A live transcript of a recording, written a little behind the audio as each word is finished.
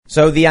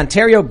So the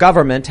Ontario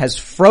government has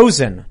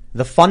frozen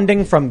the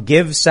funding from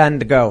Give,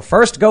 Send, Go.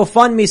 First,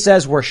 GoFundMe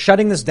says we're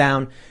shutting this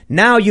down.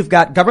 Now you've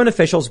got government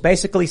officials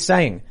basically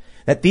saying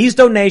that these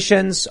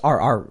donations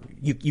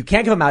you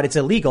can't give them out. It's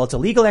illegal. It's a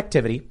legal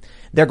activity.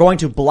 They're going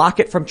to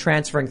block it from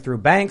transferring through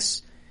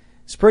banks.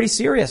 It's pretty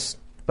serious.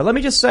 But let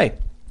me just say,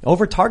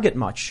 over Target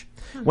much.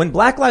 When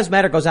Black Lives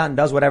Matter goes out and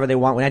does whatever they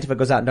want, when Antifa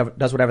goes out and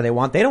does whatever they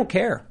want, they don't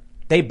care.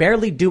 They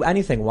barely do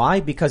anything. Why?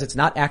 Because it's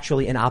not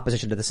actually in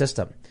opposition to the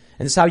system.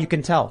 And this is how you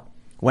can tell.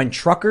 When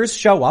truckers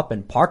show up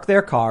and park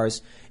their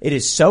cars, it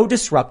is so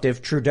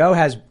disruptive. Trudeau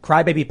has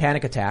crybaby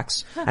panic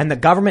attacks, and the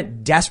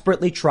government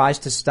desperately tries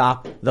to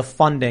stop the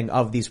funding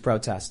of these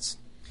protests.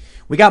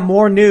 We got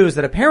more news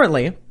that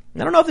apparently, I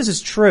don't know if this is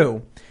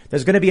true,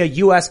 there's going to be a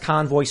U.S.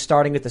 convoy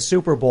starting at the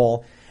Super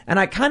Bowl. And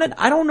I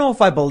don't know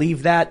if I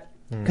believe that.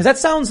 Because that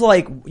sounds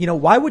like,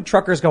 why would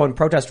truckers go and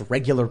protest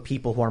regular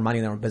people who are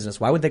minding their own business?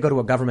 Why would they go to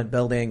a government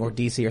building or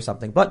DC or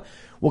something? But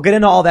we'll get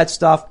into all that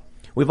stuff.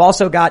 We've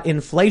also got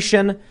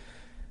inflation.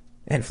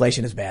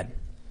 Inflation is bad.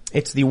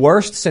 It's the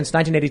worst since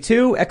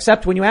 1982,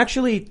 except when you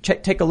actually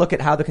take a look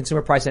at how the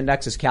consumer price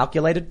index is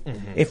calculated.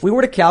 Mm-hmm. If we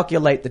were to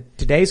calculate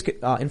today's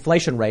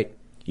inflation rate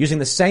using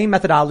the same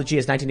methodology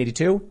as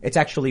 1982, it's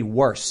actually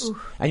worse.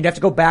 Oof. And you'd have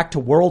to go back to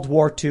World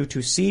War II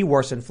to see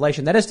worse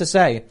inflation. That is to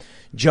say,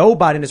 Joe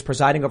Biden is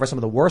presiding over some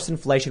of the worst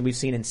inflation we've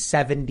seen in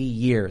 70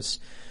 years.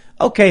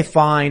 Okay,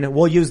 fine.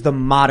 We'll use the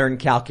modern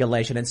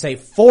calculation and say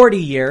 40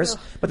 years. Ugh.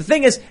 But the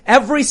thing is,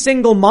 every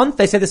single month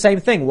they say the same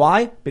thing.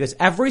 Why? Because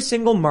every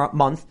single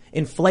month,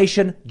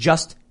 inflation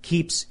just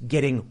keeps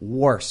getting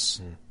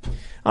worse.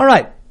 All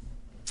right.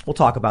 We'll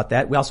talk about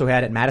that. We also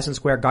had at Madison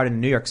Square Garden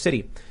in New York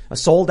City, a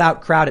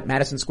sold-out crowd at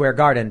Madison Square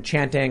Garden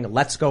chanting,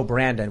 "Let's go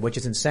Brandon," which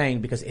is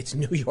insane because it's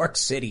New York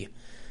City.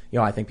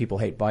 I think people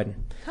hate Biden.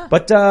 Huh.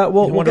 But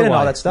we'll get into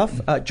all that stuff.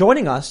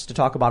 Joining us to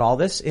talk about all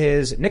this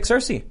is Nick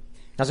Searcy.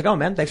 How's it going,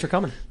 man? Thanks for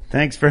coming.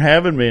 Thanks for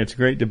having me. It's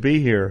great to be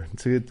here.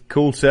 It's a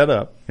cool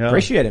setup. Yeah.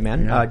 Appreciate it,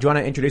 man. Yeah. Do you want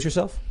to introduce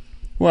yourself?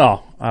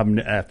 Well,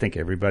 I think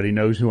everybody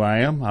knows who I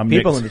am.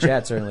 People in the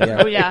chat certainly.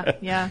 Yeah. Oh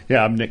yeah.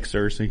 Yeah, I'm Nick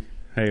Searcy.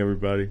 Hey,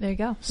 everybody. There you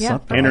go. Yeah.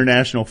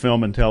 International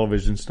film and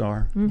television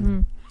star.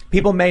 Mm-hmm.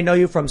 People may know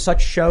you from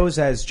such shows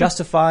as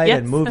Justified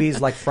and movies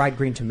like Fried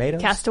Green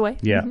Tomatoes. Castaway.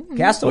 Yeah. Mm-hmm.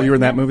 Castaway. Well, you were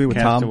in that movie with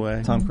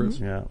Castaway. Tom Cruise.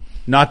 Yeah.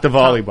 Not the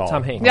volleyball.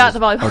 Tom Hanks. Yeah, the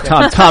volleyball.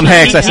 Or Tom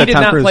Hanks. I said he did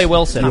Tom not Cruise. play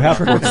Wilson. You have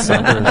worked with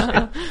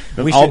Tom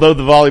Cruise. Although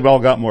the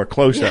volleyball got more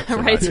close-ups.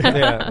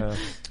 Right.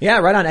 Yeah,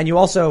 right on. And you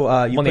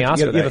also you won the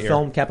Oscar you have a that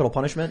film, year. Capital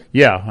Punishment.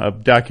 Yeah, a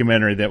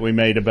documentary that we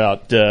made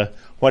about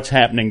what's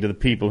happening to the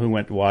people who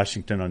went to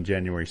Washington on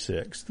January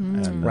 6th.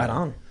 And, right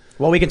on.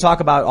 Well, we can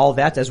talk about all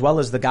that as well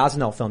as the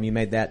Gosnell film you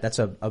made. That's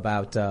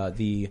about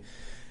the.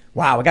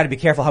 Wow, I got to be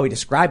careful how we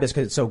describe this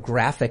because it's so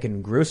graphic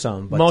and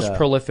gruesome. But, most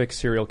prolific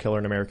serial killer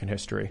in American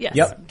history. Yes.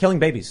 Yep, killing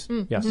babies.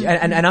 Yes,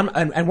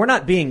 and we're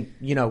not being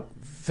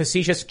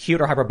facetious, cute,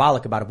 or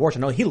hyperbolic about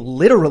abortion. No, he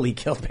literally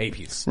killed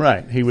babies.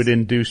 Right, he would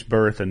induce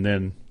birth and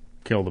then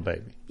kill the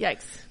baby.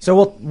 Yikes.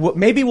 So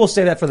maybe we'll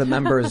say that for the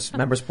members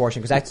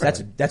portion because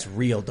that's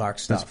real dark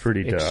stuff. That's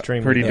pretty dark.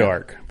 Extremely pretty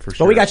dark. dark for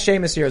sure. But we got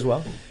Seamus here as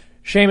well.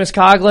 Seamus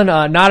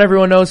Coughlin. Not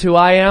everyone knows who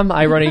I am.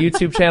 I run a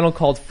YouTube channel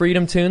called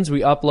Freedom Tunes. We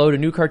upload a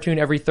new cartoon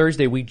every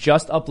Thursday. We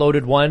just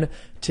uploaded one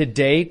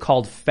today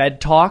called Fed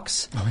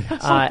Talks. Oh,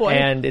 yes.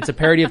 And it's a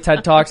parody of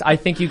TED Talks. I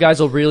think you guys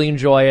will really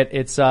enjoy it.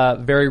 It's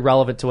very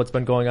relevant to what's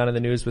been going on in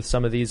the news with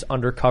some of these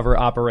undercover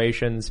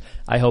operations.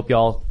 I hope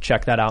y'all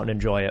check that out and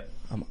enjoy it.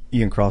 I'm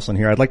Ian Crossland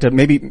here. I'd like to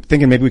maybe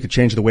we could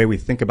change the way we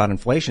think about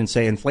inflation.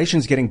 Say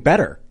inflation's getting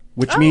better,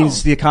 which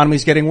means the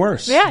economy's getting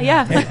worse.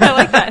 Yeah. I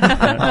like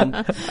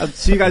that.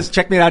 So you guys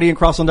check me out at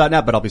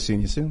IanCrossland.net, but I'll be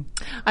seeing you soon.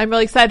 I'm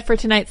really excited for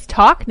tonight's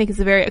talk. Nick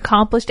is a very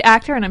accomplished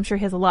actor, and I'm sure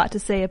he has a lot to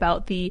say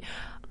about the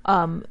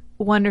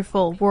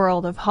wonderful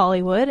world of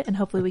Hollywood, and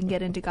hopefully we can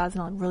get into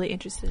Gosnell. I'm really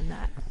interested in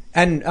that.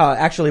 And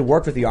actually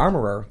worked with the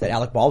armorer that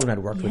Alec Baldwin had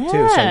worked with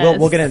too. So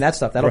we'll get into that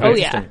stuff. That'll be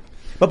interesting. Yeah.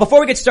 But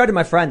before we get started,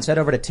 my friends, head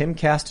over to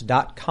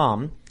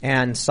timcast.com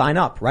and sign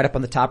up. Right up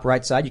on the top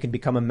right side, you can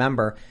become a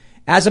member.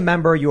 As a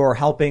member, you're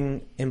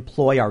helping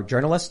employ our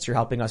journalists. You're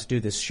helping us do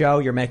this show.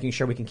 You're making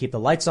sure we can keep the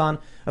lights on.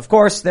 Of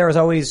course, there is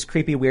always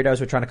creepy weirdos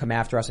who are trying to come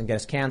after us and get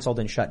us canceled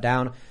and shut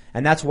down.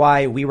 And that's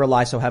why we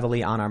rely so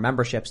heavily on our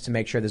memberships to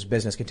make sure this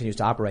business continues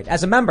to operate.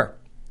 As a member,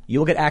 you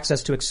will get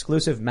access to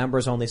exclusive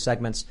members-only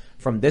segments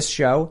from this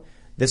show.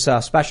 This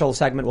special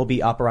segment will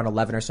be up around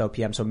 11 or so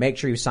p.m., so make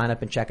sure you sign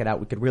up and check it out.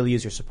 We could really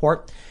use your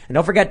support. And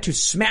don't forget to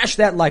smash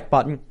that like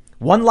button.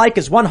 One like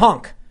is one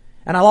hunk.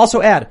 And I'll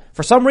also add,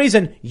 for some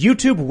reason,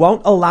 YouTube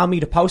won't allow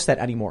me to post that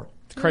anymore.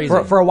 It's crazy.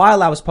 For a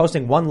while, I was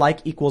posting one like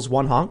equals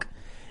one hunk,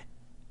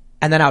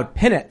 and then I would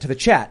pin it to the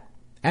chat.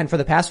 And for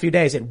the past few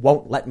days, it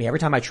won't let me. Every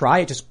time I try,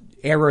 it just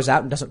errors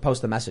out and doesn't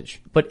post the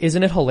message. But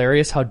isn't it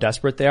hilarious how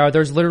desperate they are?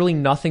 There's literally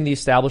nothing the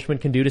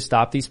establishment can do to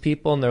stop these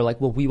people, and they're like,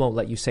 well, we won't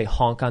let you say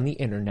honk on the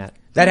internet.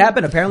 That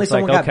happened. Apparently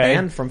someone got okay.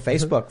 banned from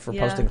Facebook for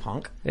posting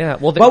honk. Yeah.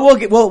 Well, but we'll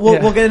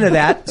get into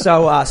that.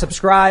 So,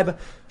 subscribe,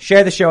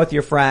 share the show with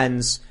your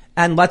friends,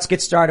 and let's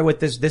get started with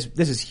this. This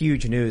is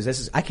huge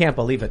news. I can't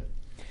believe it.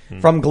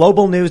 From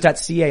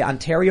globalnews.ca,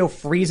 Ontario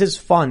freezes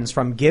funds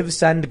from Give,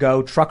 Send,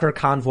 Go trucker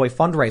convoy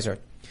fundraiser.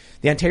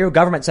 The Ontario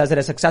government says it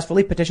has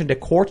successfully petitioned a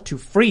court to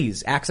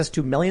freeze access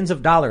to millions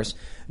of dollars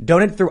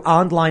donated through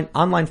online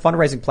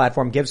fundraising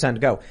platform Give,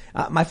 Send, Go.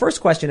 My first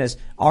question is,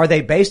 are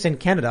they based in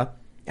Canada?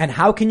 And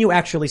how can you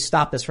actually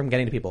stop this from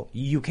getting to people?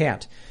 You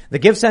can't. The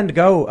Give, Send,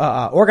 Go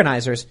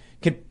organizers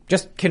could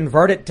just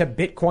convert it to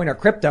Bitcoin or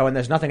crypto, and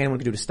there's nothing anyone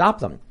can do to stop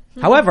them.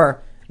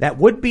 However, that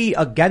would be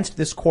against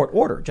this court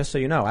order, just so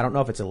you know. I don't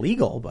know if it's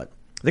illegal, but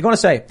they're going to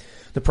say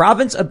the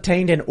province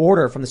obtained an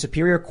order from the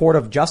Superior Court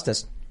of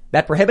Justice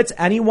that prohibits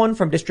anyone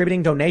from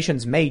distributing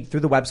donations made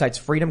through the websites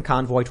Freedom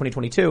Convoy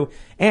 2022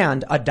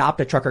 and Adopt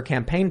a Trucker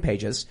campaign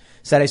pages,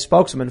 said a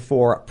spokesman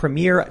for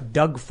Premier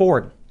Doug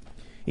Ford.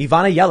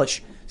 Ivana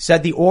Yelich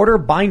said the order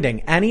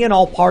binding any and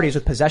all parties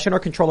with possession or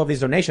control of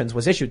these donations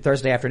was issued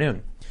Thursday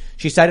afternoon.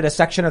 She cited a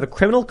section of the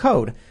criminal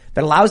code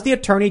that allows the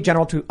Attorney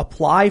General to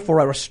apply for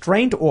a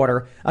restraint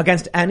order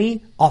against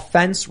any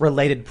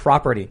offense-related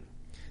property.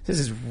 This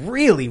is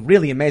really,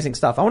 really amazing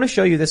stuff. I want to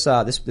show you this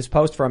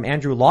post from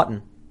Andrew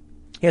Lawton.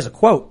 He has a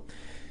quote.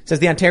 It says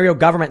the Ontario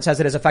government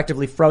says it has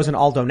effectively frozen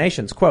all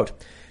donations. Quote,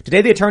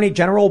 today the Attorney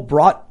General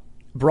brought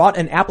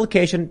an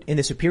application in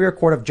the Superior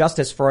Court of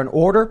Justice for an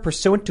order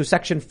pursuant to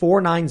Section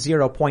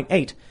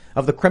 490.8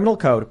 of the Criminal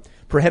Code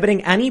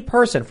prohibiting any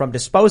person from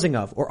disposing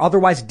of or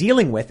otherwise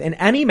dealing with in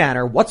any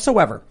manner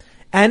whatsoever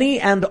any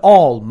and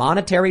all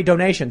monetary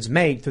donations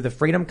made through the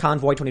Freedom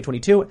Convoy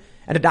 2022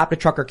 and Adopt a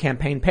Trucker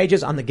campaign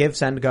pages on the Give,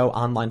 Send, Go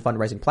online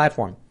fundraising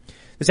platform.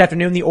 This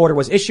afternoon, the order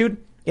was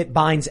issued. It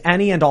binds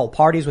any and all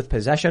parties with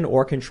possession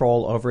or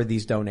control over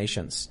these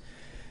donations.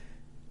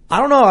 I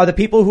don't know. Are the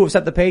people who have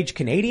set the page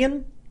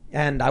Canadian?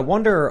 And I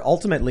wonder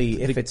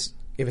ultimately if it's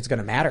going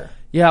to matter.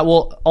 Yeah,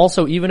 well,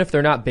 also, even if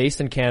they're not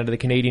based in Canada, the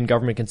Canadian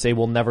government can say,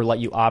 we'll never let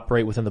you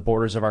operate within the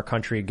borders of our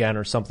country again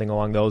or something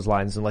along those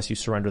lines unless you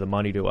surrender the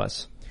money to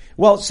us.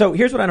 Well, so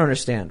here's what I don't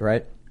understand,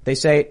 right? They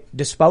say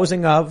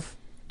disposing of?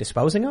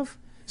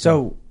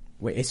 So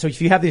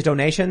if you have these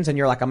donations and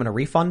you're like, I'm going to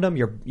refund them,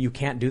 you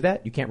can't do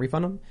that. You can't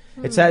refund them.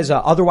 It says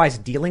otherwise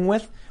dealing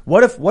with.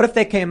 What if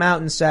they came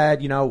out and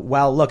said,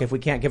 well, look, if we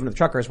can't give them to the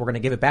truckers, we're going to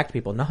give it back to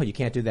people. No, you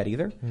can't do that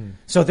either.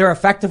 So they're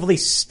effectively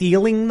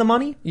stealing the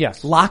money?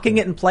 Yes. Locking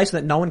it in place so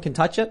that no one can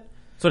touch it?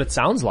 That's what it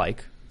sounds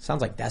like.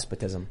 Sounds like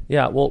despotism.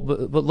 Yeah, well,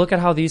 but look at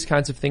how these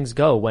kinds of things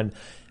go. When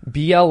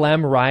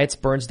BLM riots,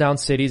 burns down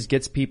cities,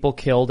 gets people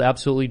killed,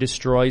 absolutely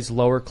destroys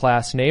lower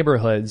class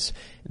neighborhoods,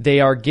 they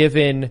are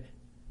given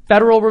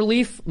federal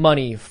relief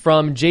money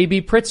from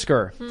J.B.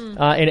 Pritzker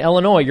in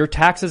Illinois. Your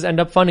taxes end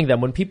up funding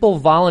them. When people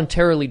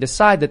voluntarily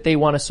decide that they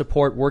want to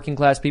support working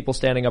class people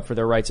standing up for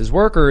their rights as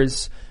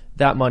workers,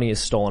 that money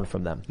is stolen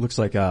from them. Looks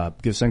like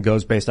Give, Send, Go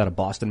is based out of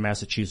Boston,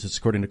 Massachusetts,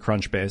 according to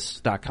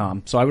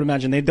Crunchbase.com. So I would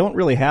imagine they don't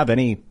really have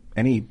any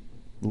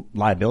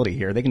liability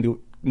here. They can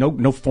do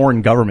no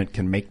foreign government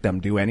can make them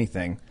do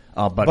anything.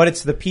 But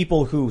it's the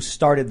people who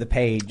started the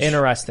page.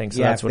 Interesting. So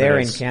yeah, that's what they're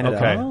it is. in Canada.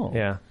 Okay. Oh.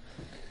 Yeah.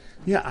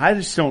 Yeah, I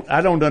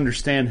don't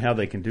understand how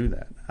they can do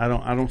that. I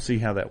don't see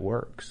how that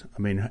works.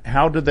 I mean,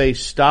 how do they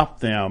stop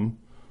them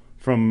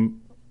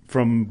from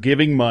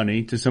giving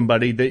money to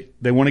somebody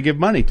they want to give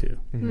money to?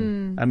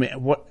 Mm-hmm. I mean,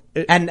 what?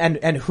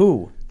 And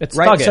who? It's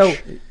right.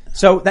 thuggish.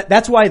 So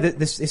that's why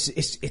this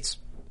is it's.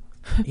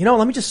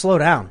 Let me just slow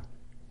down.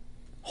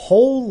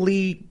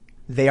 Holy,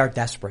 they are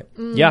desperate.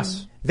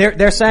 Yes.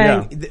 They're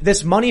saying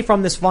this money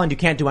from this fund you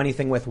can't do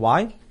anything with.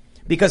 Why?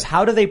 Because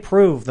how do they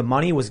prove the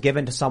money was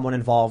given to someone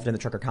involved in the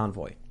trucker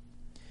convoy?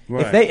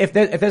 Right. If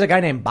there's a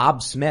guy named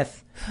Bob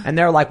Smith and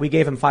they're like, we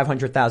gave him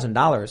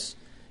 $500,000,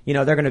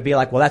 they're going to be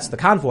like, well, that's the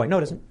convoy. No,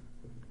 it isn't.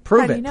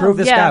 Prove it. Prove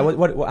this guy.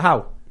 What?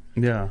 How?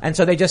 Yeah. And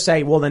so they just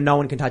say, well, then no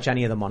one can touch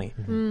any of the money.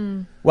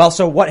 Well,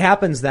 so what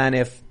happens then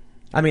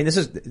this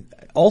is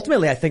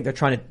ultimately, I think they're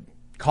trying to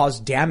cause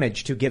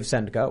damage to Give,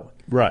 Send, Go.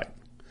 Right.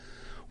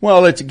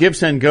 Well, Give,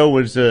 Send, Go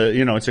was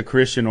it's a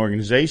Christian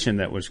organization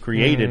that was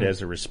created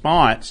as a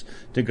response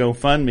to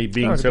GoFundMe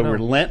being so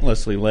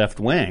relentlessly left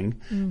wing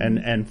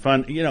and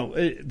fun.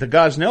 The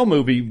Gosnell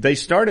movie, they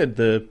started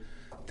the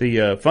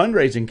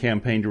fundraising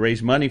campaign to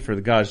raise money for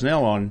the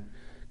Gosnell on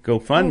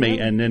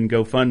GoFundMe, and then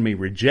GoFundMe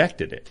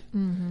rejected it.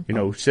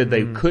 Said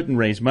they couldn't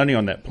raise money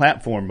on that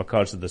platform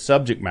because of the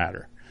subject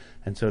matter.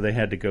 And so they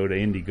had to go to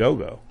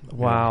Indiegogo.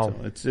 Wow.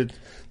 So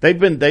they've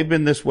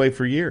been this way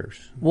for years.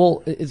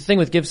 Well, the thing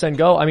with Give, Send,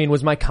 Go,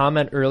 was my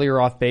comment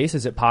earlier off base?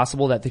 Is it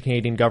possible that the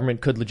Canadian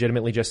government could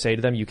legitimately just say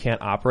to them, you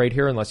can't operate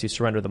here unless you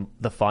surrender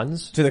the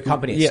funds? To the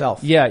company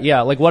itself.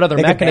 Yeah. Like what other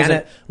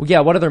mechanism?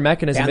 What other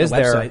mechanism is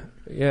there? Website.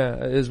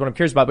 Yeah, is what I'm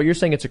curious about. But you're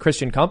saying it's a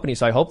Christian company,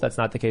 so I hope that's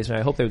not the case, and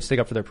I hope they would stick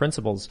up for their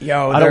principles. I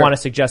don't want to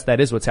suggest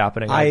that is what's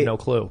happening. I have no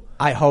clue.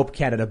 I hope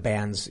Canada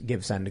bans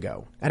Give, Send,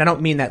 Go. And I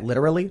don't mean that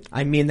literally.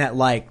 I mean that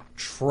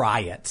try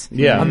it.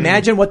 Yeah.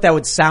 Imagine what that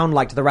would sound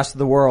like to the rest of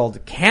the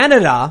world.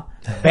 Canada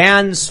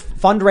bans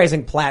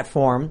fundraising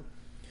platform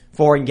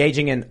for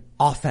engaging in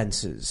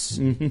offenses.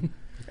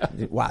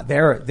 Wow,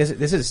 this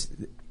is,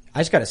 I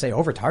just gotta say,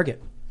 over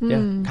target.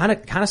 Yeah.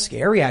 Kind of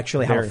scary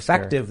actually. Very how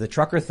effective the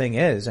trucker thing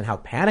is and how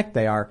panicked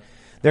they are.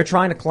 they're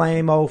trying to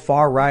claim,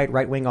 far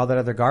right wing, all that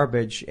other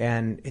garbage,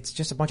 and it's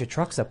just a bunch of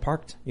trucks that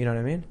parked. You know what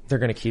I mean? They're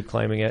going to keep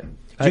claiming it.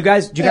 Do you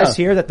guys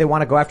hear that they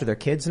want to go after their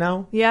kids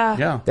now? Yeah.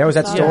 Yeah. There was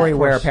that story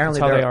where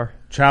apparently That's how they are.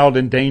 Child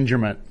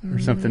endangerment or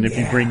something if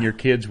you bring your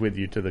kids with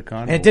you to the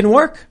convoy. and it didn't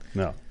work.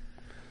 No.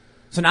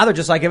 So now they're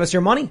just like, give us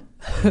your money.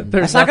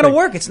 There's It's not going to nothing-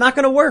 work. It's not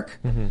going to work.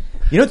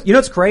 You know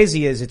what's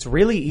crazy is it's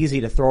really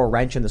easy to throw a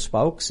wrench in the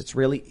spokes. It's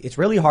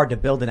really hard to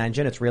build an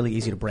engine. It's really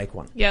easy to break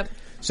one. Yep.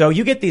 So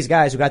you get these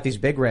guys who got these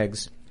big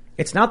rigs.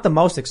 It's not the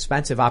most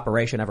expensive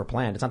operation ever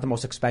planned. It's not the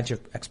most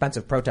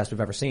expensive protest we've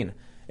ever seen.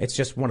 It's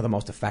just one of the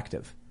most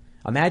effective.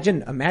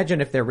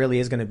 Imagine if there really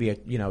is going to be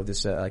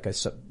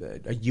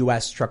a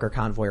U.S. trucker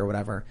convoy or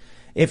whatever.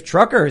 If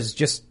truckers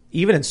just,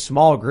 even in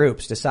small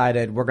groups,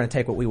 decided we're going to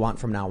take what we want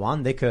from now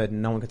on,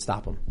 no one could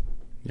stop them.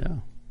 Yeah.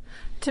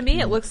 To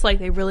me, it looks like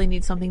they really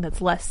need something that's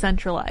less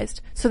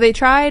centralized. So they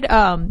tried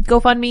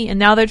GoFundMe, and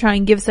now they're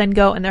trying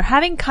GiveSendGo, and they're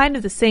having kind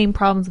of the same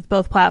problems with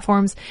both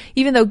platforms.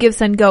 Even though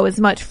GiveSendGo is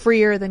much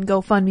freer than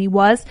GoFundMe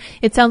was,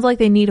 it sounds like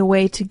they need a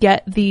way to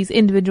get these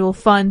individual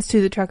funds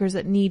to the truckers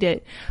that need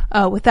it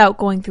without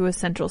going through a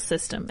central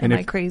system. Am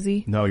I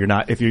crazy? No, you're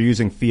not. If you're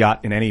using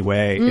fiat in any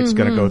way, it's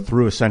going to go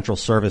through a central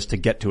service to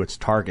get to its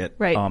target.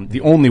 Right.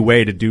 The only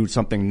way to do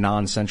something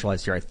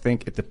non-centralized here, I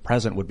think, at the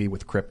present would be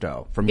with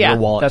crypto, from your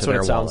wallet That's to what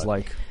their it sounds wallet.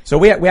 like. So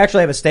we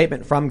actually have a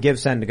statement from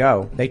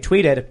GiveSendGo. They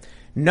tweeted,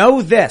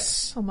 "Know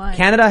this: Oh my.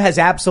 Canada has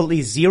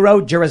absolutely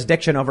zero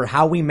jurisdiction over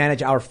how we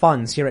manage our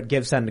funds here at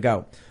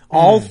GiveSendGo.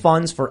 All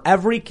funds for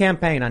every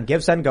campaign on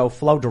GiveSendGo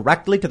flow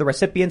directly to the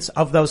recipients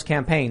of those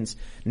campaigns,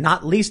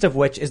 not least of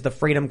which is the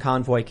Freedom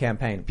Convoy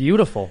campaign.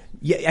 Beautiful.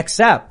 Yeah,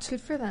 except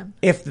Good for them.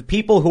 if the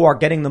people who are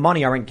getting the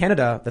money are in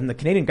Canada, then the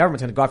Canadian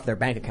government's going to go after their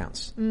bank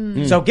accounts.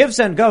 So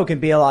GiveSendGo can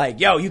be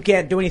like, yo, you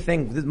can't do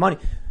anything with the money.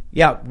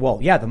 Yeah,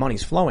 the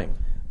money's flowing,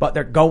 but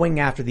they're going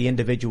after the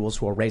individuals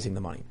who are raising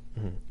the money.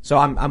 So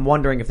I'm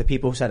wondering if the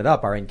people who set it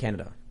up are in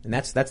Canada. And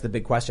that's the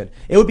big question.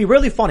 It would be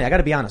really funny, I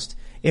gotta be honest,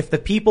 if the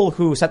people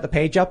who set the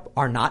page up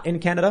are not in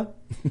Canada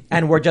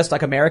and we're just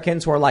like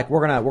Americans who are like, we're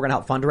gonna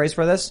help fundraise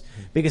for this,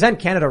 because then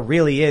Canada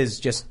really is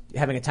just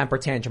having a temper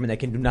tantrum and they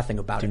can do nothing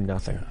about it.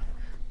 Nothing.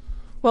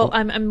 Well,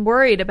 I'm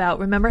worried about,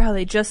 remember how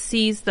they just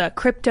seized the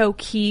crypto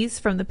keys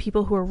from the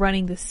people who were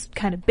running this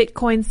kind of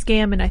Bitcoin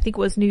scam, and I think it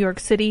was New York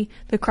City,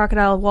 the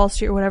Crocodile of Wall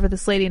Street or whatever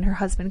this lady and her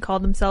husband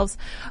called themselves.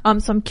 So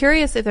I'm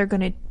curious if they're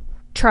going to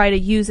try to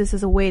use this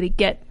as a way to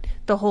get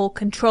the whole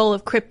control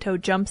of crypto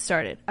jump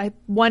started. I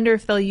wonder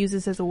if they'll use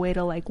this as a way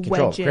to like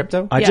Control wedge in.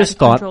 crypto? I Yeah, just to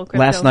thought control crypto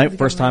last for night, the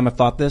first time I government.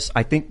 thought this,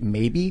 I think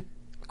maybe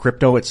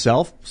crypto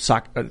itself,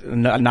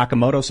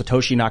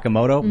 Satoshi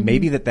Nakamoto,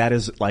 maybe that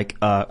is like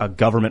a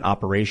government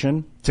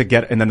operation to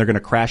get, and then they're going to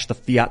crash the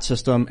fiat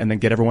system and then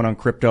get everyone on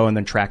crypto and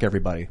then track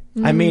everybody.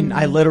 I mean,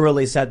 I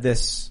literally said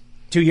this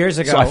 2 years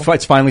ago. So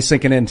it's finally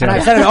sinking in, Tim.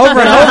 and I said it over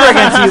and over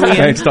again to you, Ian.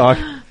 Thanks, dog.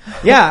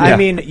 Yeah, I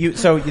mean,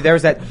 so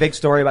there's that big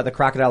story about the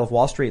Crocodile of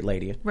Wall Street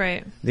lady.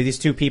 Right. These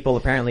two people,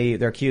 apparently,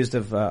 they're accused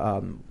of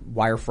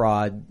wire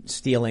fraud,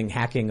 stealing,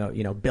 hacking,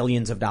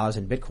 billions of dollars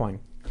in Bitcoin.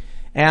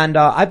 And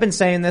I've been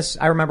saying this.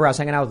 I remember I was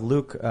hanging out with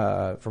Luke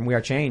from We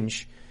Are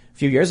Change a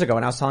few years ago,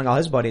 and I was telling all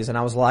his buddies, and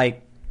I was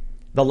like,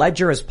 the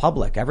ledger is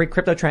public. Every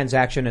crypto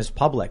transaction is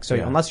public. So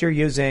unless you're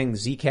using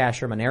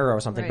Zcash or Monero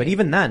or something, but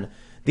even then,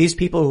 these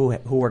people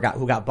who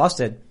got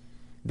busted,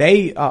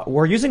 they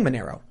were using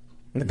Monero,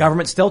 and the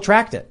government still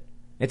tracked it.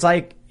 It's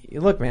like,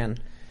 look, man,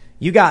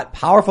 you got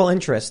powerful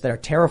interests that are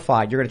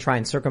terrified you're going to try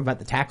and circumvent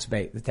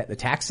the the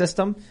tax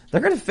system.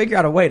 They're going to figure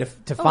out a way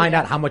to find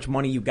out how much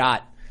money you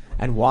got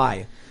and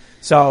why.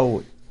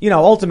 So,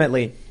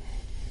 ultimately,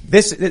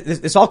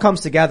 this all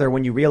comes together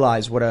when you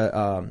realize what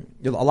a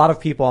lot of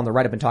people on the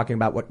right have been talking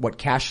about what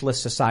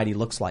cashless society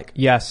looks like.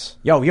 Yes.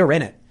 Yo, you're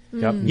in it.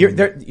 Yep. You're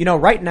there,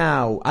 right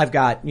now I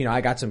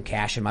got some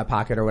cash in my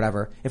pocket or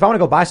whatever. If I want to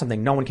go buy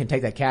something, no one can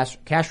take that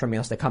cash from me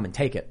unless they come and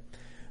take it.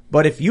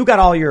 But if you got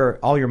all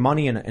your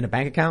money in a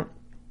bank account,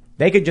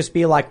 they could just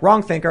be like,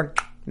 wrong thinker,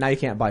 now you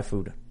can't buy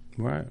food.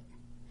 Right.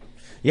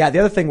 Yeah, the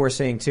other thing we're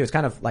seeing too is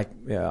kind of like,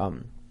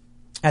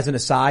 as an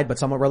aside, but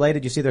somewhat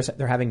related, you see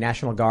they're having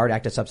National Guard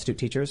act as substitute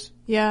teachers.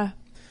 Yeah.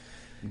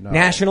 No.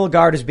 National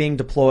Guard is being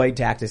deployed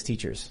to act as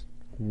teachers.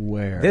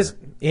 Where? This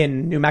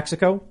in New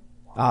Mexico,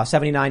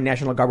 79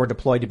 National Guard were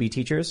deployed to be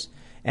teachers,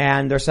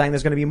 and they're saying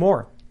there's going to be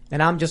more.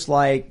 And I'm just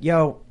like,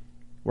 yo,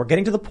 we're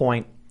getting to the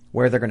point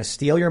where they're going to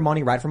steal your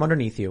money right from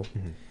underneath you.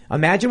 Mm-hmm.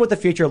 Imagine what the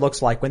future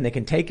looks like when they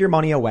can take your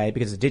money away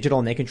because it's digital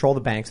and they control the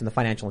banks and the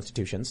financial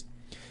institutions.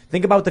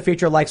 Think about what the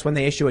future likes when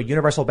they issue a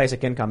universal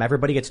basic income.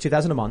 Everybody gets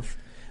 $2,000 a month.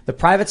 The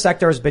private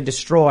sector has been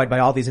destroyed by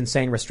all these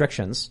insane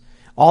restrictions.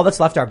 All that's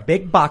left are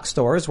big box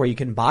stores where you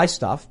can buy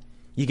stuff.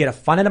 You get a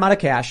finite amount of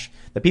cash.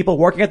 The people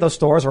working at those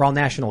stores are all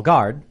National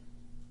Guard.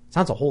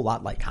 Sounds a whole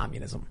lot like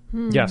communism.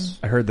 Yes.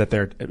 I heard that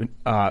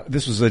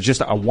this was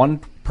just a one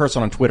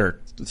person on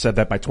Twitter said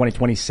that by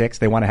 2026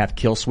 they want to have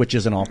kill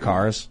switches in all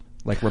cars,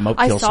 like remote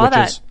kill I saw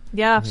switches. that.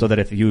 Yeah. So that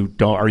if you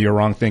you're a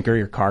wrong thinker,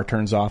 your car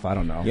turns off. I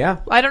don't know. Yeah.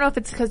 I don't know if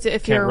it's because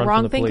if Can't you're a run from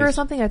wrong the thinker or police.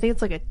 something. I think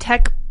it's like a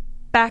tech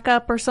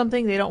backup or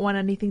something. They don't want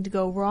anything to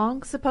go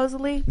wrong,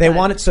 supposedly. They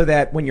want it so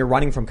that when you're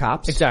running from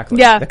cops, Exactly.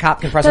 Yeah. the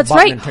cop can press That's a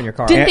button right. and turn your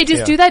car Didn't off. they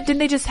just do that? Didn't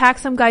they just hack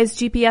some guy's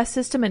GPS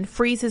system and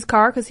freeze his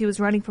car because he was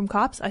running from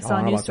cops? I saw I a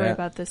don't know news about story that.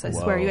 about this. I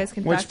swear, you guys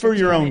can. Well, it's fact for check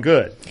your me. own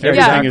good. Yeah.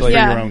 Everything is for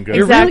Yeah. your own good.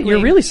 Exactly.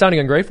 You're really sounding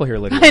ungrateful here,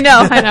 Lydia. I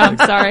know. I'm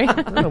sorry.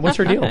 What's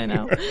your deal? I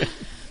know.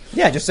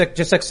 Yeah, just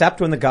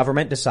accept when the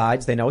government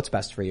decides they know what's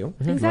best for you.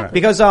 Exactly.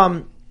 Because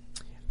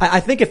I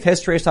think if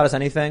history has taught us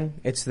anything,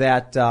 it's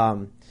that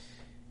the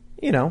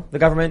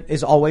government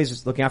is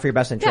always looking out for your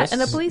best Yeah, interests.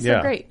 and the police Yeah.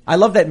 are great. I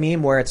love that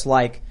meme where it's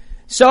like,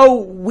 it's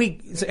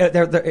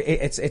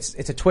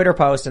a Twitter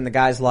post and the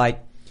guy's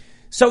like,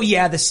 so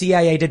yeah, the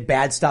CIA did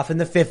bad stuff in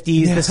the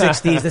 50s, the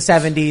 60s, the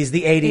 70s,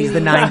 the 80s, the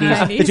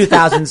 90s, the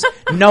 2000s.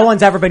 No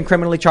one's ever been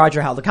criminally charged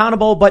or held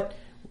accountable, but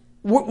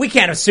we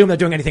can't assume they're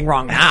doing anything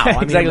wrong now. I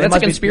mean, Exactly. they That's a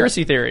must be-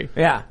 conspiracy theory.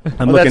 Yeah.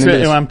 I'm Well, looking that's at it.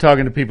 this. When I'm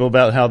talking to people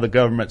about how the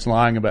government's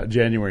lying about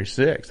January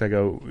 6th. I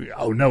go,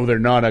 oh no, they're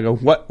not. I go,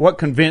 what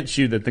convinced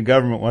you that the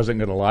government wasn't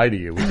going to lie to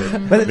you? Was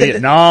it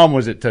Vietnam?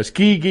 Was it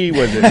Tuskegee?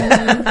 Was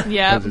it,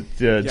 Yeah. was it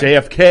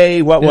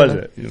JFK? What was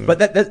it? You know? But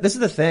this is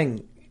the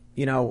thing,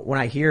 when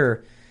I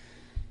hear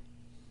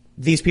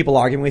these people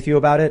arguing with you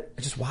about it,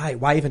 it's just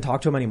why even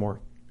talk to them anymore?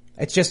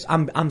 It's just,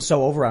 I'm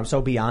so over it. I'm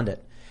so beyond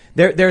it.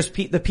 There's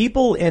the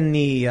people in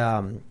the, I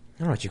don't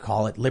know what you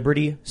call it,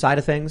 liberty side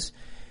of things,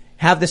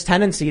 have this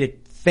tendency to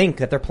think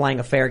that they're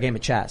playing a fair game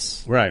of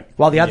chess. Right.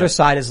 While the other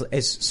side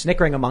is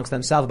snickering amongst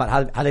themselves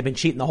about how they've been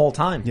cheating the whole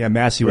time. Yeah,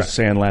 Massey was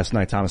saying last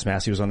night, Thomas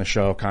Massey was on the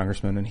show,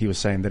 Congressman, and he was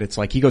saying that it's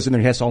like he goes in there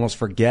and he has to almost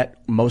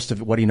forget most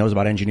of what he knows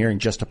about engineering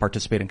just to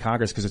participate in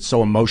Congress because it's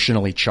so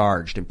emotionally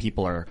charged and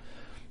people are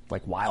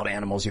like wild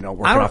animals,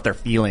 working off their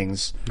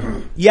feelings.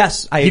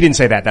 Yes. He didn't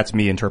say that. That's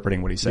me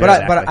interpreting what he said.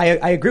 But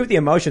I agree with the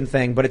emotion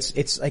thing, but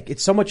it's like,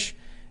 it's so much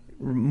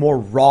more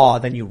raw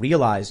than you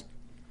realize.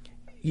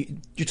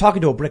 You're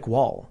talking to a brick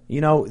wall.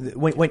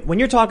 When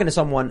you're talking to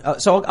someone,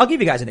 so I'll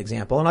give you guys an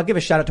example, and I'll give a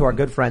shout out to our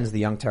good friends, the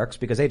Young Turks,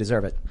 because they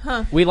deserve it.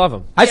 We love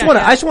them. I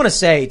just want to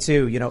say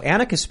too,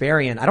 Anna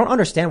Kasparian, I don't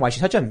understand why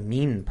she's such a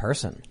mean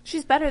person.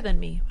 She's better than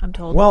me, I'm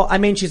told. Well, I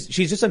mean, she's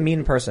just a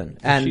mean person.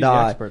 And, She's the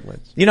expert,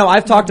 Liz.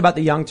 I've talked about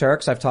the Young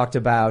Turks. I've talked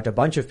about a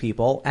bunch of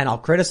people, and I'll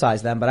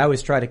criticize them, but I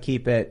always try to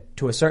keep it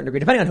to a certain degree,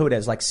 depending on who it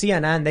is. Like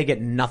CNN, they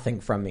get nothing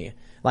from me.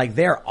 Like,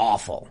 they're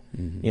awful.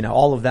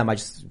 All of them,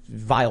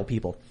 vile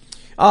people.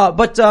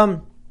 But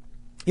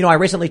I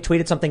recently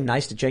tweeted something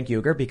nice to Cenk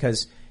Uygur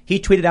because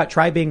he tweeted out,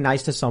 try being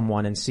nice to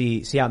someone and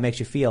see how it makes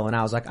you feel. And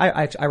I was like,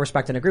 I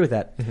respect and agree with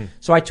that.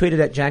 So I tweeted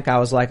at Cenk, I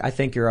was like, I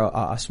think you're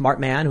a smart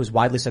man who's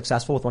widely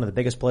successful with one of the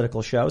biggest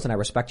political shows, and I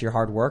respect your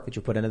hard work that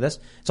you put into this.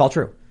 It's all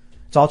true.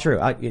 It's all true.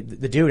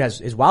 The dude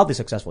is wildly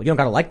successful. You don't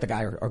gotta like the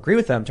guy or agree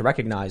with him to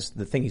recognize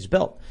the thing he's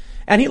built.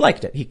 And he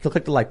liked it. He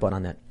clicked the like button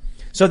on that.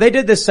 So they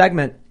did this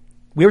segment.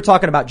 We were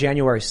talking about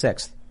January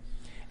 6th.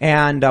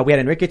 And we had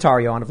Enrique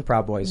Tarrio on of the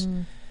Proud Boys.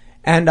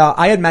 And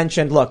I had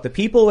mentioned, look, the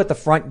people at the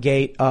front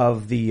gate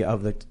of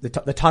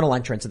the tunnel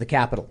entrance of the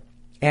Capitol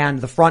and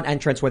the front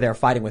entrance where they're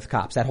fighting with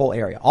cops, that whole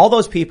area. All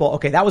those people,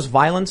 okay, that was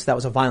violence. That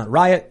was a violent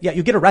riot. Yeah,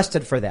 you get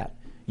arrested for that.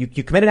 You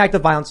commit an act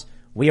of violence,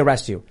 we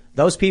arrest you.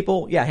 Those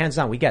people, yeah, hands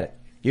down, we get it.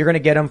 You're going to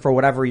get them for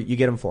whatever you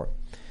get them for.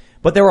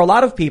 But there were a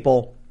lot of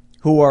people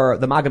who were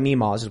the MAGA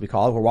Mimas, as we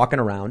call it, who were walking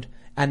around.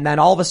 And then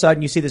all of a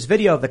sudden you see this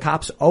video of the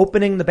cops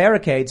opening the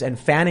barricades and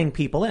fanning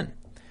people in.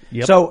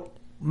 Yep. So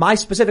my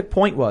specific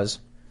point was,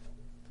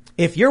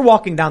 if you're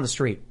walking down the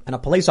street and a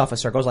police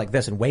officer goes like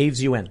this and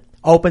waves you in,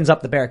 opens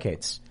up the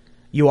barricades,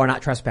 you are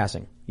not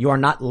trespassing. You are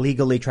not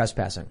legally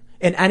trespassing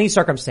in any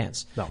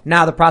circumstance. No.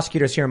 Now the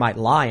prosecutors here might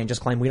lie and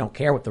just claim we don't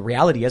care what the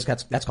reality is.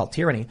 That's called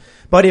tyranny.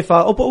 But if,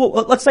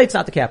 let's say it's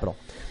not the Capitol.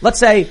 Let's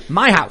say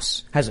my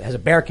house has a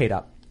barricade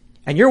up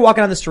and you're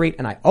walking on the street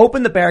and I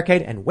open the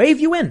barricade and wave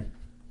you in.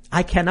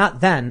 I cannot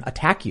then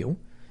attack you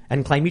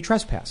and claim you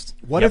trespassed.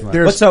 What if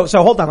there's... But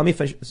so hold on, let me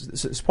finish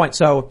this point.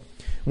 So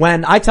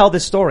when I tell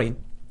this story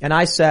and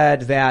I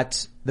said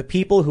that the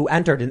people who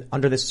entered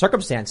under these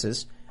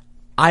circumstances,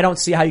 I don't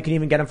see how you can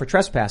even get them for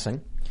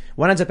trespassing.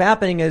 What ends up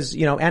happening is,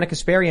 Anna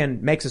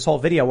Kasparian makes this whole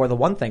video where the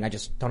one thing I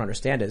just don't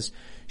understand is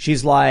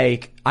she's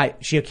like,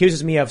 she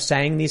accuses me of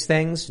saying these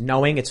things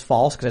knowing it's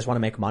false because I just want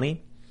to make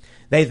money.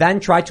 They then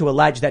try to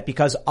allege that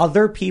because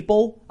other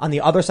people on the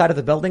other side of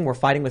the building were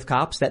fighting with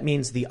cops, that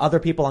means the other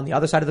people on the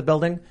other side of the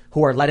building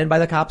who are let in by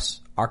the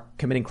cops are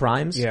committing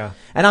crimes. Yeah.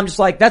 And I'm just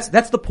like, that's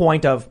the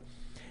point of,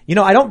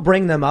 I don't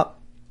bring them up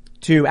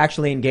to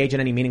actually engage in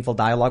any meaningful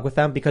dialogue with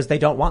them because they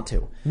don't want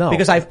to. No.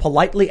 Because I've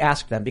politely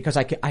asked them because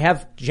I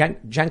have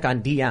Cenk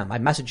on DM. I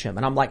message him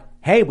and I'm like,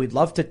 hey, we'd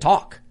love to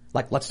talk.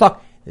 Like, let's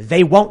talk.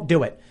 They won't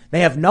do it.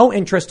 They have no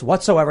interest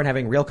whatsoever in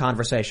having real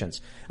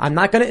conversations. I'm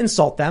not going to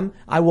insult them.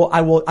 I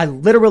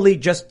literally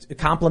just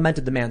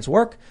complimented the man's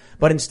work,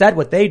 but instead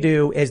what they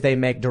do is they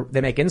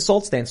make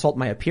insults. They insult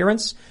my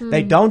appearance.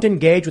 They don't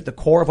engage with the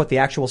core of what the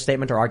actual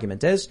statement or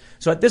argument is.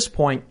 So at this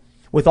point,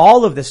 with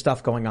all of this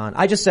stuff going on,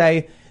 I just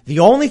say the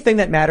only thing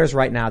that matters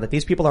right now that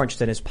these people are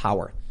interested in is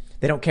power.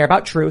 They don't care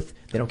about truth.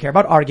 They don't care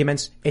about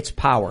arguments. It's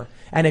power.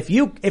 And if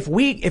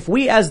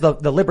we as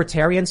the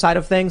libertarian side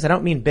of things, I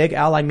don't mean big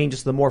L, I mean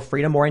just the more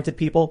freedom oriented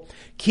people,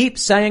 keep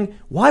saying,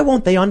 why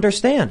won't they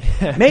understand?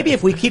 Maybe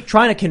if we keep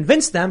trying to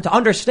convince them to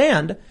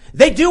understand,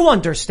 they do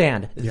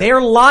understand. Yeah.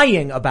 They're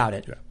lying about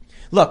it. Yeah.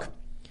 Look,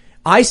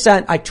 I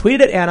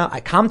tweeted at Anna, I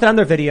commented on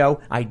their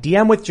video, I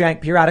DM with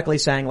Cenk periodically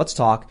saying, let's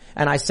talk.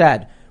 And I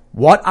said,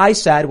 what I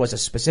said was a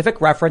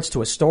specific reference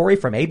to a story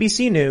from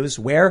ABC News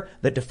where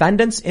the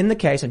defendants in the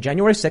case on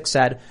January 6th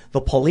said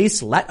the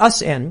police let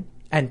us in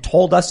and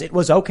told us it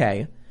was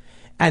okay.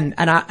 And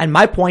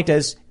my point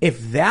is,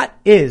 if that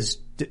is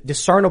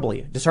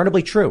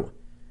discernibly true,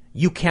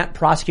 you can't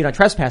prosecute on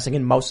trespassing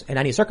in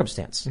any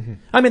circumstance. Mm-hmm.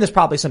 I mean, there's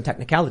probably some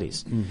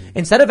technicalities. Mm-hmm.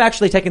 Instead of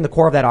actually taking the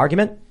core of that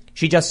argument,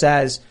 she just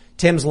says,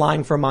 Tim's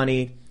lying for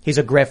money. He's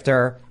a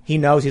grifter. He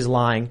knows he's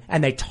lying.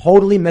 And they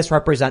totally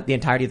misrepresent the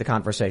entirety of the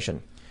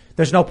conversation.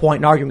 There's no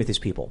point in arguing with these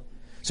people.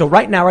 So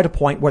right now we're at a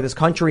point where this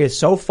country is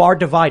so far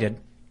divided.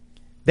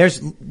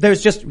 There's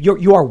just,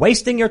 you are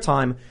wasting your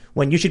time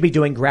when you should be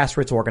doing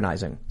grassroots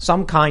organizing.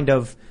 Some kind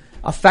of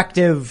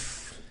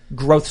effective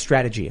growth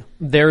strategy.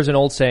 There's an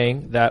old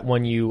saying that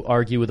when you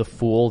argue with a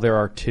fool, there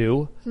are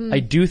two. I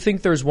do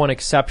think there's one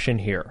exception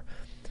here.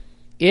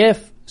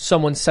 If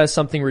someone says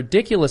something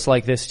ridiculous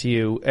like this to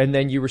you and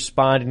then you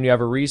respond and you have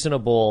a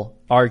reasonable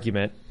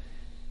argument,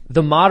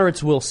 the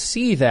moderates will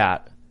see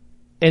that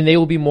and they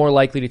will be more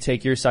likely to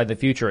take your side in the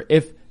future.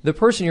 If the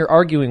person you're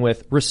arguing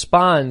with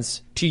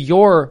responds to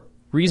your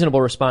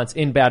reasonable response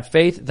in bad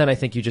faith, then I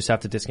think you just have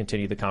to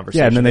discontinue the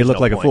conversation. Yeah, and then they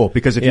look like a fool.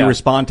 Because if you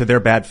respond to their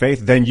bad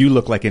faith, then you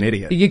look like an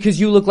idiot.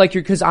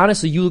 Because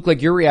honestly, you look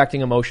like you're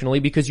reacting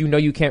emotionally because you know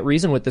you can't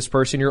reason with this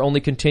person. You're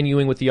only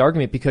continuing with the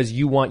argument because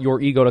you want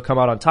your ego to come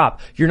out on top.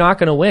 You're not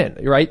going to win,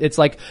 right? It's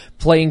like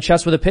playing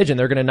chess with a pigeon.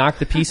 They're going to knock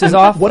the pieces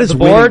off the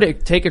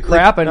board, take a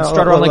crap, and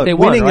strut around like they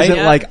won, winning right?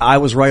 Isn't like I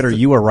was right or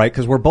you were right,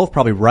 because we're both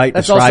probably right,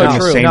 describing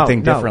the same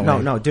thing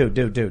differently. No,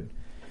 dude.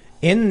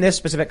 In this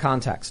specific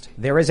context,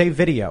 there is a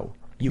video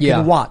you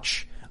can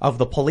watch of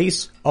the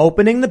police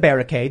opening the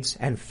barricades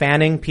and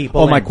fanning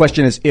people in. My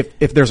question is,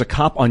 if there's a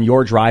cop on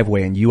your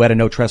driveway and you had a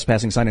no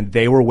trespassing sign and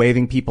they were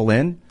waving people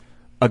in,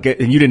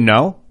 and you didn't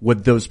know,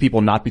 would those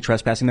people not be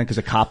trespassing then because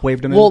a cop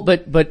waved them in? Well,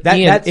 but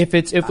Ian, if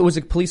it was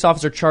a police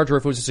officer charged or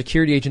if it was a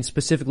security agent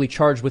specifically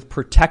charged with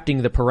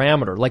protecting the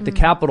parameter, like the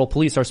Capitol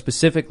Police are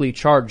specifically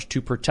charged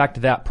to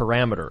protect that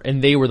parameter,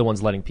 and they were the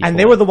ones letting people in. And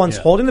they were the ones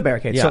holding the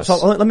barricades. Yes. So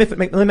let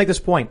me make this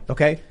point,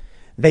 okay?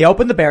 They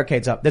opened the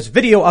barricades up. There's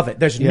video of it.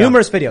 There's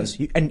numerous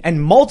videos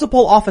and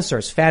multiple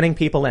officers fanning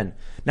people in.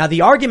 Now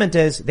the argument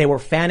is they were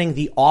fanning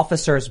the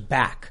officers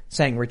back,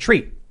 saying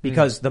retreat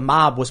because the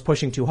mob was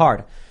pushing too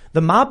hard.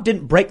 The mob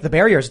didn't break the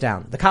barriers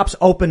down. The cops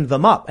opened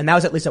them up, and that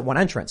was at least at one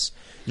entrance.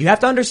 You have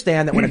to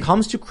understand that when it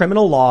comes to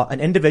criminal law, an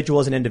individual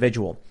is an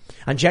individual.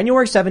 On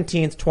January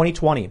 17th,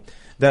 2020,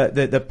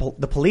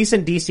 the police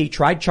in DC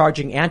tried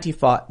charging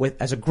Antifa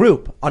as a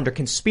group under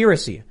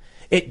conspiracy.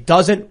 It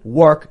doesn't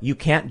work. You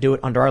can't do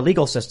it under our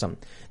legal system.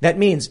 That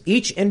means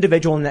each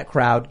individual in that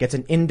crowd gets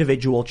an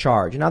individual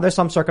charge. Now, there's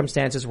some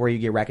circumstances where you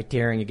get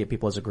racketeering, you get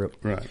people as a group.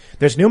 Right.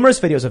 There's numerous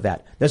videos of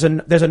that. There's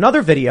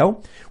another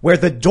video where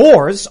the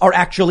doors are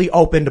actually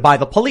opened by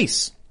the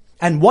police.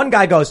 And one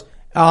guy goes,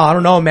 oh, I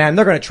don't know, man,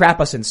 they're going to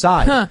trap us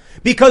inside.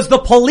 Because the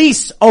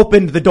police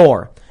opened the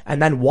door.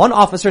 And then one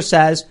officer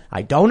says,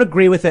 I don't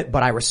agree with it,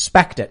 but I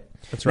respect it.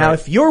 That's right. Now,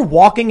 if you're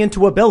walking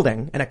into a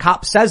building and a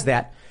cop says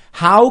that,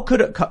 how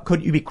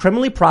could you be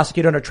criminally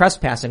prosecuted under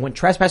trespassing when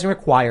trespassing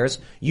requires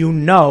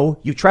you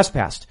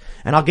trespassed?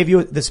 And I'll give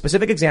you the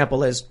specific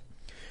example is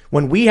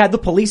when we had the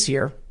police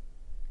here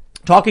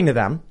talking to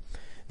them,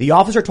 the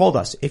officer told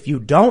us if you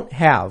don't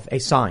have a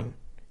sign,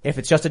 if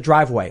it's just a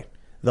driveway,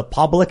 the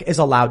public is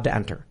allowed to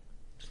enter.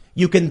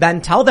 You can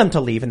then tell them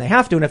to leave and they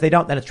have to, and if they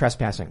don't, then it's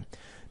trespassing.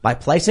 By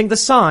placing the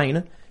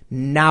sign,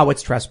 now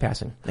it's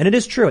trespassing. And it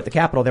is true at the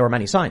Capitol there were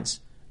many signs.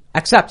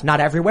 Except not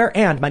everywhere,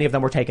 and many of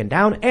them were taken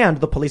down, and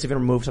the police even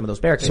removed some of those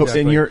barricades. So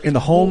in the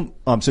home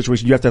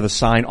situation, you have to have a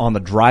sign on the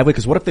driveway,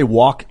 because what if they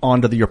walk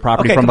onto your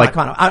property from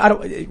come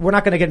on. We're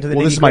not going to get into the nitty-gritty.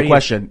 Well, this is my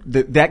question.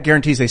 That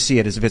guarantees they see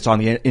it as if it's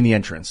in the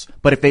entrance.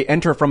 But if they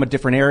enter from a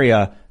different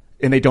area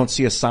and they don't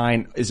see a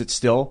sign, is it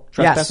still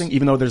trespassing? Yes.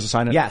 Even though there's a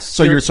sign? Yes.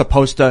 So you're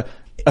supposed to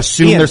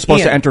assume they're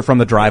supposed to enter from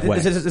the driveway.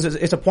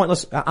 It's a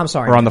pointless, I'm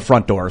sorry. Or on the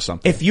front door or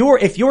something. If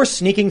you're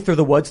sneaking through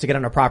the woods to get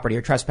on a property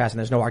or trespassing,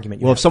 there's no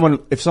argument. Well,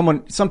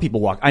 some people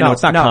walk. I know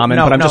it's not common,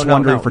 but I'm just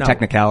wondering for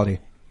technicality.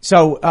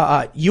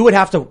 So, you would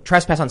have to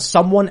trespass on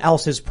someone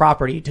else's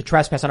property to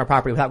trespass on a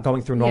property without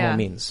going through normal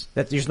means.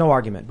 There's no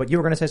argument. But you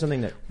were going to say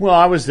something that. Well,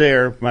 I was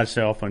there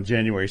myself on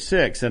January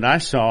 6th, and I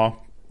saw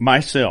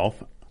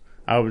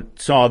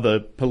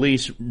the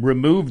police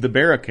remove the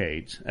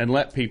barricades and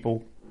let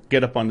people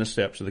get up on the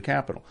steps of the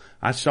Capitol.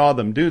 I saw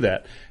them do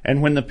that.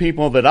 And when the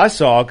people that I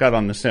saw got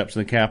on the steps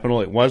of the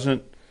Capitol, it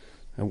wasn't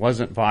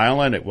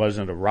violent. It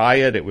wasn't a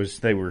riot.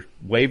 They were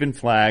waving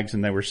flags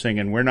and they were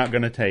singing, "We're not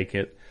going to take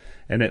it."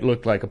 And it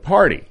looked like a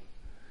party.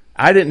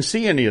 I didn't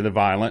see any of the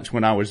violence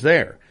when I was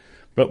there.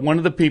 But one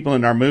of the people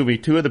in our movie,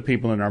 two of the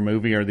people in our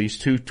movie are these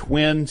two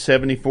twin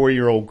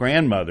 74-year-old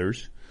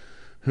grandmothers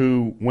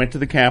who went to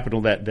the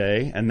Capitol that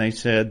day, and they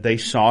said they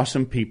saw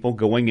some people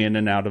going in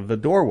and out of the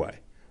doorway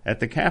at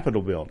the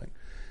Capitol building.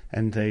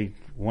 And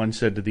one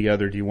said to the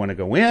other, do you want to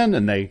go in?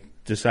 And they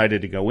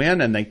decided to go in,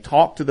 and they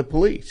talked to the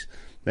police.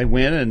 They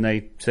went and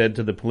they said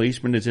to the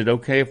policeman, is it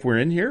okay if we're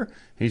in here?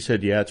 He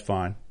said, yeah, it's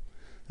fine.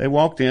 They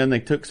walked in, they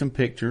took some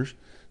pictures,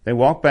 they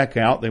walked back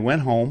out, they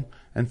went home,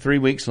 and 3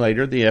 weeks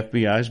later, the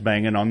FBI is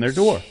banging on their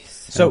door.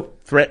 So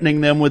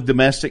threatening them with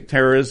domestic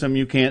terrorism,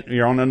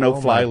 you're on a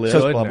no-fly list,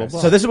 blah, blah, blah.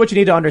 So this is what you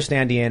need to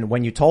understand, Ian.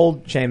 When you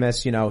told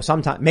Seamus,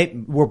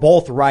 sometimes we're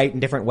both right in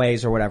different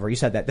ways or whatever, you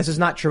said that. This is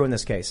not true in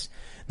this case.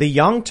 The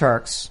Young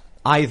Turks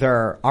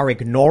either are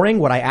ignoring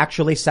what I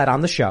actually said on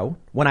the show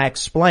when I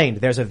explained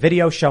there's a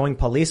video showing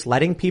police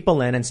letting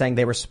people in and saying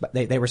they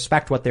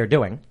respect what they're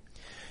doing.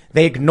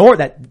 They ignore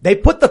that. They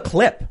put the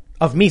clip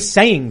of me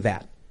saying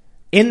that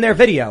in their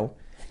video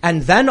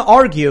and then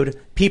argued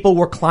people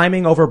were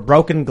climbing over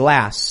broken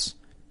glass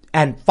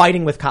and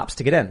fighting with cops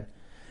to get in.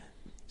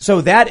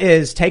 So that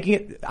is taking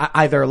it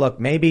either, look,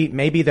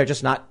 maybe they're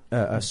just not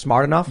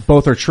smart enough.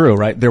 Both are true,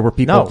 right? There were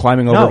people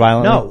climbing over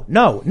violently.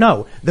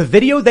 No. The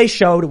video they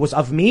showed was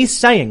of me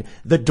saying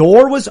the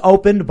door was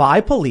opened by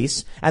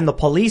police and the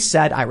police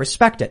said, I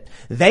respect it.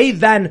 They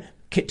then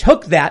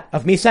took that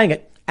of me saying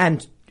it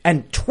and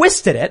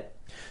twisted it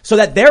so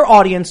that their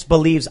audience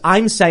believes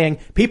I'm saying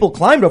people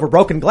climbed over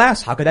broken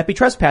glass. How could that be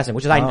trespassing?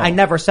 Which is, I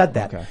never said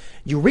that. Okay.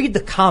 You read the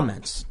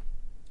comments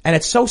and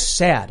it's so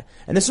sad.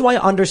 And this is why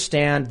I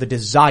understand the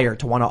desire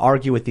to want to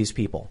argue with these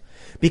people,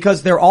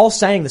 because they're all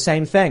saying the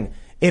same thing.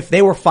 If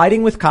they were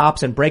fighting with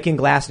cops and breaking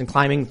glass and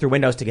climbing through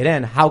windows to get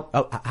in,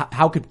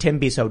 how could Tim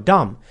be so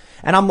dumb?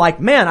 And I'm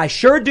like, man, I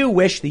sure do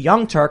wish the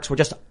Young Turks were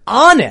just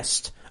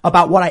honest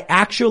about what I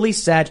actually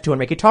said to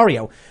Enrique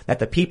Tarrio, that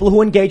the people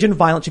who engage in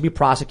violence should be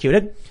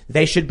prosecuted.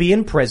 They should be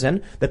in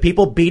prison. The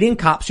people beating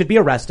cops should be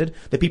arrested.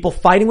 The people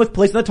fighting with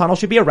police in the tunnel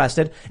should be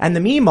arrested. And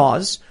the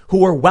Mimas who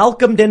were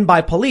welcomed in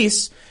by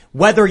police,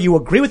 whether you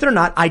agree with it or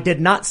not, I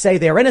did not say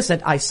they're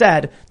innocent. I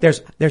said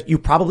you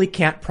probably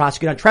can't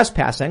prosecute on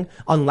trespassing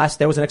unless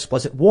there was an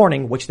explicit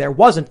warning, which there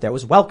wasn't. There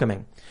was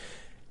welcoming.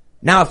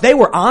 Now, if they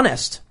were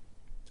honest,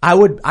 I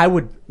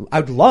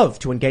would love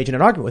to engage in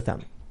an argument with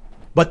them.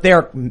 But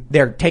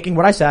they're taking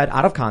what I said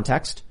out of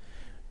context,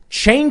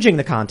 changing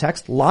the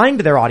context, lying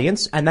to their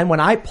audience, and then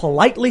when I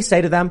politely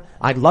say to them,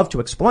 I'd love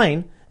to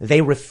explain, they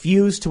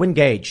refuse to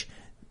engage.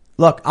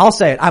 Look, I'll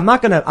say it. I'm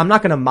not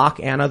gonna mock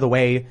Anna the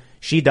way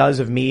she does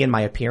of me and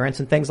my appearance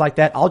and things like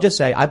that. I'll just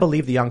say I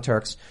believe the Young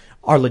Turks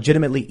are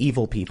legitimately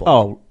evil people.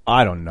 Oh,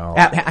 I don't know.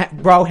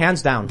 Bro,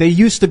 hands down. They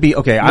used to be,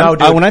 okay,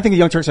 when I think of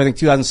Young Turks, I think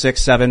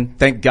 2006, 2007,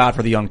 thank God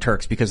for the Young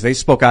Turks, because they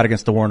spoke out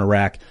against the war in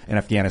Iraq and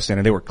Afghanistan,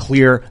 and they were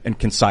clear and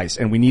concise,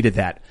 and we needed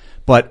that.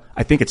 But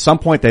I think at some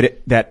point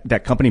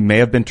that company may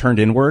have been turned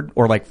inward,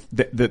 or like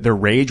their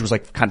rage was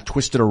like kind of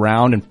twisted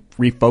around and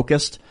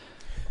refocused.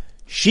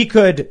 She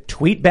could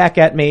tweet back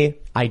at me,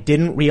 I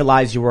didn't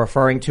realize you were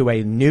referring to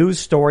a news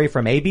story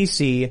from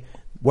ABC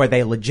where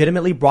they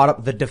legitimately brought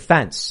up the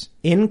defense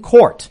in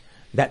court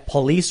that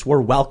police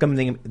were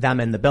welcoming them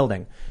in the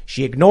building.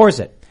 She ignores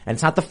it. And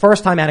it's not the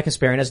first time Anna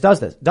Kasparian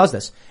does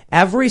this.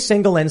 Every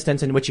single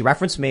instance in which she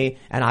referenced me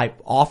and I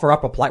offer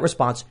up a polite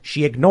response,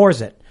 she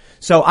ignores it.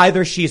 So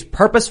either she's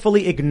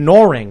purposefully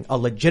ignoring a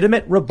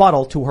legitimate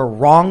rebuttal to her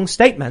wrong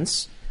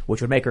statements,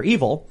 which would make her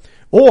evil,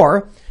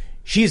 or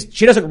she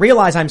doesn't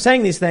realize I'm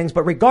saying these things.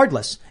 But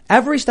regardless,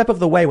 every step of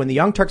the way, when the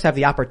Young Turks have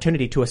the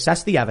opportunity to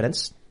assess the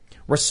evidence,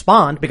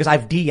 respond, because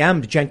I've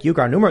DM'd Cenk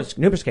Uygur on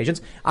numerous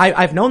occasions.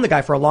 I've known the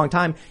guy for a long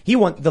time.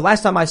 The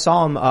last time I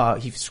saw him,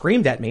 he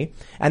screamed at me,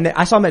 and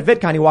I saw him at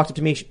VidCon. He walked up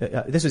to me.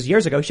 This is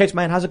years ago. He shakes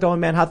my hand. How's it going,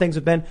 man? How things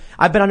have been?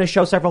 I've been on his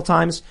show several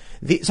times.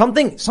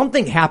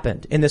 Something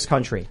happened in this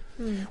country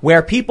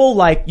where people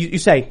like you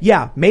say,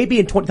 yeah, maybe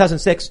in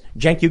 2006,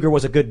 Cenk Uygur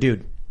was a good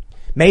dude.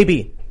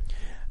 Maybe.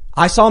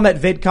 I saw him at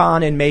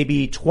VidCon in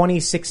maybe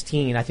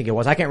 2016, I think it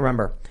was. I can't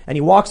remember. And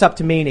he walks up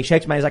to me and he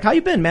shakes my hand. He's like, how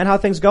you been, man? How are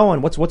things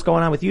going? What's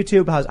going on with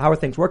YouTube? How are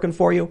things working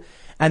for you?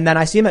 And then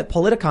I see him at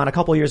Politicon a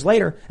couple of years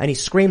later and he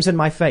screams in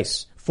my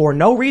face for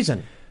no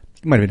reason.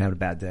 He might have been having a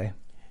bad day.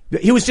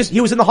 He was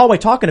in the hallway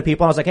talking to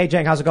people. And I was like, hey,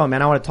 Cenk, how's it going,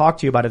 man? I want to talk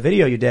to you about a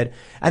video you did.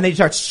 And they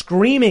start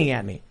screaming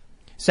at me,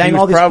 saying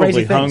all these crazy things. He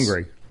was probably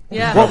hungry.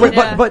 Yeah.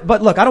 Well,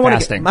 but look, I don't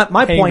want to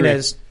my point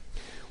is,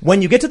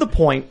 when you get to the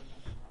point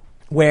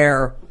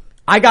where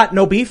I got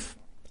no beef,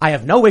 I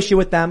have no issue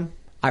with them,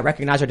 I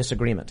recognize our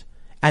disagreement,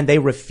 and they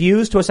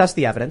refuse to assess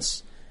the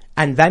evidence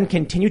and then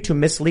continue to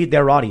mislead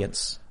their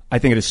audience. I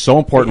think it is so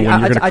important when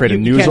you're going to create a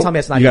news,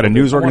 you got a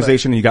news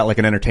organization and you got like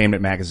an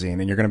entertainment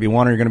magazine, and you're going to be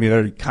one or you're going to be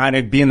there, kind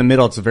of be in the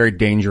middle. It's a very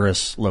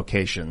dangerous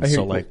location.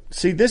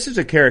 See, this is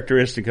a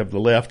characteristic of the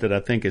left that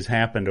I think has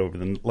happened over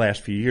the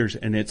last few years,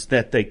 and it's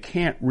that they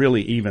can't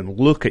really even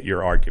look at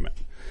your argument.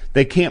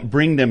 They can't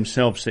bring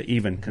themselves to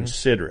even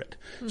consider it.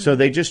 So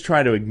they just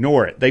try to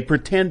ignore it. They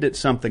pretend it's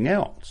something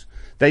else.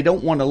 They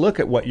don't want to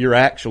look at what you're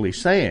actually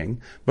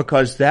saying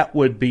because that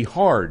would be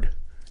hard.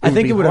 It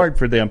would be hard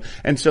for them.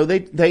 And so they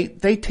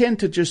tend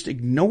to just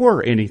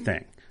ignore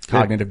anything.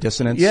 Cognitive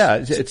dissonance.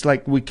 Yeah. It's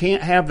like we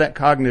can't have that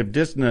cognitive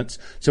dissonance,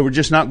 so we're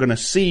just not going to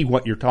see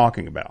what you're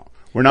talking about.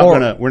 We're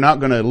not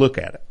going to look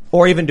at it.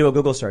 Or even do a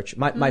Google search.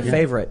 My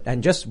favorite,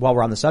 and just while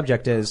we're on the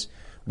subject, is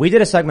we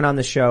did a segment on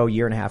this show a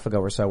year and a half ago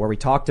or so where we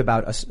talked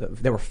about,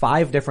 there were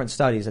 5 different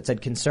studies that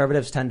said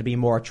conservatives tend to be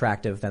more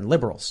attractive than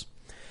liberals.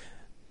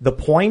 The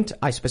point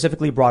I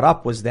specifically brought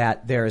up was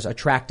that there's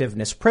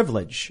attractiveness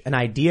privilege, an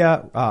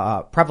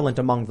idea prevalent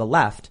among the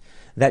left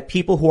that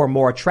people who are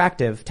more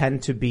attractive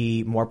tend to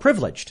be more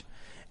privileged.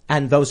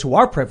 And those who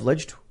are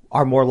privileged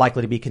are more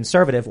likely to be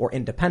conservative or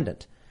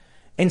independent.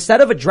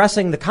 Instead of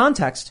addressing the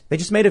context, they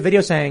just made a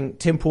video saying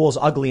Tim Pool's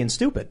ugly and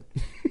stupid.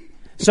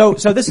 So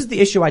this is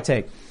the issue I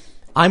take.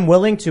 I'm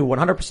willing to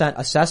 100%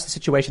 assess the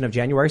situation of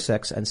January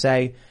 6th and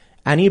say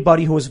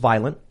anybody who is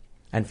violent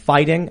and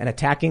fighting and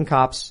attacking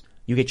cops,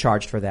 you get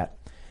charged for that.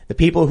 The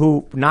people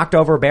who knocked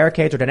over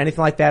barricades or did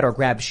anything like that or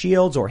grabbed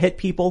shields or hit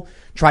people,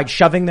 tried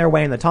shoving their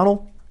way in the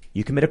tunnel,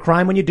 you commit a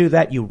crime when you do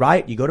that, you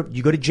riot, you go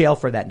to jail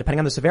for that. Depending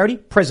on the severity,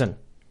 prison.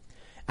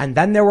 And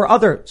then there were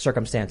other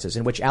circumstances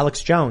in which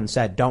Alex Jones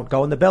said, don't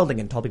go in the building,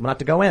 and told people not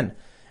to go in.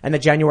 And the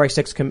January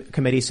 6th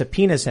committee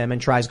subpoenas him and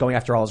tries going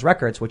after all his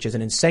records, which is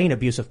an insane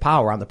abuse of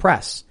power on the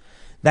press.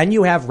 Then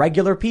you have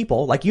regular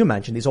people, like you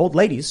mentioned, these old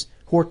ladies,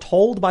 who are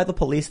told by the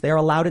police they're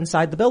allowed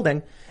inside the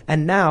building.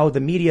 And now the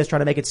media is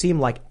trying to make it seem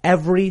like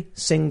every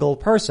single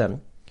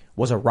person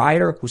was a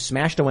rioter who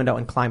smashed a window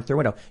and climbed through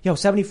a window.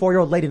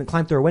 74-year-old lady didn't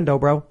climb through a window,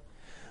 bro.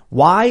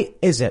 Why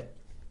is it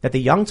that the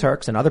Young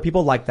Turks and other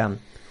people like them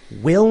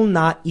will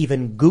not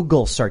even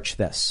Google search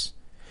this?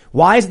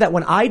 Why is it that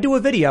when I do a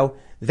video,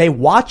 they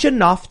watch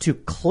enough to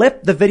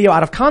clip the video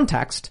out of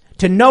context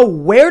to know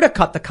where to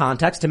cut the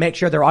context to make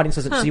sure their audience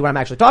doesn't see what I'm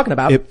actually talking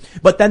about,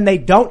 but then they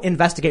don't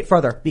investigate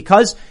further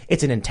because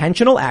it's an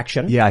intentional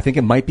action. Yeah, I think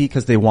it might be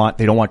because they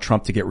don't want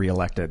Trump to get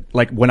reelected.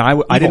 Like when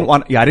I didn't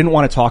want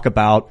to talk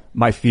about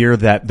my fear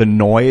that the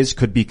noise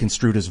could be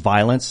construed as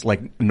violence,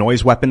 like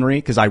noise weaponry,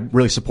 because I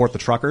really support the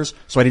truckers.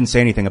 So I didn't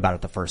say anything about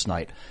it the first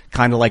night.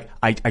 Kind of like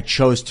I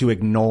chose to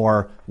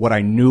ignore what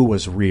I knew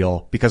was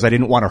real because I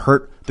didn't want to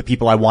hurt the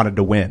people I wanted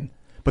to win.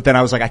 But then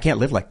I was like, I can't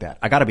live like that.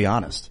 I got to be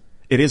honest.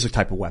 It is a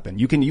type of weapon.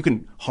 You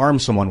can harm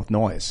someone with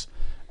noise.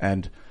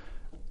 And,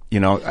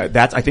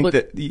 I think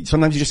that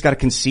sometimes you just got to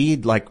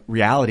concede like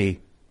reality.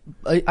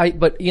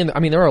 But Ian, I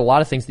mean, there are a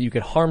lot of things that you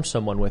could harm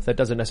someone with. That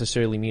doesn't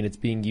necessarily mean it's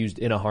being used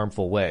in a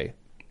harmful way.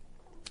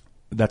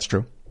 That's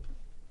true.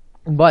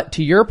 But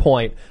to your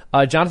point,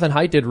 Jonathan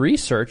Haidt did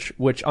research,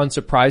 which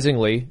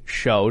unsurprisingly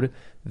showed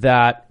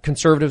that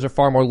conservatives are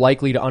far more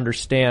likely to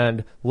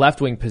understand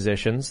left-wing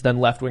positions than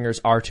left-wingers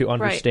are to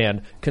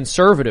understand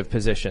conservative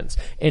positions.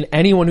 And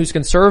anyone who's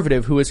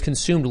conservative who has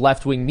consumed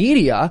left-wing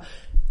media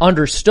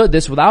understood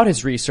this without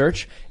his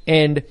research,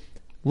 and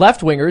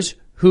left-wingers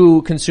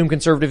who consume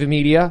conservative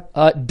media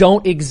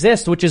don't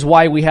exist, which is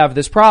why we have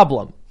this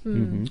problem.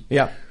 Mm-hmm.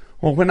 Yeah.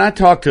 Well, when I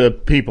talk to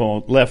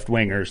people,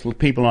 left-wingers,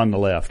 people on the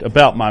left,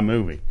 about my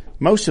movie,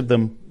 most of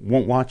them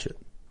won't watch it.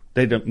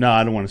 They don't. No,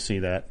 I don't want to see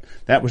that.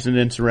 That was an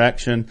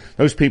insurrection.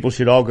 Those people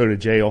should all go to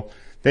jail.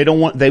 They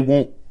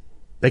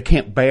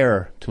can't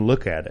bear to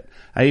look at it.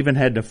 I even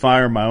had to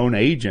fire my own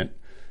agent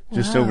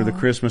just over the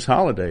Christmas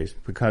holidays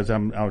because I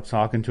was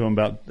talking to him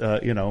about,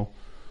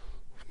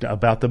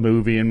 about the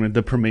movie and with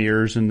the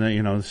premieres and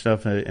the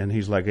stuff. And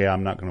he's like, yeah,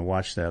 I'm not going to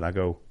watch that. I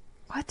go,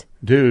 what?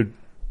 Dude,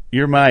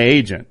 you're my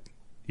agent.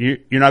 You're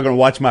not going to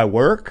watch my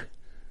work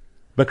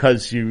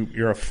because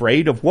you're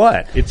afraid of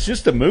what? It's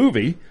just a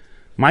movie.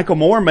 Michael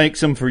Moore makes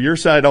them for your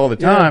side all the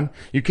time.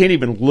 Yeah. You can't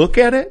even look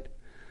at it.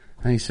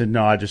 And he said,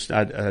 no, I just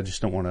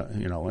don't want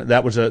to,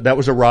 that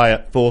was a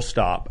riot, full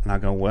stop. And I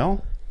go,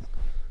 well,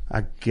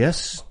 I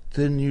guess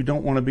then you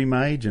don't want to be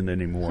my agent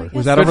anymore.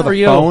 Was that over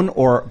the phone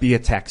or via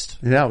text?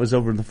 Yeah, it was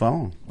over the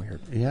phone.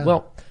 Weird. Yeah.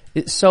 Well,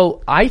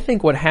 so I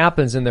think what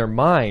happens in their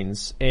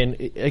minds, and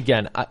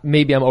again,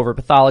 maybe I'm over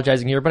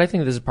pathologizing here, but I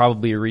think this is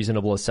probably a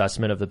reasonable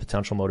assessment of the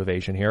potential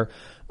motivation here.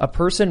 A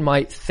person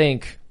might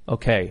think,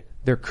 okay,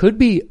 there could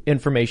be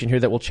information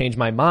here that will change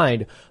my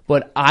mind,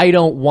 but I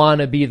don't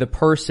want to be the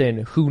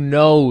person who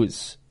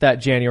knows that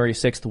January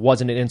 6th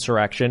wasn't an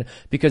insurrection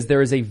because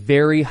there is a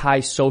very high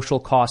social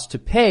cost to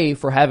pay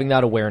for having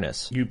that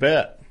awareness. You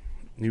bet.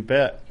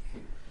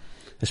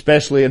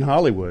 Especially in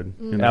Hollywood.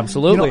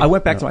 Absolutely. I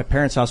went back to my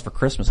parents' house for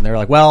Christmas and they were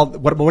like, well,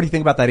 what do you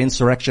think about that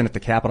insurrection at the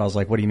Capitol? I was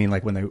like, what do you mean?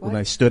 Like when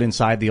they stood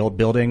inside the old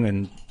building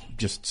and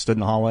just stood in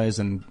the hallways,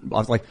 and I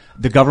was like,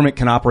 the government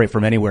can operate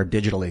from anywhere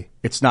digitally.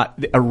 It's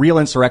not a real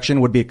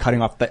insurrection would be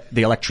cutting off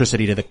the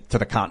electricity to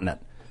the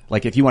continent.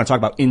 Like if you want to talk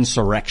about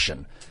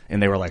insurrection,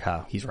 and they were like,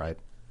 he's right.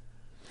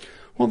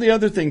 Well, the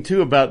other thing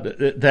too about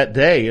that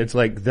day, it's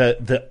like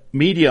the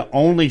media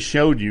only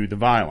showed you the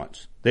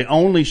violence. They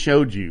only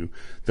showed you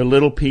the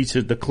little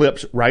pieces, the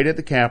clips right at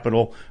the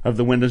Capitol of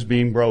the windows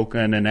being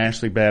broken and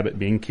Ashley Babbitt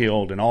being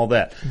killed and all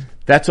that.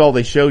 That's all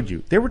they showed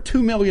you. There were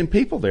 2 million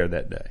people there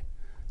that day.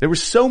 There were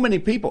so many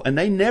people, and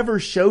they never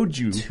showed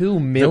you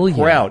 2 million.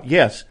 the crowd.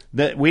 Yes,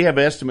 that we have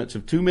estimates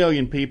of 2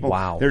 million people.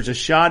 Wow. There's a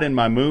shot in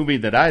my movie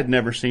that I had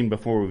never seen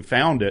before we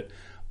found it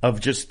of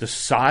just the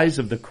size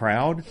of the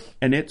crowd,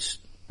 and it's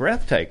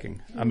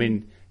breathtaking. I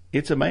mean,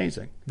 it's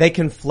amazing. They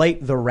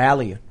conflate the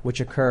rally, which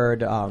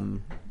occurred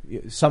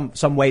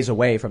some ways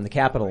away from the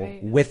Capitol,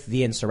 with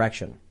the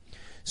insurrection.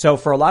 So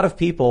for a lot of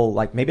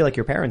people, maybe like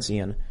your parents,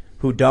 Ian,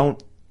 who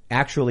don't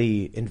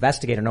actually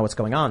investigate or know what's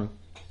going on,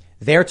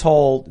 they're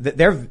told that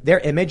their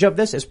image of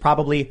this is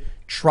probably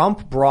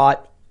Trump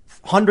brought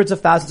hundreds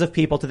of thousands of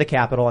people to the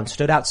Capitol and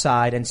stood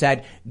outside and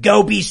said,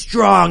 "Go be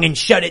strong and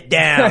shut it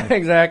down."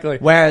 Exactly.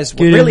 Whereas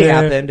what really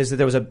happened is that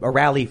there was a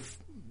rally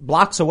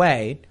blocks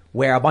away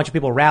where a bunch of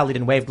people rallied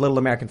and waved little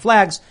American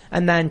flags,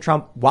 and then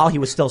Trump, while he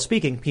was still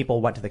speaking,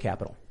 people went to the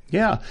Capitol.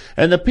 Yeah,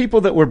 and the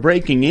people that were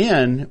breaking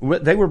in,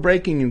 they were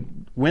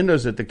breaking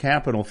windows at the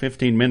Capitol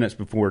 15 minutes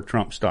before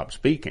Trump stopped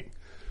speaking.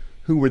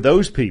 Who were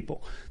those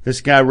people?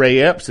 This guy Ray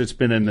Epps that's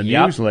been in the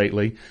news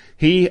lately,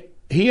 he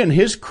and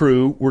his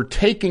crew were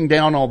taking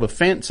down all the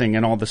fencing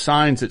and all the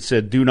signs that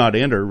said "Do not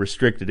enter,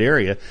 restricted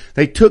area."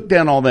 They took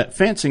down all that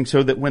fencing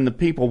so that when the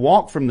people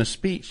walked from the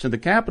speech to the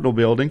Capitol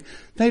building,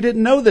 they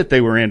didn't know that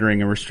they were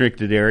entering a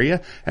restricted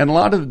area. And a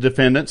lot of the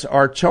defendants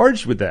are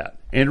charged with that,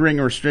 entering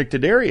a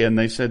restricted area. And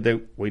they said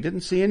that we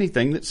didn't see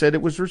anything that said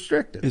it was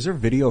restricted. Is there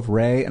video of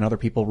Ray and other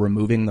people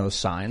removing those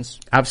signs?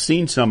 I've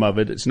seen some of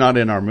it. It's not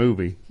in our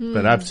movie,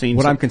 but I've seen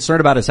What some. I'm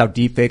concerned about is how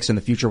deepfakes in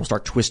the future will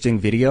start twisting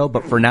video.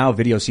 But for now,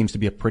 video seems to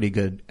be a pretty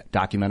good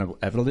documented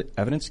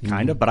evidence,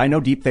 kind of. But I know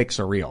deepfakes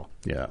are real.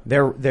 Yeah. They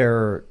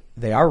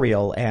are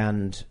real,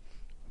 and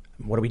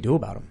what do we do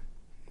about them?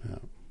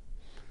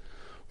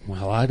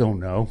 Well, I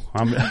don't know.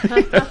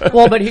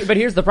 Well, but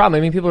here's the problem.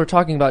 I mean, people are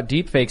talking about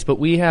deepfakes, but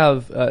we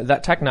have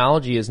that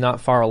technology is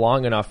not far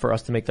along enough for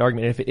us to make the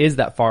argument. And if it is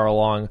that far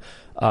along,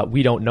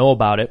 we don't know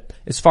about it.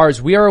 As far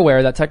as we are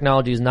aware, that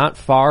technology is not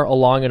far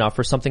along enough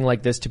for something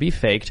like this to be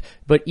faked.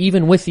 But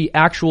even with the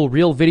actual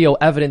real video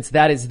evidence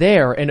that is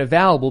there and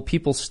available,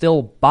 people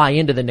still buy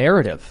into the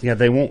narrative. Yeah,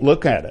 they won't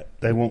look at it.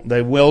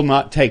 They will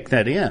not take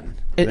that in.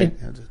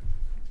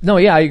 No,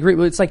 yeah, I agree.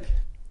 It's like,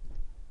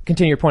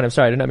 continue your point. I'm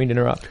sorry, I did not mean to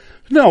interrupt.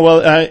 No,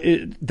 well,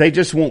 they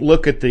just won't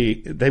look at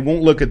the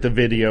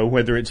video,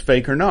 whether it's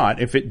fake or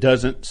not, if it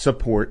doesn't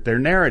support their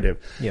narrative.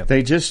 Yeah.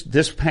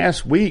 This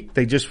past week,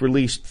 they just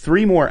released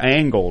 3 more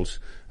angles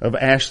of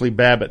Ashley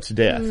Babbitt's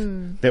death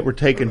that were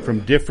taken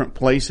from different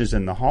places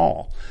in the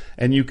hall.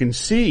 And you can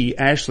see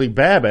Ashley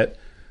Babbitt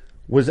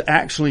was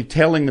actually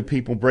telling the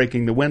people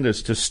breaking the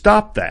windows to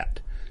stop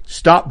that.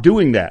 Stop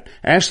doing that.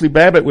 Ashley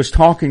Babbitt was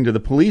talking to the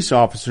police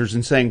officers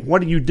and saying,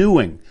 "What are you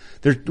doing?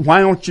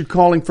 Why aren't you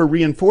calling for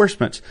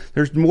reinforcements?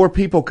 There's more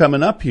people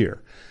coming up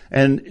here."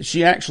 And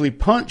she actually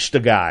punched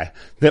a guy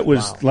that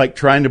was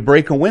trying to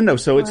break a window.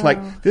 So it's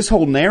like this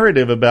whole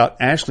narrative about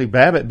Ashley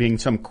Babbitt being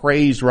some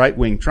crazed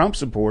right-wing Trump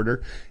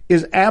supporter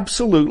is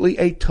absolutely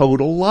a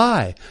total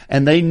lie.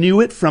 And they knew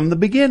it from the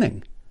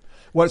beginning.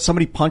 What,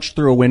 somebody punched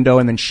through a window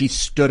and then she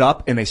stood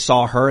up and they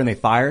saw her and they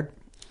fired?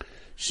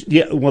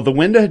 Yeah, well, the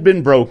window had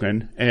been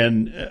broken,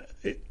 and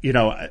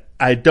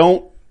I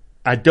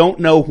don't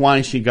know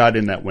why she got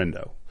in that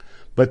window,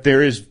 but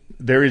there is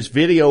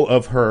video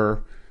of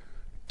her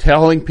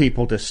telling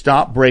people to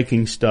stop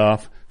breaking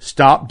stuff,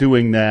 stop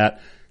doing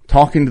that,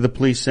 talking to the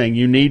police saying,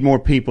 "You need more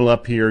people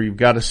up here. You've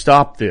got to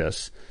stop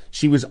this."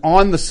 She was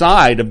on the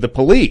side of the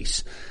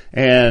police,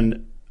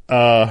 and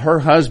her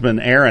husband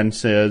Aaron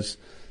says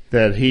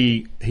that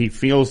he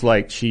feels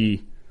like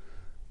he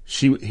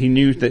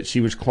knew that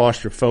she was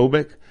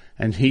claustrophobic,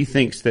 and he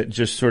thinks that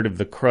just sort of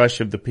the crush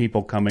of the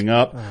people coming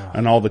up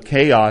and all the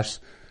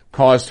chaos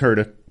caused her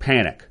to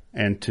panic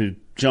and to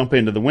jump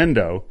into the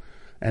window,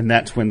 and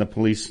that's when the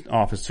police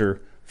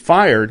officer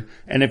fired.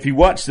 And if you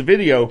watch the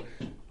video,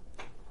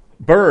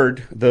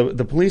 Bird,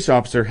 the police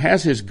officer,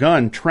 has his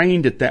gun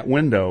trained at that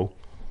window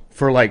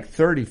for like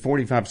 30,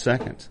 45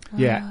 seconds.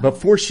 Yeah.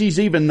 Before she's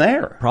even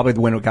there. Probably the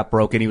window got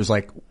broken. He was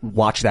like,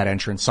 "Watch that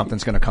entrance.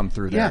 Something's going to come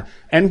through there." Yeah.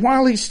 And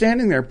while he's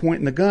standing there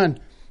pointing the gun,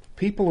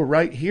 people are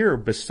right here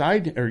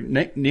beside or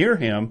near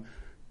him,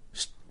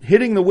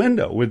 hitting the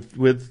window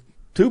with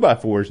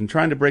 2x4s and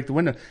trying to break the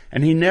window.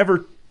 And he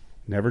never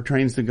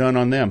trains the gun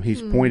on them.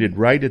 He's pointed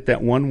right at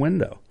that one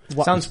window.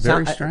 Sounds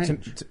very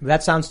strange.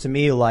 That sounds to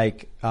me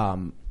like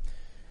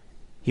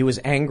he was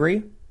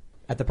angry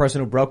at the person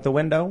who broke the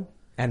window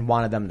and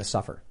wanted them to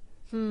suffer.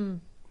 That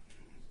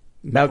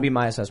would be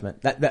my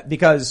assessment. That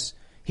because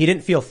he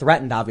didn't feel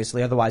threatened,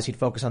 obviously. Otherwise, he'd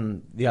focus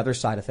on the other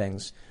side of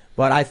things.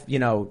 But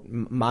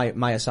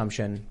my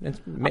assumption, it's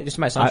just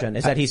my assumption,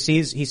 is that he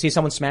sees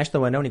someone smash the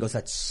window and he goes,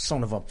 "That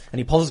son of a," and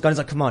he pulls his gun. He's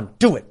like, "Come on,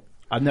 do it."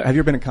 Have you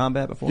ever been in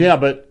combat before? Yeah,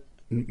 but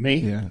me?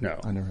 Yeah, no.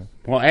 I never have.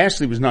 Well,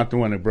 Ashley was not the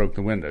one who broke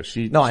the window.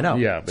 No, I know.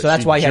 Yeah, but so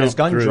that's why he had his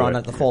gun jumped drawn through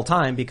at the full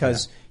time,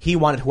 because he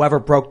wanted whoever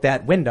broke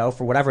that window,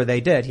 for whatever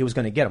they did, he was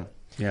going to get him.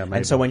 Yeah, maybe.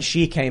 And so when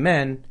she came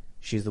in,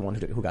 she's the one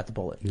who got the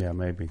bullet. Yeah,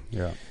 maybe.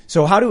 Yeah.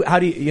 So how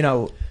do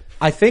you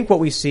I think what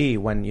we see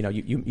when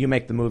you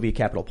make the movie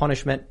Capital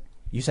Punishment,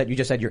 you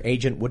just said your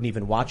agent wouldn't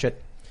even watch it.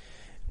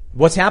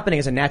 What's happening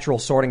is a natural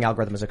sorting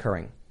algorithm is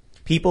occurring.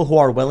 People who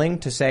are willing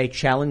to say,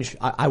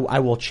 I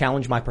will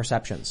challenge my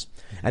perceptions.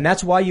 And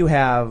that's why you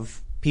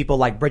have people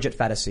like Bridget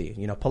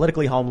Phetasy,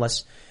 politically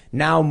homeless,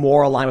 now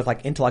more aligned with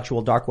like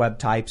intellectual dark web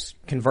types,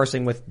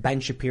 conversing with Ben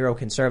Shapiro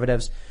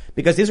conservatives,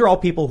 because these are all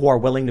people who are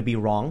willing to be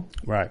wrong.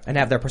 Right. And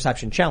have their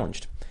perception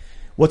challenged.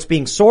 It's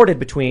being sorted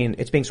between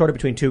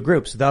two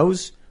groups.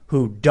 Those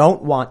who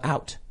don't want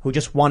out, who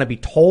just want to be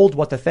told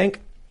what to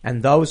think,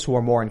 and those who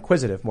are more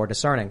inquisitive, more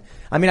discerning.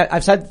 I mean,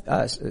 I've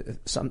said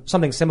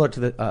something similar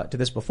to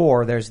this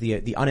before. There's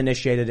the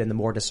uninitiated and the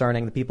more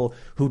discerning, the people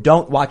who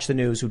don't watch the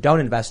news, who don't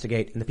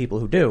investigate, and the people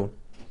who do.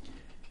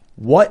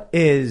 What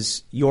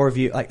is your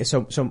view?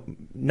 So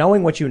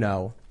knowing what you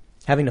know,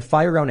 having to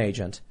fire your own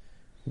agent,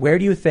 where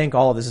do you think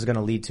all of this is going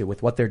to lead to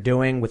with what they're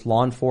doing with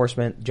law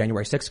enforcement,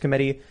 January 6th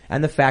committee,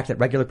 and the fact that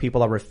regular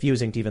people are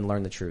refusing to even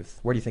learn the truth?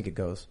 Where do you think it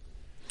goes?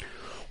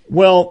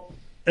 Well,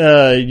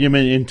 you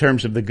mean in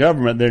terms of the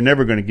government, they're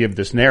never going to give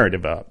this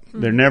narrative up.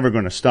 Mm-hmm. They're never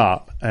going to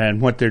stop. And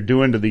what they're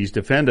doing to these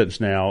defendants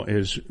now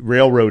is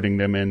railroading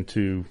them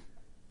into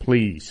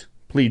plea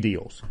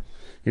deals.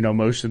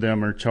 Most of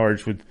them are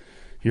charged with,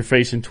 you're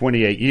facing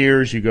 28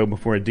 years. You go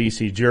before a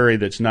D.C. jury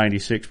that's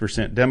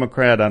 96%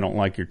 Democrat. I don't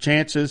like your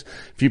chances.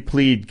 If you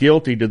plead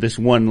guilty to this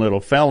one little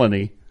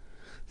felony,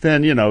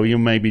 then, you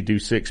maybe do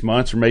 6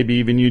 months or maybe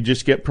even you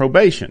just get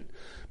probation,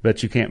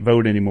 but you can't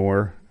vote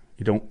anymore.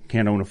 You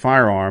can't own a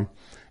firearm.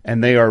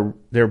 And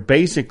they're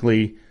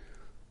basically,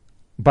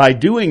 by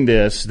doing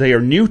this, they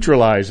are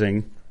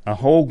neutralizing a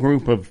whole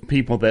group of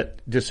people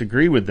that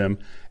disagree with them,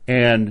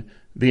 and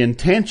the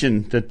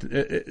intention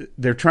that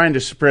they're trying to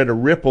spread a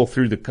ripple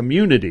through the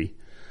community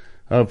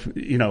of,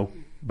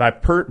 by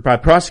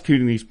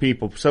prosecuting these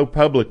people so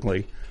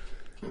publicly,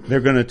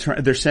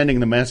 they're sending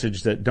the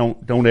message that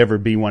don't ever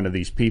be one of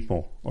these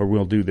people or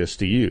we'll do this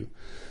to you.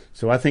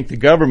 So I think the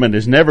government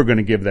is never going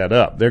to give that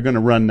up. They're going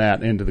to run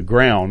that into the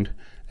ground,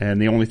 and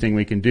the only thing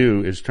we can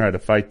do is try to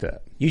fight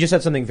that. You just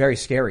said something very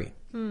scary.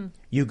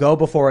 You go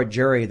before a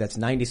jury that's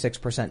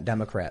 96%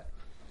 Democrat.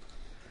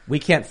 We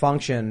can't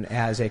function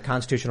as a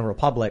constitutional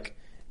republic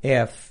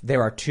if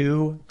there are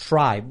two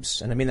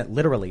tribes, and I mean that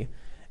literally,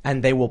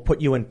 and they will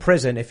put you in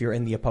prison if you're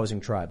in the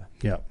opposing tribe.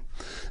 Yeah.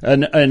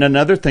 And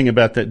another thing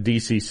about that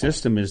D.C.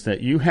 system is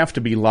that you have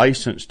to be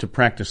licensed to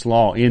practice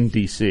law in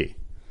D.C.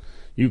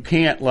 You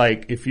can't,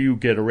 if you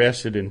get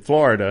arrested in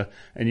Florida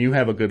and you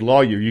have a good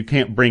lawyer, you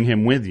can't bring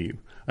him with you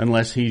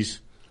unless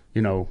he's,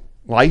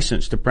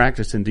 licensed to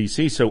practice in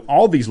D.C. So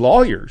all these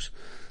lawyers,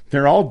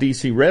 they're all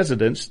D.C.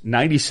 residents.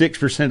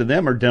 96% of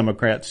them are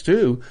Democrats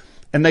too.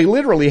 And they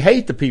literally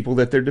hate the people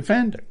that they're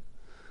defending.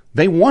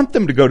 They want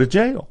them to go to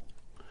jail.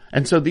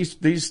 And so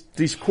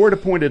these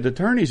court-appointed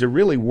attorneys are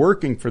really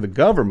working for the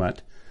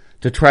government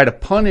to try to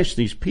punish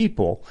these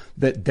people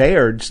that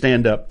dared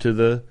stand up to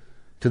the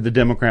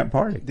Democrat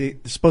Party. The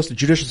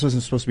judicial system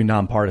is supposed to be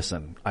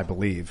nonpartisan, I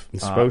believe.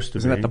 It's supposed to be.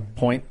 Isn't that the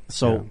point?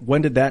 So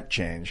when did that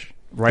change?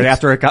 Right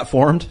after it got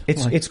formed?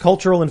 It's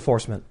cultural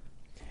enforcement.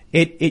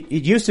 It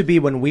used to be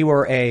when we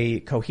were a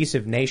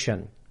cohesive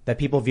nation that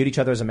people viewed each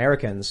other as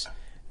Americans.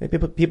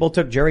 People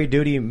took jury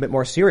duty a bit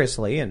more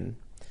seriously, and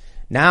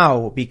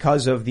now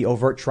because of the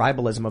overt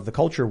tribalism of the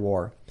culture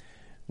war,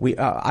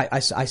 I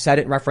said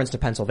it in reference to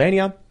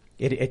Pennsylvania.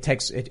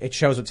 It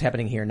shows what's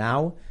happening here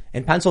now.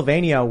 In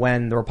Pennsylvania,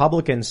 when the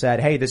Republicans said,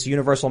 hey, this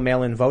universal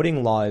mail-in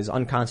voting law is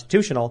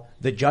unconstitutional,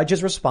 the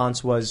judge's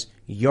response was,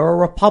 you're a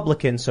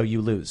Republican, so you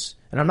lose.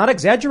 And I'm not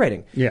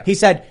exaggerating. Yeah. He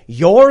said,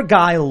 your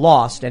guy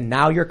lost, and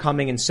now you're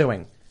coming and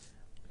suing.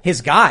 His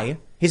guy,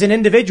 he's an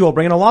individual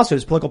bringing a lawsuit.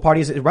 His political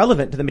party is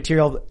irrelevant to the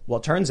material. Well,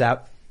 it turns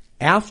out,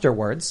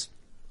 afterwards,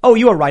 oh,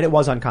 you were right, it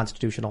was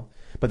unconstitutional.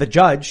 But the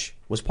judge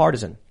was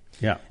partisan.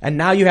 Yeah. And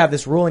now you have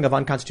this ruling of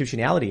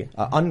unconstitutionality.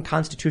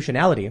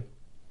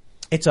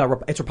 It's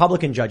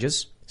Republican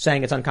judges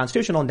saying it's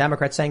unconstitutional and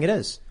Democrats saying it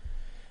is.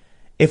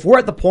 If we're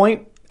at the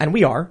point, and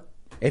we are,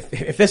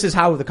 if this is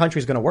how the country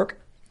is going to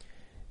work,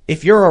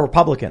 if you're a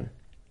Republican,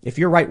 if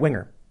you're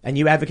right-winger, and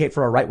you advocate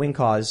for a right-wing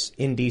cause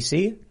in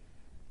D.C.,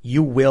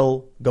 you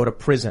will go to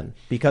prison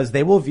because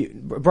they will view,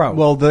 bro.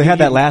 Well, they had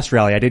that last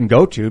rally I didn't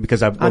go to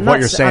because of what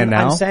you're saying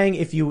now. I'm saying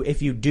if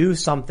you do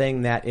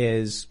something that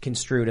is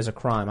construed as a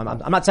crime,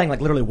 I'm not saying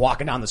literally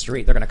walking down the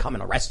street, they're going to come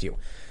and arrest you.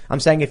 I'm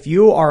saying if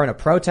you are in a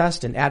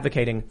protest and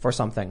advocating for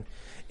something,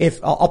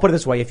 I'll put it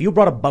this way, if you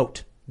brought a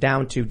boat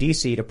down to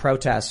DC to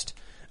protest,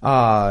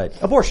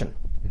 abortion,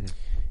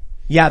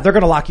 yeah, they're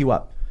going to lock you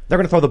up. They're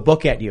going to throw the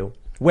book at you.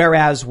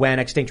 Whereas when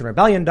Extinction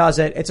Rebellion does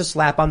it, it's a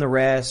slap on the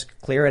wrist,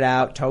 clear it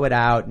out, tow it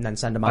out, and then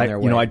send them on their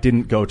way. I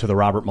didn't go to the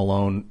Robert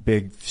Malone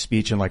big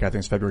speech in I think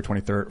it's February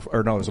 23rd,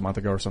 or no, it was a month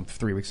ago or something,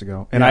 3 weeks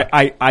ago. And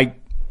yeah.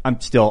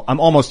 I'm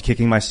almost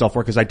kicking myself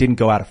for it because I didn't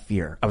go out of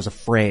fear. I was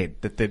afraid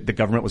that the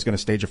government was going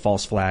to stage a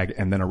false flag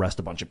and then arrest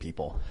a bunch of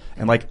people.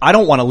 And I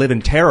don't want to live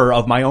in terror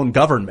of my own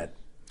government.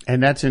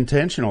 And that's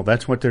intentional.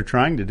 That's what they're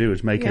trying to do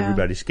is make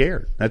everybody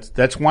scared.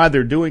 That's why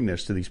they're doing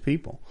this to these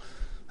people.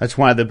 That's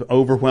why the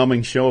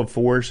overwhelming show of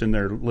force in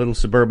their little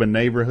suburban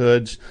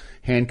neighborhoods,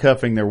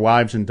 handcuffing their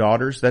wives and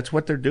daughters, that's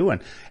what they're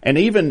doing. And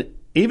even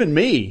even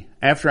me,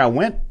 after I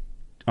went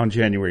on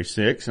January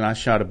 6th and I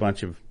shot a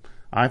bunch of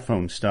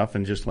iPhone stuff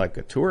and just like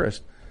a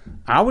tourist,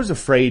 I was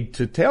afraid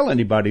to tell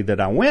anybody that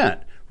I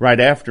went right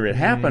after it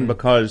happened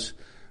because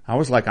I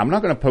was like, I'm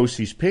not going to post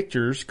these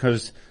pictures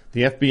because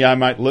the FBI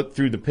might look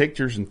through the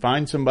pictures and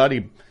find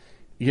somebody,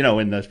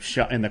 in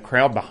the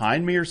crowd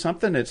behind me or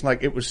something. It's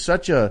like, it was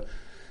such a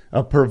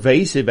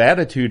pervasive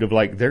attitude of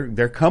like,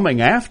 they're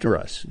coming after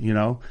us,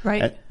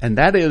 Right. And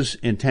that is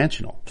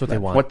intentional. That's what they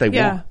want. What they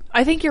want.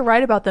 I think you're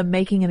right about them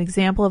making an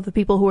example of the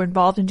people who were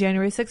involved in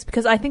January 6th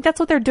because I think that's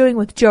what they're doing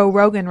with Joe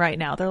Rogan right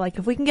now. They're like,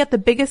 if we can get the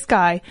biggest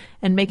guy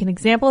and make an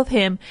example of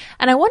him.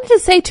 And I wanted to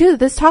say too,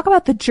 this talk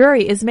about the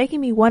jury is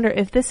making me wonder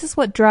if this is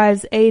what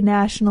drives a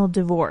national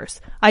divorce.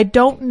 I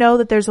don't know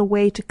that there's a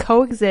way to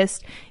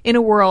coexist in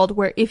a world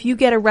where if you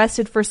get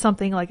arrested for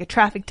something like a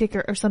traffic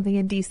ticket or something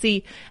in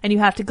DC and you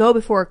have to go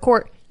before a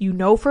court, you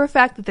know for a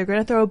fact that they're going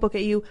to throw the book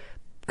at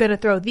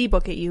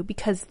you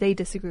because they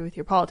disagree with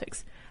your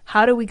politics.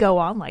 How do we go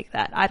on like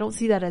that? I don't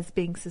see that as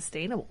being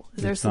sustainable.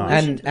 Is there a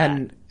solution to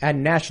that?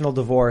 And national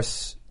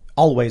divorce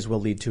always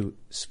will lead to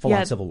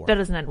full-on civil war. That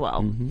doesn't end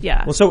well.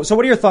 Yeah. Well, so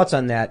what are your thoughts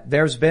on that?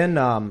 There's been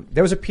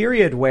there was a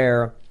period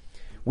where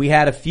we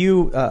had a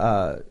few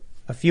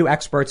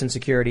experts in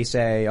security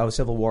say,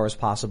 civil war is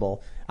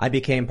possible. I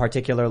became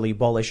particularly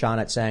bullish on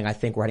it, saying I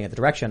think we're heading in the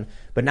direction.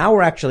 But now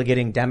we're actually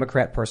getting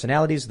Democrat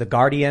personalities. The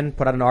Guardian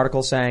put out an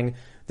article saying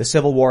the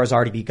civil war has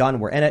already begun.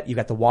 We're in it. You've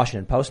got the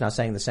Washington Post now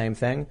saying the same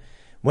thing.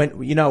 When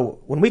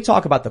we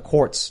talk about the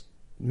courts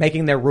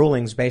making their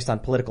rulings based on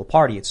political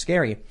party, it's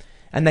scary.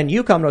 And then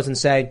you come to us and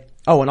say,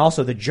 and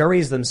also the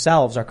juries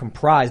themselves are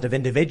comprised of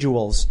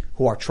individuals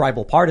who are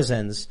tribal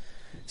partisans.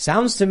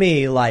 Sounds to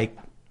me like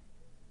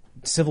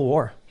civil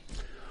war.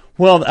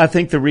 Well, I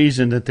think the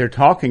reason that they're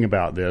talking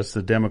about this,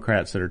 the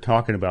Democrats that are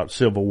talking about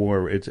civil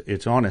war,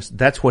 it's honest.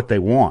 That's what they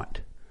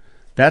want.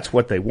 That's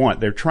what they want.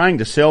 They're trying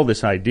to sell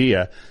this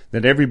idea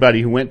that everybody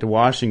who went to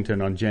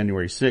Washington on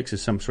January 6th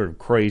is some sort of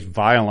crazed,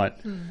 violent,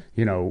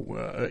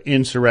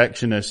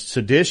 insurrectionist,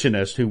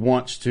 seditionist who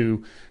wants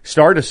to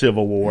start a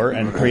civil war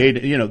and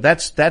create,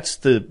 that's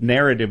the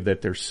narrative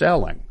that they're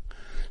selling.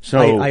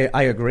 So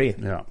I agree.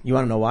 Yeah. You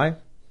want to know why?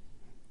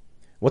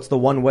 What's the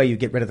one way you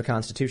get rid of the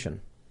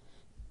Constitution?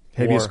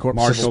 Habeas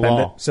corpus, martial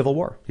law. Civil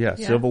war. Yeah,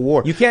 civil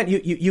war. You can't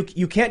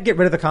get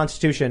rid of the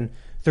Constitution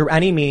through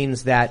any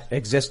means that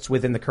exists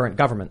within the current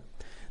government.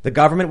 The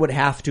government would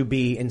have to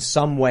be in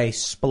some way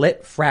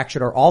split,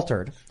 fractured, or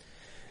altered.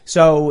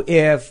 So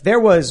if there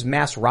was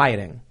mass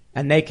rioting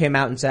and they came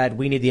out and said,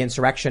 we need the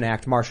Insurrection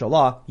Act, martial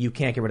law, you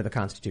can't get rid of the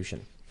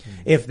Constitution.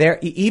 If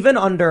even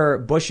under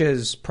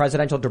Bush's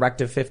presidential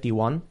directive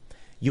 51,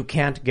 you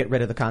can't get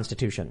rid of the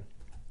Constitution.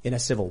 In a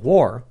civil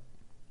war,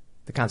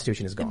 the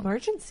Constitution is gone.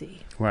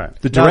 Emergency. Right.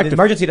 The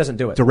emergency doesn't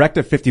do it.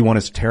 Directive 51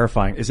 is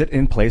terrifying. Is it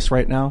in place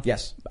right now?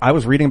 Yes. I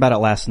was reading about it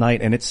last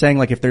night, and it's saying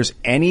like if there's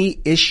any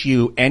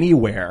issue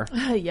anywhere,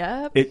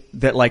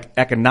 that like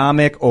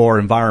economic or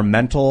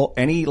environmental,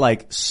 any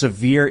like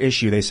severe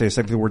issue, they say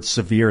something the word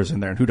severe is in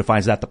there, and who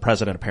defines that? The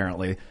president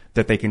apparently,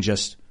 that they can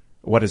just,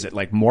 what is it,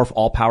 like morph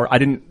all power? I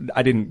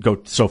didn't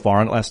go so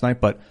far on it last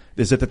night, but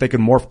is it that they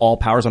can morph all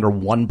powers under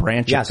one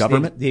branch of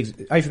government?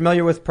 Are you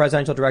familiar with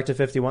Presidential Directive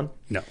 51?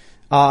 No.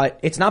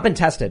 It's not been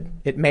tested.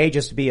 It may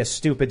just be a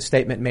stupid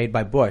statement made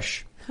by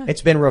Bush.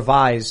 It's been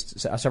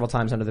revised several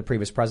times under the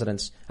previous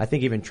presidents. I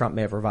think even Trump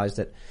may have revised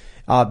it.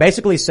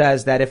 Basically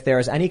says that if there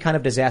is any kind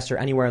of disaster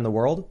anywhere in the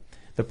world,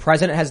 the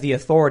president has the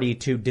authority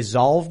to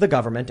dissolve the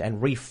government and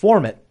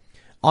reform it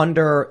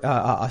under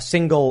a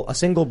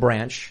single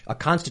branch, a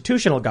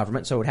constitutional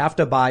government. So it would have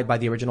to abide by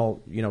the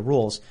original,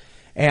 rules.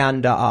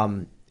 And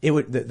it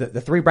would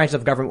the three branches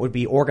of government would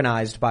be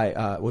organized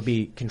by would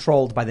be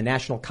controlled by the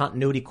National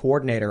Continuity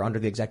Coordinator under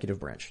the executive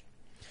branch.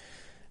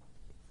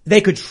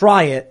 They could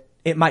try it.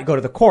 It might go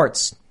to the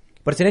courts,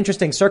 but it's an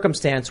interesting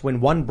circumstance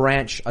when one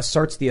branch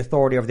asserts the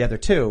authority over the other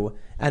two,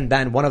 and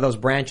then one of those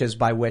branches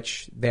by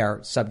which they're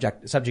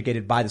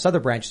subjugated by this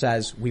other branch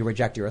says, we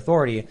reject your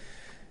authority.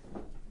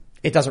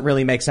 It doesn't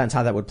really make sense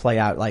how that would play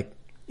out. Like,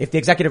 if the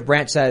executive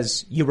branch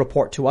says, you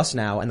report to us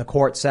now, and the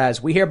court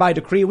says, we hereby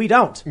decree we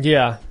don't.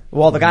 Yeah.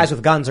 Well, the guys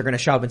with guns are going to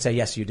show up and say,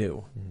 yes, you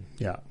do.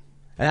 Yeah.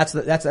 And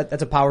that's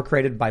a power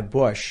created by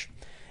Bush.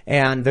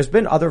 And there's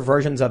been other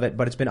versions of it,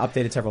 but it's been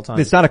updated several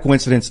times. It's not a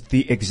coincidence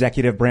the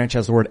executive branch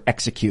has the word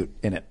execute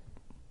in it.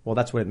 Well,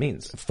 that's what it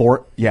means.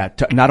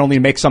 To not only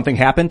make something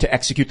happen, to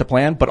execute the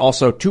plan, but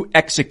also to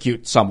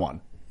execute someone.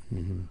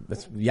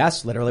 That's,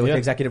 yes, literally what the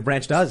executive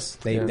branch does.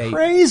 They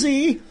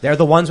Crazy. They're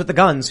the ones with the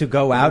guns who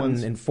go out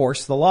and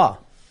enforce the law.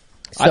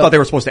 I thought they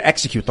were supposed to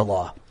execute the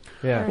law.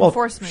 Yeah. Well,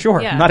 enforcement. sure.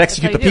 Yeah, Not that's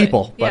execute how the you do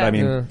people, it. but Yeah. I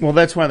mean, Well,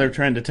 that's why they're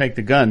trying to take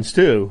the guns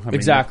too. I mean,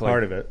 Exactly. That's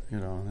part of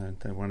it.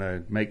 They want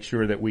to make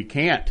sure that we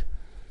can't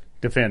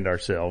defend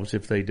ourselves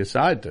if they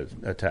decide to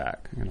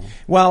attack.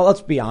 Well,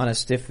 let's be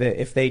honest. If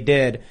they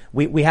did,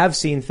 we have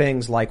seen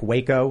things like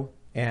Waco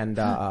and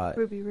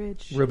Ruby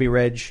Ridge. Ruby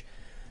Ridge.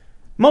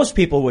 Most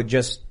people would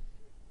just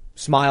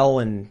smile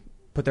and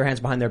put their hands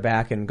behind their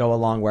back and go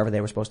along wherever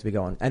they were supposed to be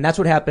going. And that's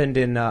what happened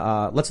in,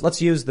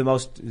 let's use the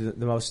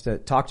most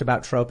talked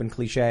about trope and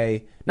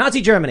cliche,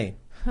 Nazi Germany.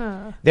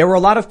 There were a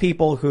lot of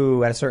people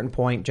who at a certain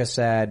point just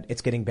said,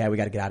 it's getting bad, we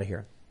gotta get out of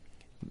here.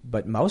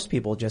 But most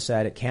people just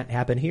said it can't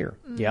happen here.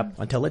 Yep.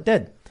 Until it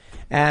did.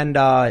 And,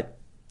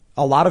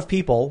 a lot of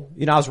people,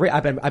 you know,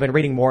 I've been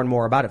reading more and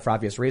more about it for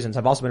obvious reasons.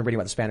 I've also been reading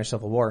about the Spanish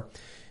Civil War.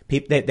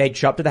 They'd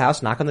show up to the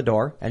house, knock on the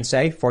door, and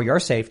say, for your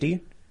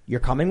safety,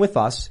 you're coming with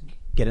us,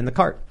 get in the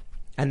cart.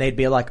 And they'd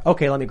be like,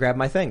 okay, let me grab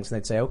my things. And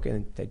they'd say, okay,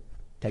 and they'd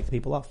take the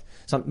people off.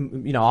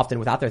 Some, you know, often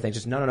without their things,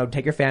 just no,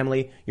 take your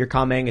family, you're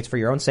coming, it's for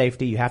your own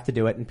safety, you have to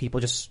do it. And people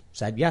just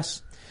said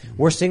yes.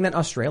 We're seeing that in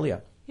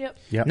Australia.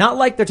 Yep. Not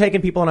like they're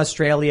taking people in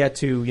Australia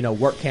to, you know,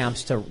 work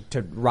camps to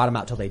rot them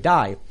out till they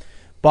die.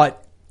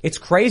 But it's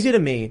crazy to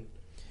me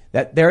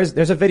that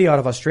there's a video out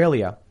of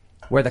Australia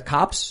where the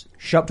cops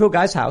show up to a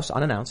guy's house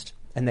unannounced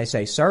and they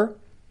say, sir,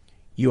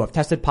 you have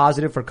tested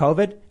positive for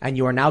COVID and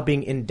you are now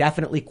being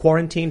indefinitely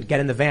quarantined. Get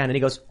in the van. And he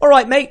goes, all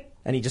right, mate.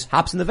 And he just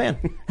hops in the van.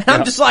 And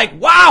I'm just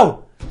like,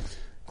 wow.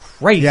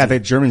 Crazy. Yeah, the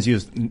Germans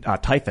used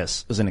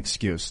typhus as an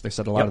excuse. They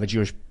said a lot of the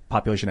Jewish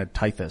population had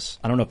typhus.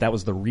 I don't know if that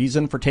was the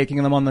reason for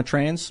taking them on the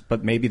trains,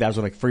 but maybe that was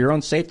like, for your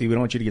own safety, we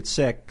don't want you to get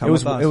sick. Come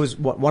with us. It was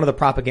one of the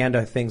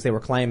propaganda things they were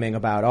claiming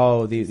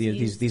about,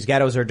 these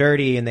ghettos are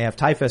dirty and they have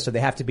typhus, so they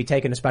have to be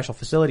taken to special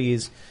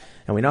facilities.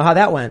 And we know how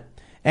that went.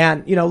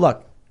 And, you know,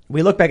 look,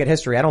 we look back at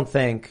history. I don't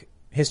think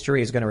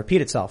history is going to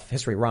repeat itself.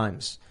 History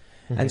rhymes.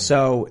 Mm-hmm. And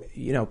so,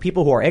 you know,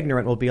 people who are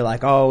ignorant will be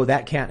like, oh,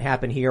 that can't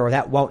happen here or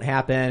that won't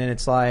happen. And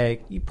it's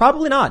like,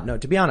 probably not. No,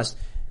 to be honest,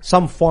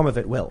 some form of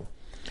it will.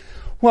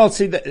 Well,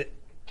 see,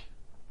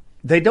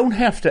 they don't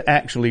have to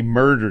actually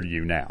murder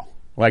you now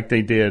like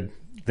they did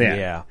then.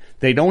 Yeah.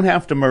 They don't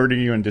have to murder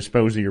you and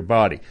dispose of your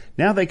body.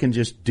 Now they can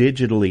just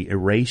digitally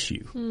erase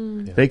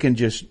you. Yeah. They can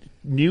just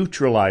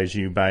neutralize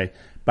you by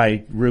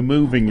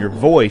removing your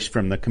voice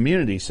from the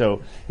community.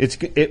 So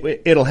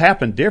it'll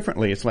happen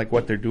differently. It's like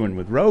what they're doing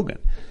with Rogan.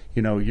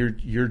 You know,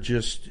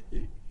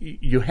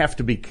 you have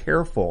to be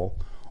careful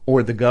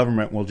or the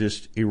government will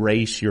just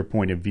erase your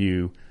point of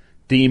view,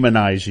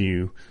 demonize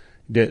you,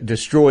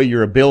 destroy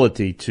your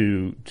ability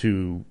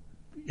to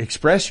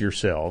express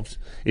yourselves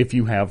if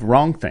you have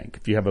wrongthink,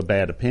 if you have a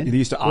bad opinion. They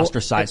used to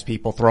ostracize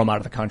people, throw them out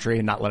of the country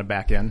and not let them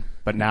back in.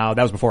 But now,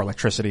 that was before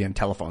electricity and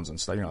telephones and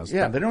stuff. You know,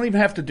 they don't even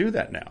have to do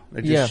that now.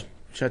 They just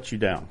shut you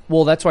down.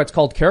 Well, that's why it's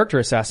called character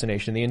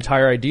assassination. The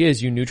entire idea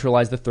is you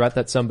neutralize the threat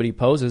that somebody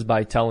poses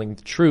by telling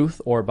the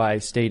truth or by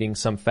stating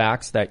some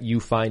facts that you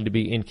find to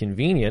be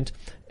inconvenient.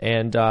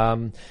 And,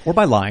 or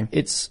by lying.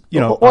 It's, you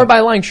know, or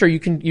by lying. Sure, you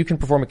can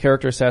perform a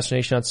character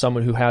assassination on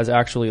someone who has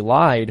actually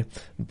lied.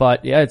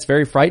 But yeah, it's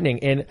very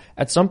frightening. And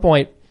at some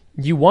point,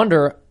 you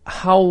wonder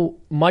how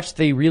much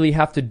they really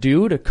have to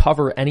do to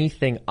cover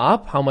anything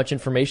up, how much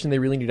information they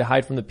really need to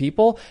hide from the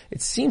people.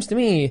 It seems to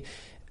me,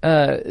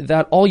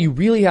 that all you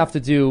really have to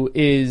do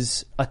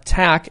is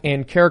attack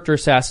and character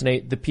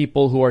assassinate the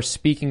people who are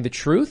speaking the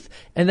truth.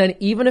 And then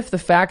even if the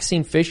facts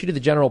seem fishy to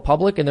the general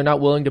public and they're not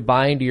willing to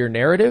buy into your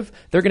narrative,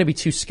 they're going to be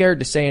too scared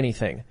to say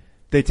anything.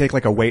 They take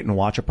like a wait and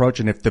watch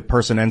approach. And if the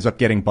person ends up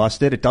getting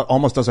busted, it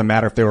almost doesn't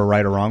matter if they were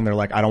right or wrong. They're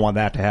like, I don't want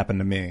that to happen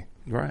to me.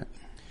 Right.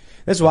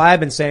 This is why I've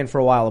been saying for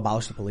a while,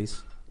 abolish the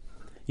police.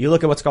 You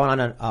look at what's going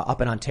on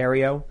up in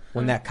Ontario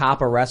when that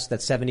cop arrests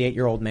that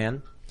 78-year-old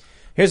man.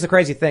 Here's the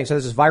crazy thing. So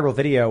there's this viral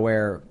video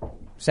where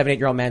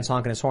 78-year-old man's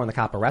honking his horn, the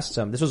cop arrests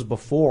him. This was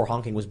before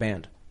honking was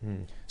banned.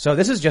 So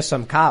this is just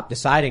some cop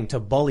deciding to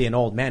bully an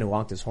old man who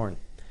honked his horn.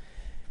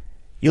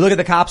 You look at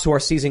the cops who are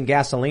seizing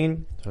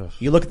gasoline.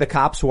 You look at the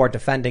cops who are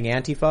defending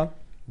Antifa.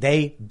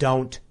 They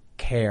don't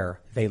care.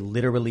 They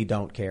literally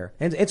don't care.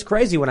 And it's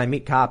crazy when I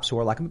meet cops who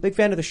are like, I'm a big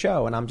fan of the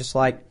show. And I'm just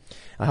like,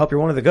 I hope you're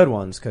one of the good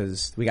ones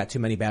because we got too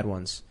many bad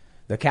ones.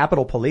 The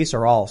Capitol Police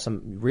are all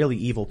some really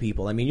evil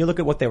people. I mean, you look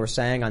at what they were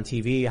saying on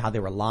TV, how they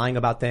were lying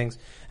about things.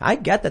 I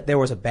get that there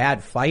was a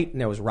bad fight and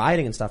there was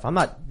rioting and stuff. I'm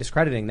not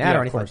discrediting that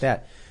or anything like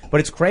that. But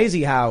it's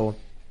crazy how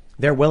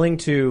they're willing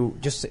to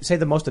just say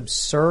the most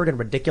absurd and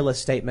ridiculous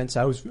statements.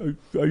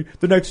 The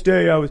next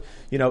day I was,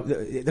 you know,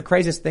 the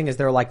craziest thing is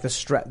they're like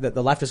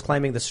the left is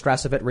claiming the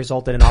stress of it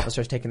resulted in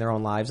officers taking their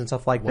own lives and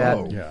stuff like that.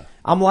 Whoa. Yeah.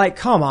 I'm like,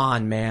 come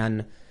on,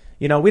 man.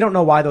 You know, we don't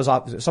know why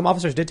some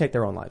officers did take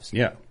their own lives.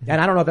 Yeah. And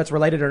I don't know if that's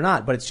related or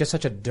not, but it's just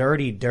such a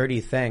dirty,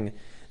 dirty thing.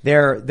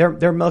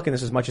 They're milking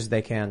this as much as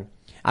they can.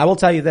 I will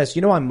tell you this.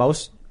 You know, I'm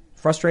most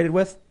frustrated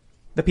with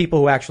the people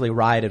who actually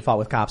rioted, fought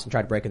with cops and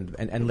tried to break in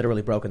and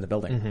literally broke in the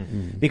building.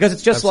 Mm-hmm. Because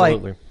it's just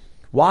Absolutely. like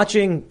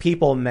watching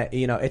people,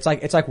 you know, it's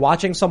like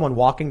watching someone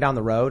walking down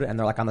the road and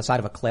they're like on the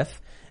side of a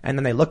cliff and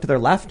then they look to their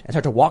left and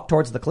start to walk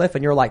towards the cliff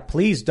and you're like,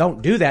 please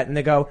don't do that. And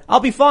they go, I'll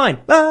be fine.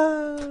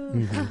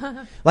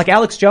 Mm-hmm. Like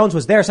Alex Jones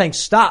was there saying,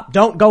 stop,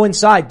 don't go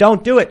inside,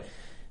 don't do it.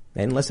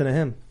 They didn't listen to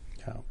him.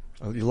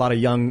 A lot of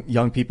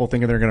young people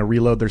thinking they're going to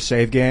reload their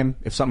save game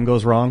if something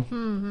goes wrong.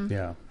 Mm-hmm.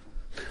 Yeah.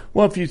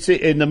 Well, if you see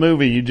in the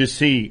movie, you just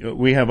see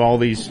we have all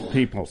these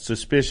people,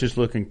 suspicious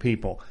looking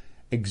people,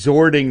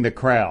 exhorting the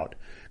crowd.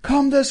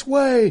 come this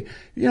way,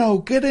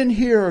 get in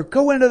here,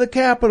 go into the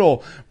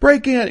Capitol,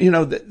 break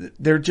in.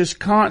 They're just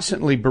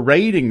constantly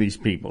berating these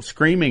people,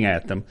 screaming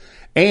at them.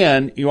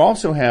 And you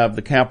also have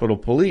the Capitol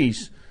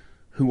Police,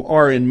 who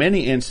are in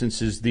many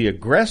instances the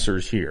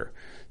aggressors here.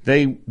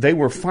 They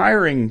were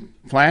firing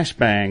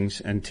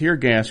flashbangs and tear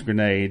gas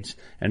grenades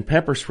and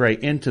pepper spray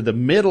into the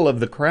middle of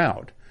the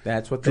crowd.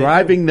 That's what they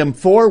driving them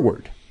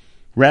forward.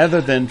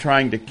 Rather than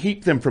trying to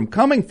keep them from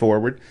coming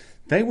forward,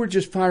 they were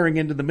just firing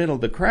into the middle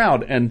of the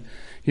crowd. And,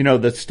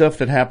 the stuff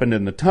that happened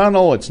in the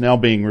tunnel, it's now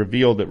being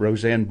revealed that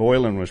Roseanne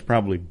Boylan was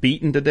probably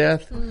beaten to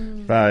death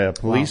by a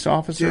police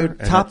officer.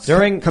 Dude,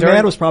 during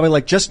command was probably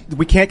like,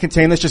 we can't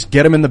contain this, just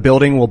get them in the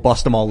building, we'll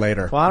bust them all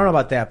later. Well, I don't know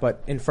about that,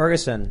 but in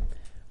Ferguson,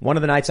 one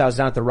of the nights I was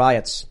down at the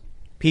riots,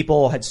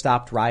 people had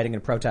stopped rioting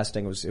and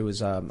protesting. It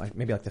was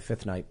maybe like the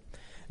fifth night.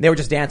 And they were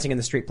just dancing in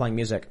the street playing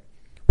music.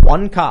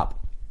 One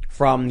cop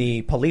from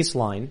the police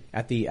line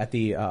at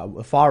the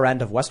far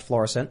end of West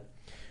Florissant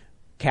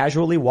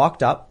casually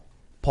walked up,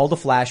 pulled a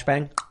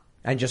flashbang,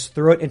 and just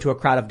threw it into a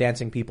crowd of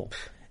dancing people.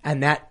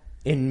 And that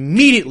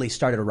immediately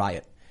started a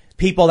riot.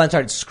 People then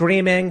started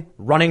screaming,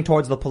 running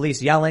towards the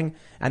police, yelling,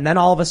 and then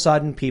all of a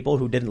sudden people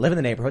who didn't live in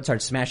the neighborhood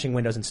started smashing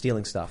windows and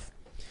stealing stuff.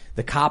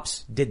 The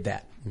cops did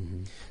that.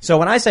 Mm-hmm. So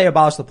when I say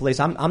abolish the police,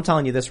 I'm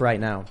telling you this right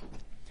now.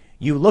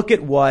 You look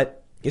at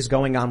what is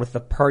going on with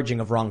the purging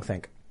of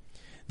wrongthink.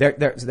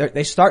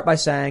 They start by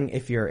saying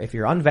if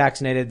you're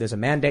unvaccinated, there's a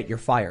mandate, you're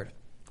fired.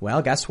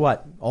 Well, guess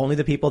what? Only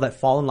the people that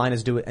fall in line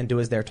do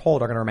as they're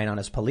told are going to remain on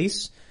as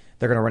police.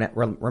 They're going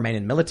to remain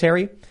in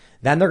military.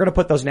 Then they're going to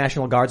put those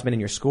National Guardsmen in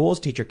your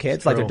schools, teach your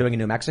kids like they're doing in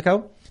New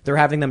Mexico. They're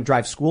having them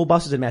drive school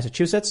buses in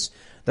Massachusetts.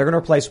 They're going to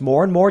replace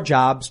more and more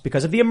jobs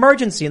because of the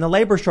emergency and the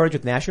labor shortage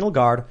with National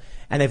Guard,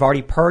 and they've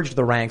already purged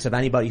the ranks of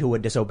anybody who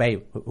would disobey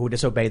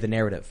the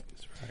narrative.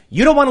 Right.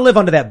 You don't want to live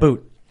under that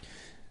boot.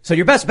 So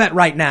your best bet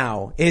right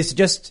now is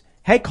just,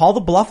 hey, call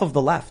the bluff of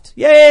the left.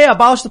 Yeah,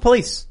 abolish the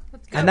police.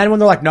 And then when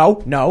they're like,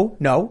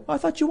 no, I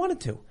thought you wanted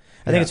to.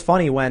 I think it's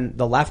funny when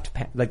the left,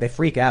 they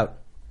freak out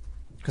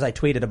because I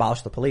tweeted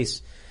abolish the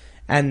police.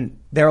 And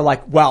they're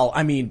like, well,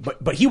 I mean,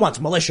 but he wants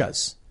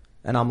militias.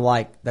 And I'm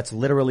like, that's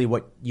literally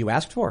what you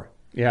asked for.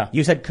 Yeah.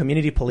 You said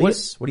community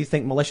police. What do you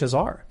think militias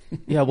are?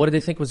 Yeah, what did they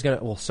think was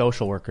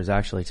social workers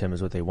actually, Tim,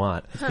 is what they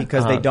want.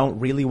 Because they don't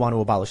really want to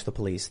abolish the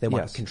police. They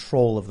want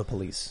control of the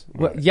police.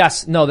 Well,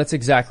 yes, no, that's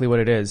exactly what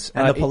it is.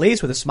 And the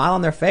police with a smile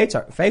on their face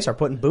are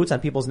putting boots on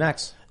people's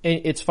necks.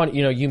 It's funny,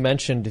 you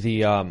mentioned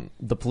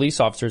the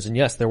police officers, and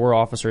yes, there were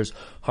officers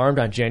harmed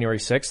on January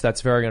 6th. That's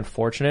very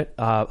unfortunate.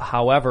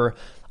 However,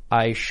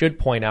 I should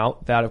point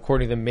out that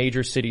according to the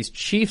Major Cities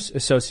Chiefs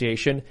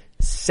Association,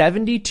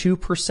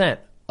 72%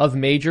 of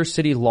major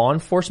city law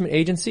enforcement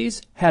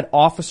agencies had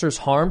officers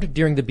harmed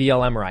during the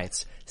BLM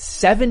riots.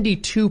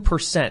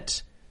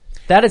 72%.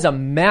 That is a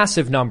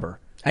massive number.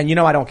 And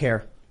I don't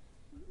care.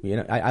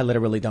 I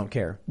literally don't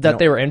care. That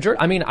they were injured?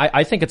 I mean,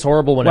 I think it's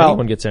horrible when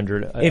anyone gets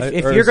injured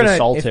if or you're gonna,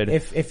 assaulted.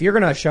 If you're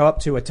gonna show up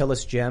to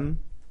Attila's gym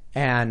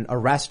and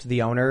arrest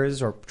the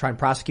owners or try and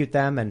prosecute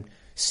them and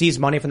seize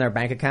money from their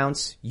bank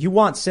accounts, you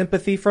want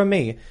sympathy from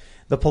me.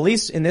 The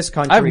police in this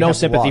country I have no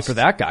sympathy lost. for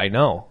that guy,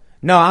 no.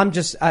 No, I'm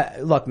just,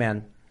 look,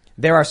 man.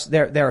 There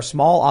are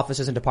small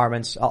offices and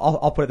departments.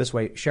 I'll put it this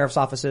way: sheriff's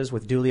offices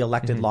with duly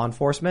elected law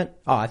enforcement.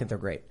 Oh, I think they're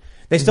great.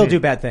 They still do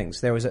bad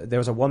things. There was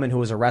a woman who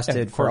was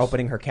arrested for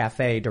opening her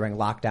cafe during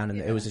lockdown, and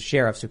it was the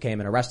sheriffs who came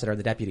and arrested her,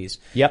 the deputies.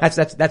 Yep.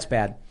 That's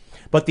bad.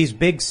 But these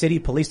big city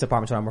police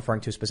departments, what I'm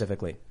referring to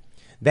specifically,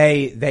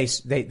 they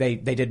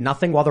did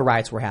nothing while the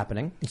riots were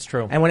happening. It's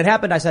true. And when it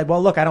happened, I said,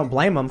 well, look, I don't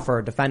blame them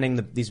for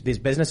defending these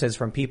businesses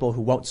from people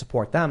who won't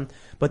support them.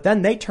 But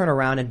then they turn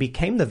around and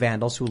became the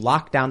vandals who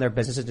locked down their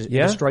businesses and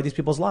destroyed these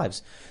people's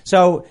lives.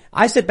 So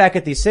I sit back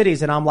at these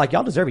cities and I'm like,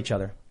 y'all deserve each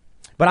other.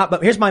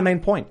 But here's my main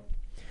point.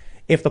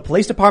 If the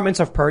police departments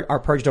are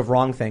purged of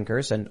wrong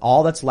thinkers and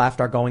all that's left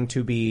are going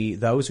to be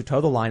those who toe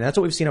the line, and that's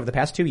what we've seen over the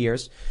past 2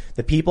 years,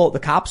 the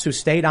cops who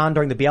stayed on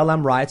during the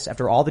BLM riots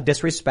after all the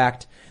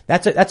disrespect,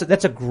 that's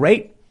a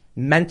great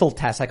mental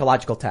test,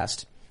 psychological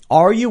test.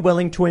 Are you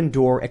willing to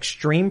endure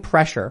extreme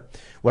pressure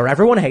where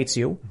everyone hates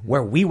you,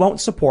 where we won't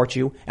support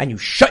you, and you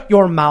shut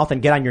your mouth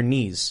and get on your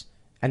knees?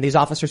 And these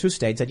officers who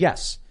stayed said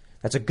yes.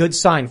 That's a good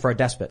sign for a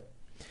despot.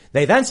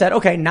 They then said,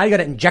 okay, now you got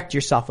to inject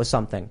yourself with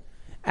something.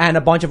 And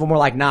a bunch of them were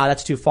like, nah,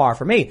 that's too far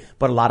for me.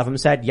 But a lot of them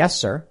said, yes,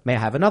 sir, may I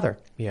have another?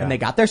 Yeah. And they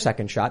got their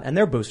second shot and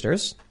their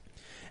boosters.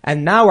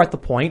 And now we're at the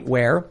point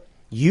where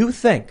you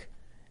think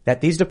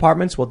that these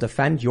departments will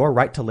defend your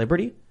right to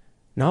liberty?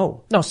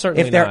 No. No,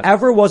 certainly not. If there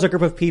ever was a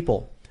group of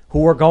people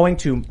who were going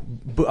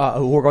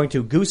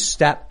to goose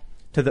step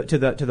to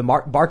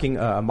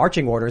the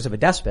marching orders of a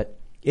despot,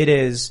 it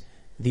is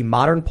the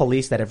modern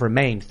police that have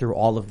remained through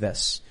all of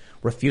this,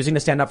 refusing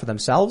to stand up for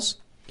themselves,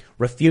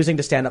 refusing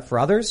to stand up for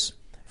others,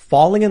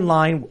 falling in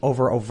line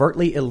over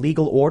overtly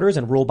illegal orders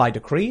and rule by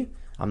decree.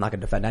 I'm not going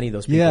to defend any of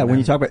those people. Yeah, when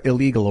you talk about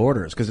illegal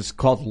orders, because it's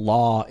called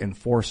law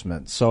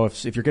enforcement. So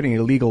if you're getting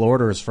illegal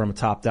orders from a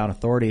top-down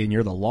authority and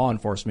you're the law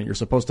enforcement, you're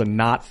supposed to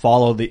not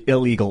follow the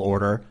illegal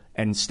order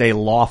and stay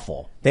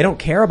lawful. They don't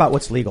care about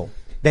what's legal.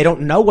 They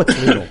don't know what's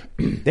legal.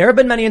 There have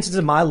been many instances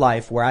in my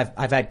life where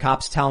I've had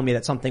cops tell me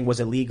that something was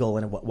illegal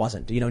and it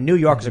wasn't. You know, New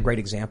York is a great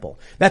example.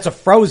 That's a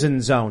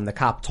frozen zone, the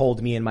cop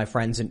told me and my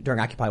friends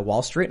during Occupy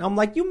Wall Street. And I'm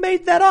like, you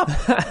made that up.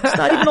 It's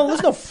not even,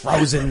 there's no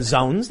frozen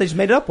zones. They just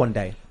made it up one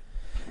day.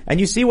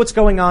 And you see what's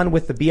going on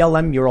with the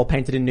BLM mural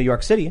painted in New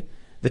York City.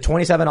 The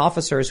 27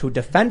 officers who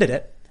defended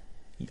it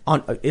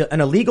on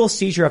an illegal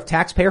seizure of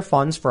taxpayer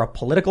funds for a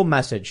political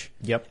message.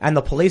 Yep. And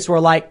the police were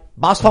like,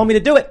 boss told me to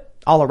do it.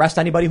 I'll arrest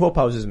anybody who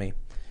opposes me.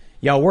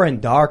 Yo, we're in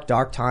dark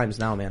times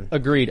now, man.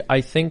 Agreed. I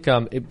think,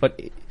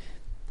 but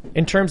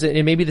in terms of,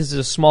 and maybe this is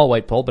a small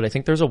white pill, but I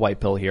think there's a white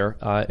pill here.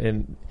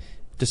 And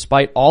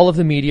despite all of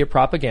the media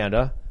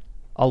propaganda,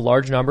 a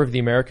large number of the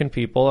American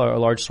people, or a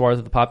large swath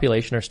of the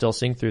population, are still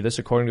seeing through this.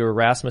 According to a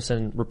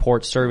Rasmussen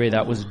report survey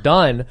that was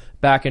done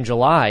back in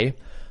July,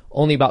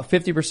 only about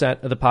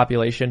 50% of the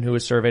population who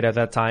was surveyed at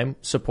that time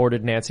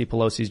supported Nancy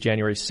Pelosi's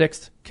January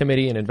 6th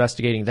committee in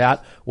investigating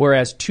that,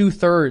 whereas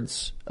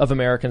 2/3 of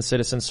American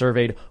citizens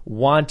surveyed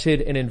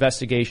wanted an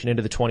investigation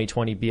into the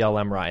 2020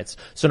 BLM riots.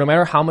 So no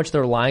matter how much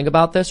they're lying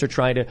about this or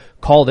trying to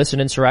call this an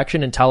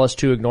insurrection and tell us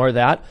to ignore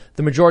that,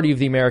 the majority of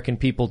the American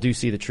people do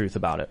see the truth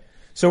about it.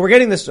 So we're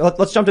getting this.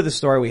 Let's jump to this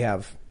story we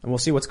have, and we'll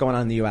see what's going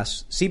on in the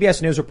U.S.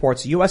 CBS News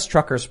reports U.S.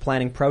 truckers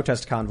planning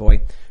protest convoy,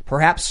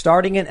 perhaps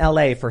starting in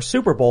L.A. for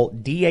Super Bowl.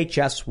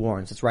 DHS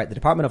warns. That's right. The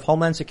Department of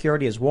Homeland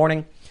Security is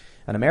warning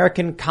an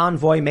American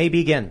convoy may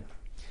begin.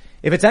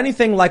 If it's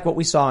anything like what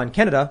we saw in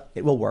Canada,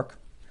 it will work.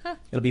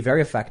 It'll be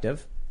very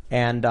effective,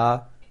 and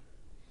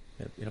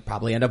it'll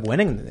probably end up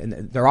winning.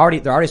 And they're already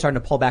starting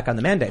to pull back on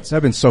the mandates.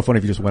 That'd been so funny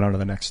if you just went on to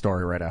the next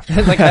story right after.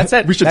 Like, that's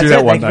it. We should that's do that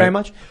it. one Thank night. you very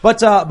much.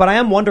 But I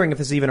am wondering if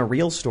this is even a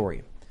real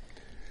story.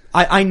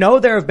 I know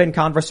there have been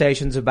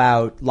conversations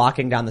about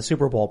locking down the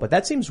Super Bowl, but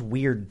that seems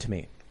weird to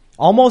me.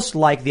 Almost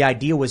like the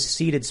idea was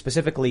seeded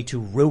specifically to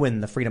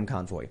ruin the Freedom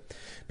Convoy.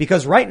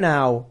 Because right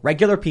now,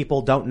 regular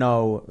people don't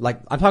know,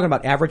 like, I'm talking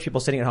about average people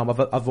sitting at home,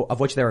 of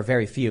which there are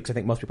very few, because I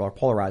think most people are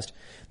polarized.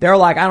 They're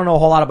like, I don't know a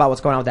whole lot about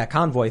what's going on with that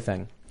convoy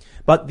thing.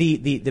 But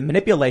the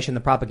manipulation,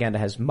 the propaganda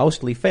has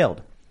mostly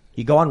failed.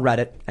 You go on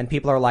Reddit, and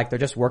people are like, they're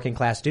just working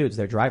class dudes,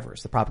 they're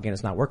drivers. The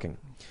propaganda's not working.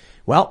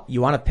 Well,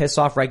 you want to piss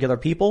off regular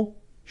people?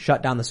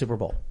 Shut down the Super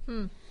Bowl.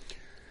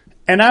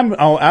 And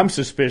I'm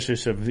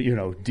suspicious of,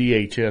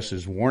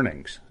 DHS's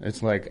warnings.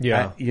 It's like,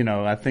 yeah.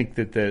 I think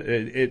that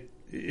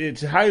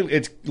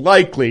it's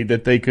likely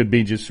that they could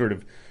be just sort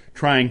of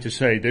trying to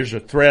say there's a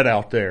threat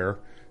out there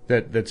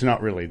that's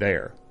not really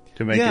there,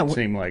 to make it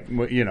seem like,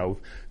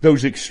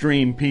 those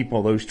extreme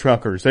people, those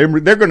truckers, they're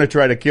going to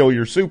try to kill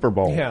your Super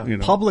Bowl. Yeah.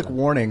 Public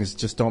warnings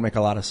just don't make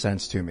a lot of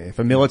sense to me. If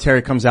a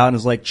military comes out and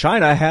is like,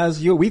 China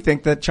has we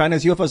think that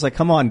China's UFOs, like,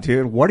 come on,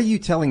 dude, what are you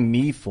telling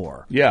me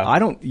for?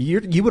 Yeah.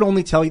 You would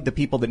only tell the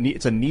people that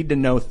it's a need to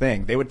know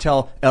thing. They would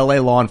tell LA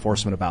law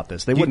enforcement about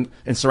this. They wouldn't,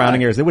 in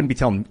surrounding areas, they wouldn't be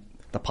telling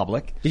the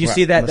public. Did you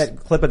see that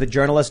clip of the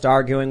journalist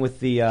arguing with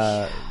the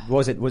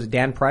what was it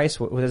Dan Price?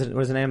 What was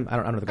his name? I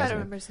don't know the guy's name.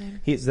 I don't remember his name.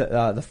 He's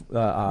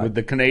with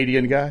the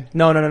Canadian guy?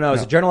 No. It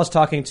was a journalist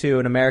talking to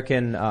an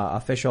American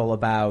official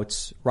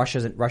about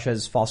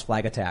Russia's false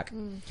flag attack.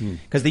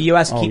 Because the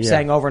U.S. keeps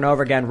saying over and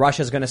over again,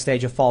 Russia's going to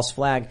stage a false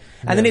flag.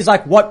 And then he's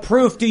like, what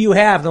proof do you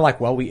have? They're like,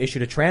 well, we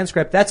issued a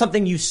transcript. That's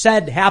something you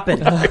said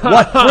happened.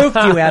 What proof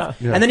do you have?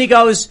 Yeah. And then he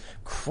goes,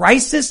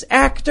 crisis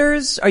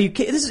actors? Are you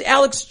kidding? This is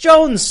Alex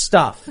Jones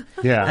stuff.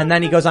 Yeah. And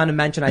then he goes on to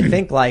mention, I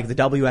think, like the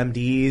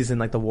WMDs and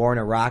like the war in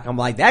Iraq. I'm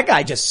like, that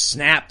guy just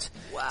snapped.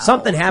 Wow.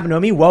 Something happened to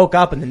him. He woke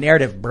up and the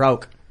narrative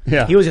broke.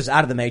 Yeah. He was just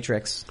out of the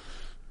matrix.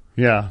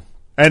 Yeah.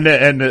 And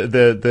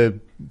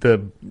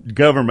the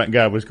government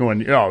guy was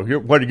going,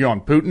 what are you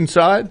on Putin's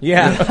side?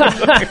 Yeah.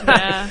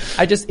 Yeah.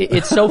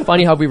 It's so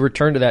funny how we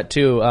return to that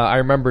too. I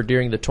remember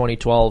during the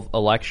 2012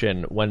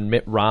 election when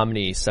Mitt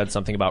Romney said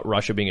something about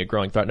Russia being a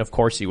growing threat, and of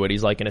course he would.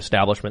 He's like an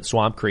establishment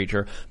swamp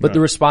creature. But the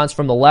response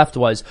from the left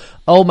was,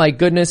 oh my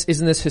goodness,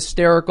 isn't this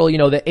hysterical?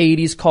 The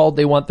 80s called,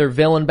 they want their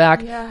villain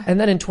back. Yeah. And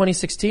then in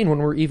 2016, when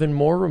we're even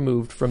more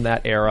removed from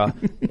that era,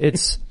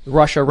 it's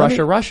Russia.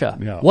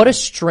 Yeah. What a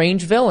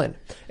strange villain.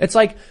 It's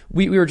like,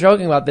 we were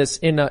joking about this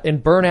in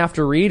Burn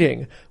After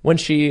Reading when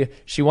she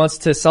wants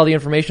to sell the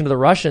information to the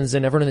Russians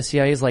and everyone in the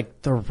CIA is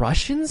like, the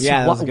Russians?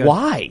 Yeah, that was good.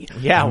 Why?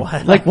 Yeah.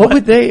 Like, what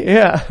would they,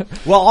 yeah.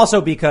 Well,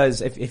 also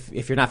because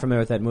if you're not familiar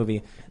with that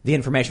movie, the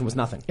information was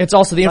nothing. It's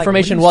also, the It's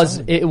information like, what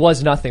are you it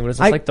was nothing, but it's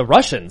like the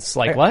Russians.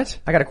 Like, what?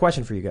 I got a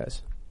question for you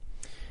guys.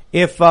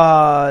 If,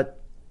 a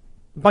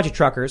bunch of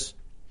truckers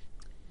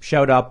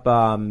showed up,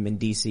 in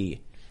DC,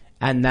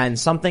 and then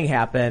something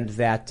happened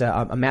that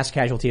a mass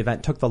casualty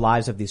event took the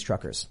lives of these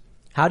truckers,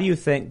 how do you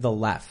think the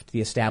left,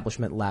 the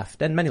establishment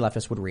left, and many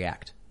leftists would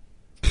react?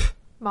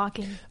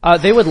 Mocking.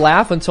 They would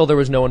laugh until there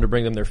was no one to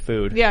bring them their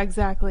food. Yeah,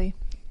 exactly.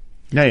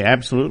 They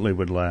absolutely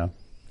would laugh.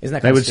 Isn't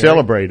that They would scary?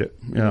 celebrate it.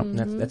 Yeah.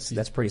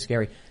 That's pretty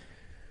scary.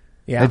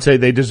 Yeah. They'd say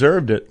they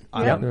deserved it.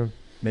 Yep.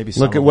 Maybe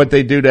Look at what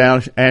they do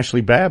to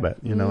Ashley Babbitt.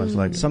 It's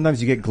like,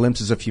 sometimes you get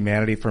glimpses of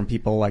humanity from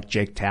people like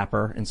Jake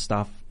Tapper and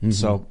stuff.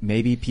 So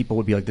maybe people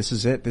would be like, this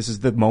is it. This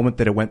is the moment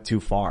that it went too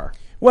far.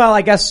 Well,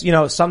 I guess,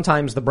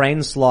 sometimes the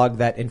brain slug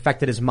that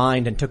infected his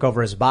mind and took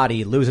over his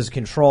body loses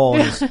control.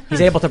 And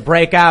he's able to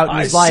break out. And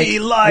he's like,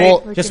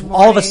 well, just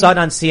all of a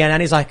sudden on CNN,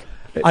 he's like,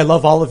 I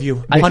love all of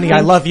you. Honey, I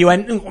love you.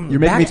 And you're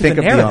making me think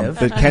of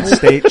the Kent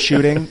State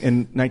shooting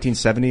in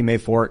 1970, May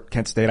 4th,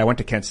 Kent State. I went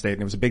to Kent State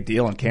and it was a big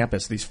deal on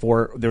campus.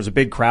 There was a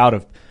big crowd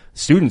of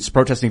students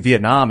protesting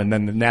Vietnam, and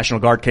then the National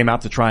Guard came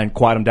out to try and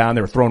quiet them down.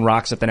 They were throwing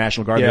rocks at the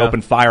National Guard. They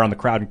opened fire on the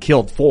crowd and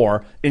killed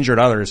 4, injured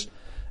others.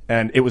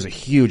 And it was a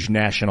huge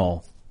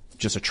national,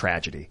 just a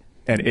tragedy.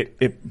 And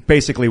it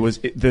basically was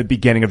the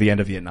beginning of the end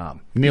of Vietnam.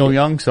 Neil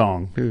Young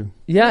song, too.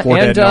 Yeah,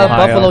 and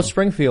Buffalo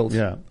Springfield.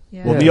 Yeah.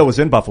 Well, Neil was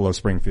in Buffalo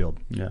Springfield.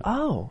 Yeah.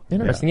 Oh,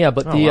 interesting. Yeah,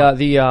 but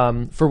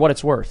the For What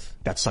It's Worth.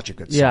 That's such a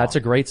good song. Yeah, it's a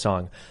great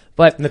song.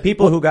 But and the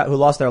people who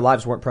lost their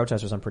lives weren't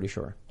protesters, I'm pretty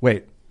sure.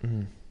 Wait.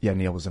 Yeah,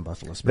 Neil was in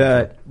Buffalo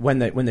Springfield. When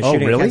the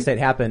shooting at Kent State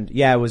happened,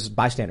 it was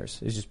bystanders.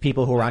 It was just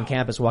people who were on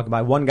campus walking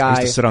by. One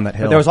guy used to sit on that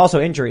hill. But there was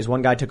also injuries.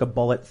 One guy took a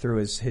bullet through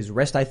his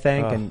wrist, I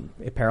think, and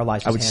it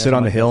paralyzed his I would hand sit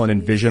on the hill and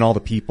envision all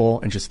the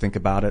people and just think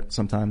about it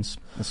sometimes.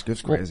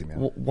 It's crazy, man.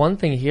 One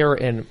thing here,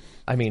 and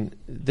I mean,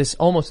 this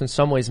almost in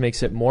some ways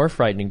makes it more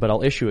frightening, but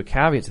I'll issue a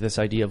caveat to this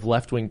idea of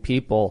left-wing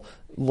people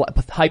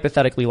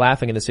hypothetically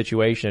laughing in the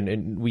situation,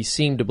 and we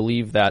seem to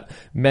believe that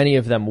many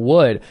of them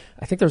would.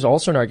 I think there's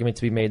also an argument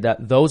to be made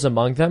that those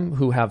among them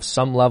who have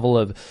some level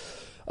of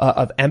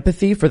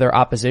empathy for their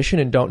opposition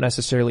and don't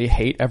necessarily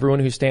hate everyone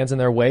who stands in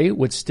their way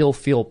would still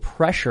feel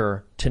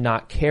pressure to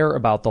not care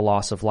about the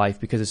loss of life,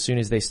 because as soon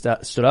as they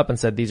stood up and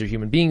said these are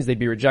human beings, they'd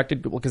be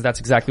rejected, because that's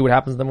exactly what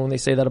happens to them when they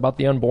say that about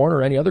the unborn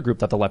or any other group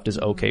that the left is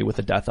okay with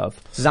the death of.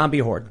 Zombie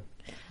horde.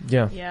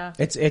 Yeah.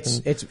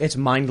 It's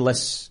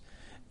mindless.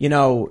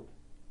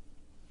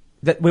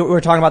 That we were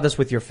talking about this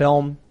with your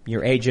film,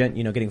 your agent,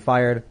 getting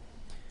fired.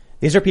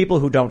 These are people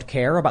who don't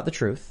care about the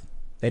truth.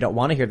 They don't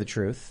want to hear the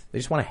truth. They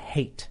just want to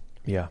hate.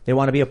 Yeah. They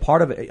want to be a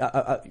part of it.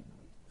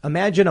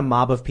 Imagine a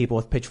mob of people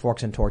with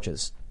pitchforks and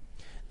torches.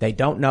 They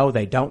don't know.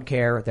 They don't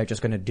care. They're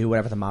just going to do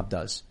whatever the mob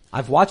does.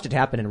 I've watched it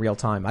happen in real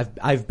time.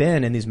 I've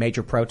been in these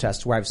major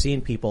protests where I've seen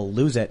people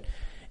lose it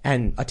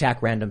and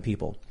attack random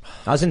people.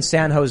 I was in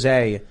San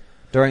Jose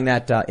during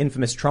that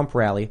infamous Trump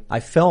rally.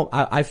 I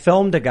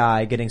filmed a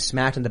guy getting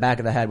smacked in the back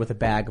of the head with a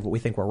bag of what we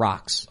think were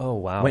rocks. Oh,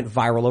 wow. Went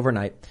viral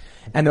overnight.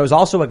 And there was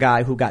also a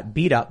guy who got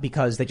beat up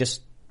because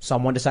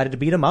someone decided to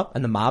beat him up,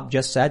 and the mob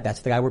just said, that's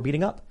the guy we're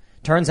beating up.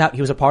 Turns out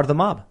he was a part of the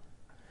mob.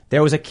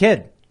 There was a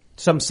kid,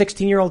 some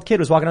 16-year-old kid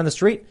was walking down the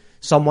street.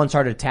 Someone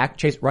started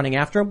running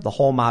after him. The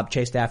whole mob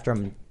chased after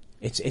him.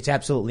 It's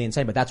absolutely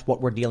insane, but that's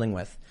what we're dealing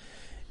with.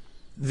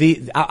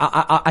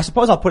 I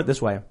suppose I'll put it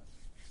this way.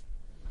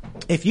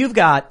 If you've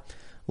got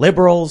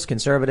liberals,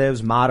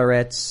 conservatives,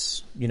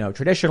 moderates,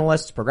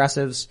 traditionalists,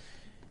 progressives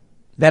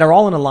that are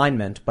all in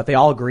alignment, but they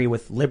all agree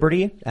with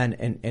liberty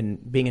and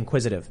being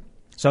inquisitive.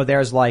 So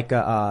there's like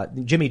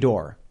Jimmy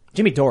Dore.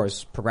 Jimmy Dore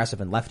is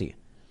progressive and lefty,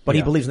 but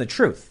he believes in the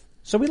truth.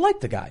 So we like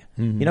the guy,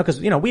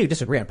 because we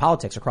disagree on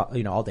politics across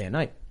all day and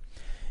night.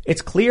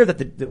 It's clear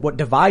that what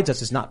divides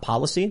us is not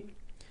policy.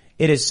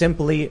 It is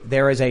simply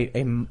there is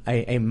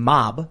a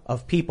mob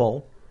of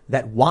people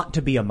that want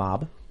to be a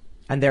mob,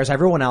 and there's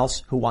everyone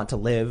else who want to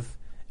live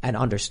and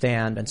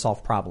understand and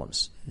solve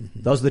problems.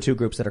 Those are the two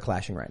groups that are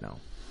clashing right now.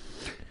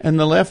 And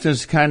the left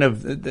is kind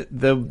of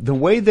the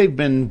way they've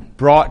been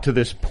brought to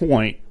this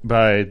point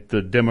by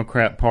the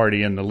Democrat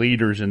Party and the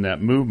leaders in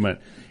that movement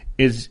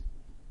is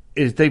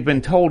they've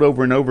been told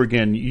over and over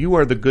again, you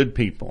are the good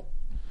people.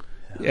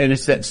 And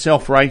it's that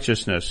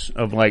self-righteousness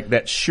of like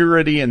that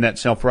surety and that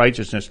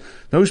self-righteousness.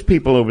 Those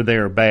people over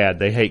there are bad.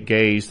 They hate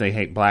gays. They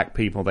hate black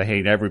people. They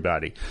hate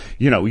everybody.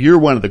 You're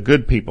one of the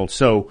good people.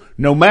 So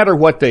no matter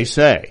what they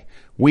say,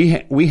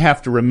 we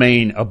have to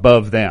remain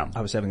above them.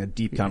 I was having a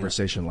deep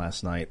conversation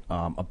last night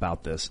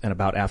about this, and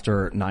about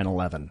after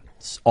 9/11.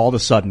 All of a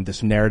sudden,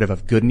 this narrative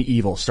of good and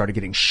evil started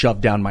getting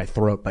shoved down my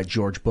throat by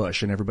George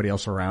Bush and everybody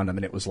else around him,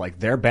 and it was like,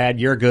 they're bad,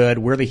 you're good,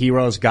 we're the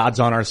heroes, God's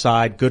on our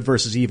side, good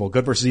versus evil,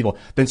 good versus evil.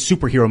 Then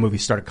superhero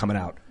movies started coming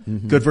out.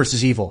 Good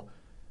versus evil.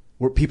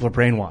 Where people are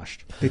brainwashed.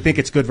 They think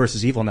it's good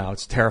versus evil now.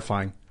 It's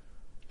terrifying.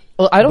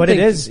 Well, I don't think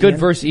it is, good Ian.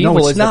 versus evil No,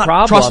 it's is not. the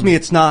problem. Trust me,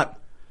 it's not.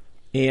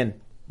 Ian.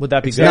 Would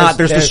that be It's good? not.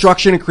 There's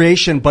destruction and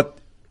creation, but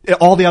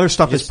all the other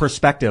stuff is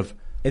perspective.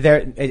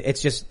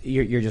 It's just,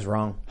 you're just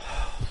wrong.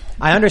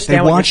 I understand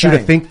They what want you're you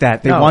saying. to think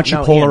that. They want you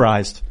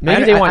polarized. Ian,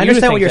 Maybe they want I you to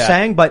understand think what you're that.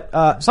 saying,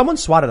 but someone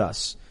swatted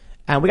us,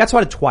 and we got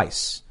swatted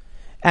twice.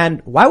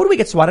 And why would we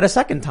get swatted a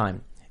second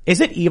time?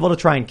 Is it evil to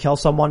try and kill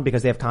someone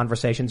because they have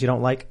conversations you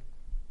don't like?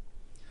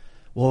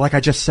 Well, like I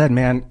just said,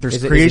 man, there's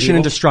Is it creation evil?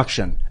 and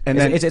destruction. And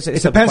then It's it a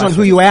depends on who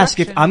question. you ask.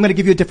 I'm going to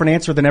give you a different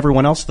answer than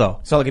everyone else, though.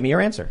 So give me your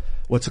answer.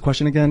 What's the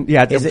question again?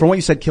 Yeah, from what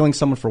you said, killing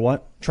someone for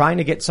what? Trying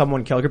to get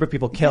someone killed, a group of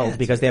people killed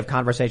because they have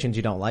conversations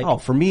you don't like. Oh,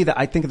 for me,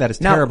 I think of that as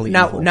terribly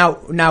evil.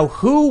 Now,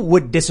 who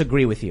would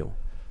disagree with you?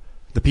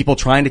 The people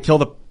trying to kill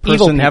the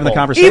person having the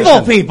conversation.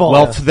 Evil people!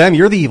 Well, to them,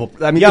 you're the evil.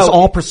 I mean, it's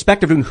all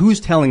perspective and who's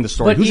telling the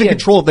story, who's in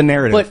control of the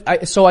narrative.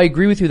 But I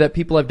agree with you that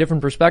people have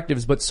different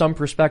perspectives, but some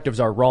perspectives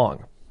are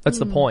wrong. That's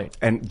the point.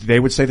 And they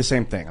would say the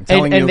same thing. I'm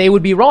telling you. And they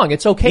would be wrong.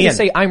 It's okay to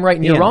say I'm right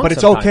and you're wrong. But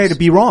it's sometimes. okay to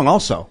be wrong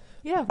also.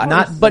 Yeah,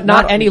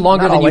 not any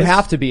longer than always. you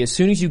have to be. As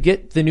soon as you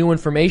get the new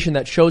information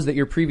that shows that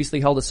your previously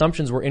held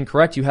assumptions were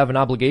incorrect, you have an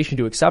obligation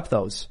to accept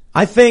those.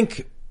 I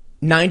think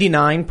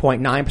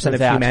 99.9% of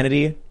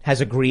humanity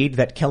has agreed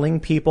that killing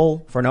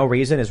people for no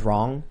reason is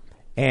wrong.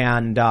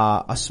 And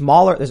a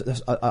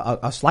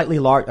slightly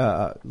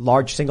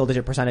large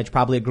single-digit percentage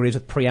probably agrees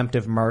with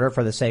preemptive murder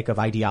for the sake of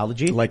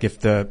ideology. Like if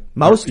the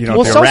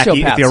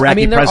sociopaths. if the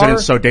Iraqi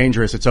president's so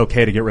dangerous, it's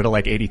okay to get rid of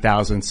like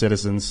 80,000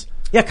 citizens.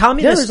 Yeah,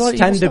 communists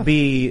tend to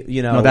be,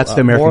 no, that's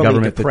the American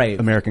government. Depraved.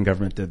 The American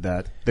government did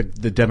that.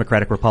 The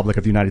Democratic Republic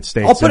of the United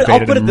States I'll put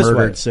it this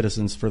murdered way.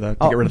 citizens for that.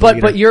 To get rid of the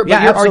leader. But you're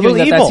arguing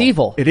that that's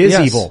evil. It is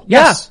evil.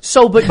 Yes.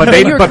 So, but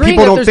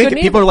people don't think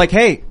it. People are like,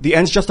 hey, the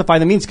ends justify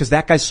the means because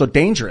that guy's so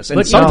dangerous.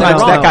 And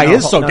sometimes that guy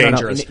is so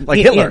dangerous. Like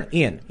Hitler.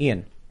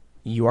 Ian,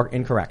 you are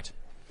incorrect.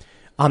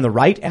 On the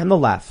right and the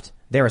left,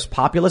 there is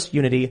populist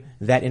unity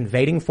that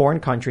invading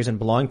foreign countries and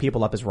blowing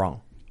people up is wrong.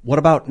 What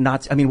about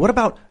what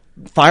about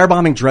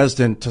firebombing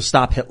Dresden to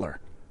stop Hitler?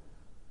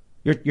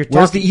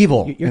 Where's the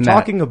evil? You're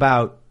talking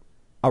about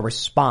a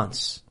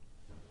response.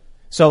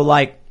 So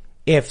like,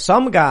 if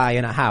some guy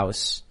in a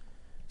house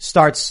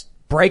starts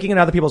breaking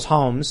into other people's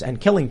homes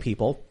and killing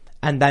people,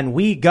 and then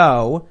we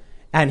go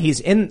and he's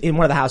in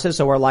one of the houses,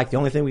 so we're like, the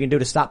only thing we can do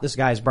to stop this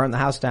guy is burn the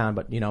house down,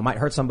 but might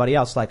hurt somebody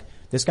else. Like,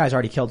 this guy's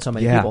already killed so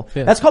many people.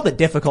 Yeah. That's called a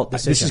difficult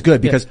decision. This is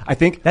good because I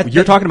think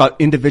you're talking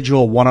about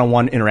individual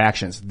one-on-one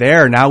interactions.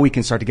 Now we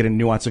can start to get a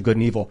nuance of good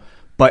and evil.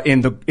 But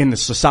in the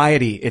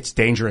society, it's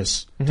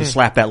dangerous to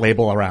slap that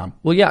label around.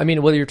 Well, yeah, I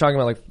mean, whether you're talking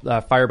about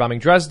like firebombing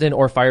Dresden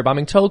or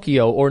firebombing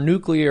Tokyo or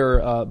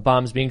nuclear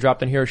bombs being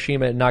dropped in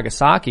Hiroshima and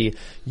Nagasaki,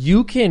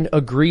 you can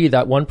agree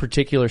that one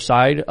particular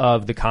side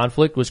of the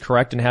conflict was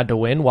correct and had to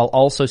win, while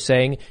also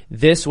saying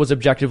this was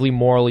objectively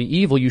morally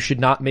evil. You should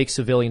not make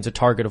civilians a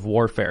target of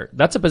warfare.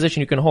 That's a position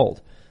you can hold.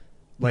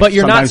 Like but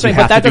you're not saying,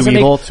 but that doesn't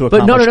evil to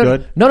accomplish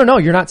good? No,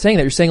 you're not saying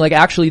that. You're saying like,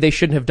 actually they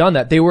shouldn't have done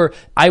that.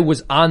 I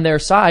was on their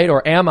side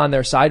or am on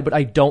their side, but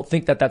I don't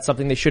think that that's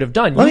something they should have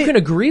done.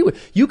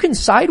 You can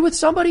side with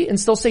somebody and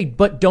still say,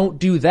 but don't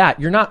do that.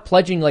 You're not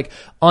pledging like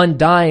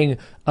undying,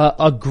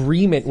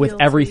 agreement with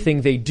everything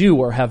they do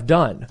or have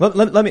done.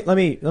 Let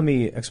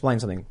me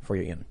explain something for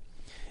you, Ian.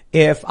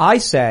 If I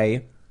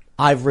say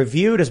I've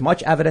reviewed as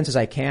much evidence as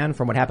I can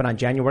from what happened on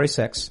January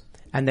 6th,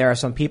 and there are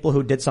some people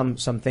who did some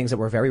things that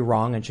were very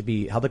wrong and should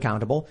be held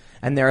accountable.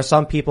 And there are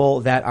some people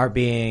that are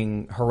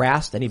being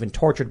harassed and even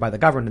tortured by the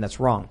government, and that's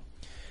wrong.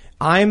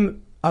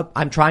 I'm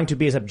trying to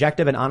be as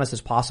objective and honest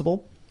as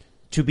possible,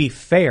 to be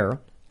fair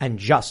and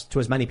just to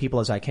as many people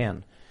as I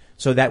can,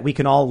 so that we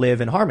can all live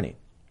in harmony.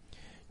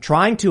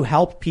 Trying to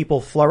help people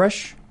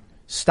flourish,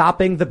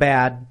 stopping the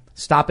bad,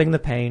 stopping the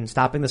pain,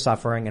 stopping the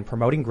suffering, and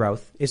promoting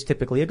growth is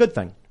typically a good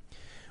thing.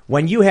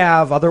 When you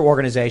have other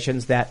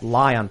organizations that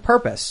lie on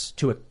purpose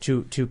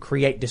to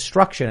create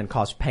destruction and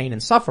cause pain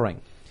and suffering,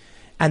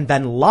 and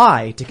then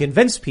lie to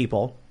convince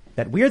people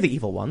that we're the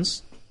evil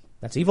ones,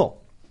 that's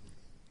evil.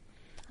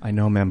 I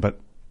know, man,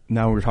 but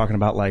now we're talking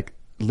about like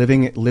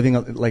living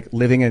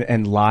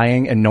and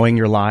lying and knowing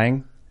you're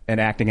lying and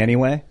acting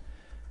anyway.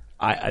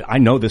 I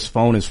know this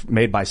phone is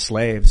made by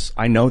slaves.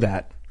 I know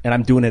that, and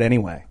I'm doing it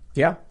anyway.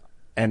 Yeah.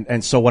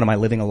 And so what am I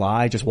living a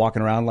lie? Just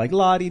walking around like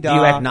la-di-da. Do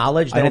you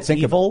acknowledge that it's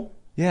evil?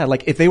 Yeah,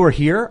 like if they were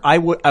here, I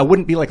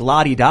wouldn't be like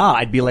la-di-da.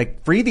 I'd be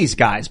like, free these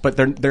guys, but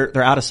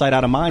they're out of sight,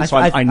 out of mind. So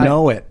I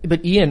know it.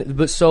 But Ian,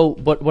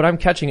 but what I'm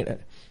catching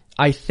it,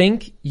 I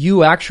think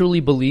you actually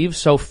believe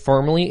so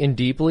firmly and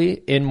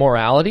deeply in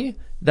morality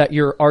that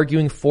you're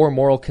arguing for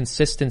moral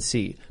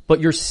consistency, but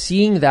you're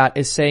seeing that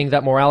as saying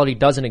that morality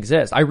doesn't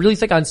exist. I really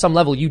think on some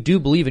level you do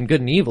believe in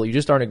good and evil. You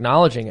just aren't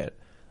acknowledging it.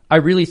 I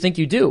really think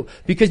you do,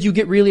 because you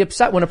get really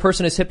upset when a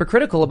person is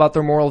hypocritical about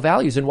their moral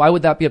values. And why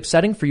would that be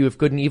upsetting for you if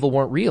good and evil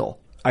weren't real?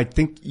 I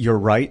think you're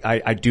right.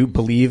 I do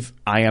believe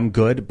I am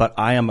good, but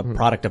I am a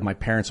product of my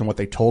parents and what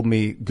they told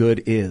me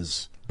good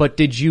is. But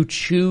did you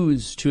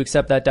choose to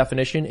accept that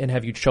definition, and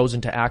have you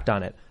chosen to act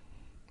on it?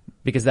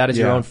 Because that is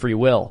your own free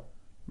will.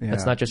 Yeah.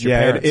 That's not just your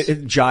parents.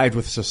 It jived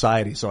with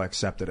society, so I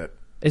accepted it.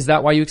 Is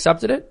that why you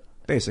accepted it?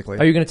 Basically.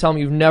 Are you going to tell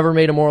me you've never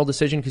made a moral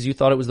decision because you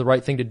thought it was the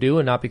right thing to do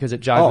and not because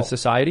it jived with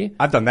society?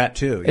 I've done that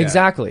too. Yeah.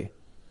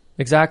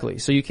 Exactly.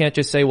 So you can't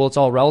just say, well, it's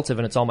all relative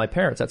and it's all my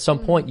parents. At some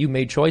point, you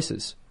made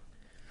choices.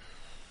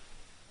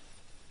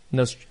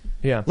 No,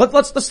 yeah.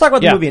 Let's talk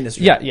about the movie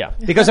industry. Yeah.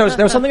 Because there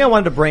was something I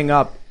wanted to bring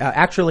up,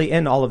 actually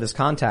in all of this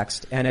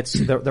context, and it's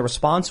the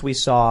response we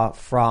saw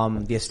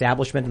from the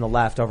establishment and the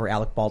left over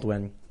Alec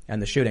Baldwin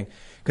and the shooting.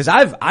 Because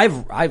I've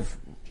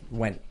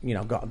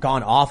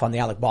gone off on the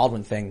Alec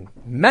Baldwin thing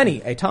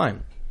many a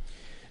time.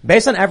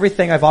 Based on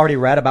everything I've already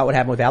read about what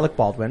happened with Alec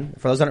Baldwin,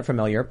 for those that aren't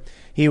familiar,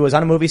 he was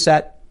on a movie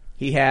set.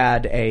 He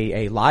had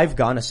a live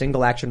gun, a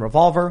single action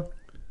revolver,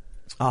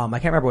 I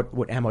can't remember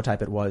what ammo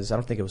type it was. I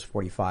don't think it was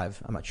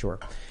 45. I'm not sure.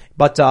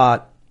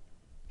 But,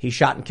 he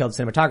shot and killed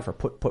the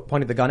cinematographer,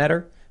 pointed the gun at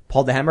her,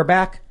 pulled the hammer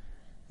back.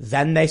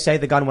 Then they say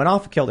the gun went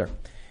off and killed her.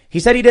 He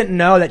said he didn't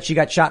know that she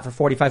got shot for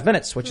 45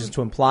 minutes, which is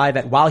to imply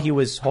that while he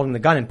was holding the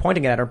gun and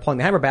pointing it at her, pulling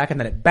the hammer back, and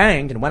then it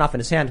banged and went off in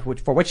his hand,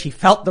 for which he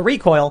felt the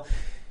recoil.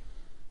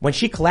 When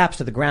she collapsed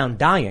to the ground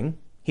dying,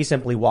 he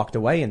simply walked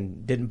away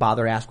and didn't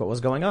bother to ask what was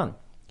going on.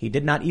 He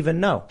did not even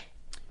know.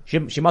 She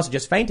must have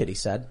just fainted, he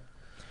said.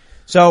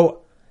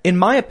 So, in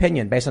my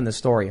opinion, based on this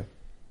story,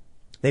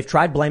 they've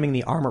tried blaming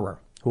the armorer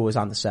who was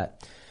on the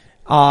set.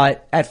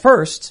 At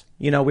first,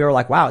 we were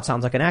like, wow, it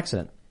sounds like an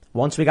accident.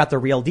 Once we got the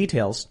real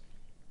details,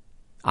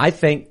 I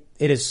think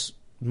it is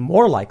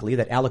more likely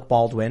that Alec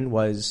Baldwin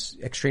was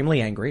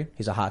extremely angry.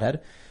 He's a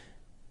hothead.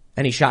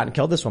 And he shot and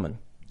killed this woman.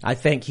 I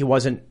think he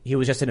was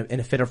just in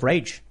a fit of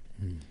rage.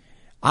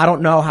 I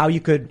don't know how you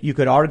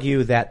could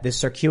argue that this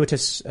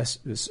circuitous,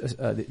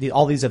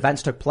 all these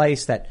events took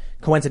place that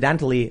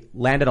coincidentally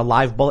landed a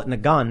live bullet in a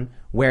gun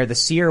where the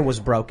sear was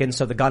broken,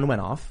 so the gun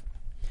went off.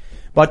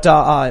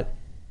 But,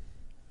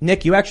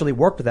 Nick, you actually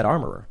worked with that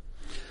armorer.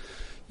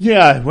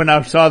 Yeah, when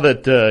I saw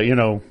that,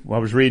 I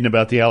was reading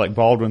about the Alec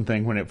Baldwin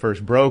thing when it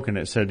first broke, and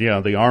it said,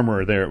 the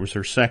armorer there, it was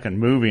her second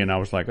movie, and I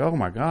was like, oh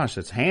my gosh,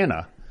 it's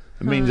Hannah.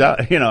 It means,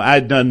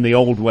 I'd done The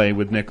Old Way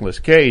with Nicolas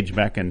Cage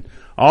back in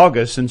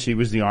August, and she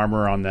was the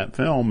armorer on that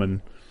film,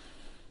 and,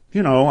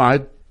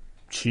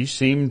 she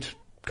seemed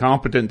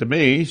competent to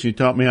me. She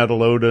taught me how to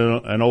load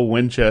an old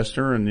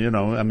Winchester,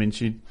 and,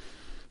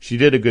 she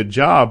did a good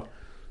job.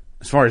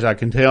 As far as I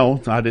can tell,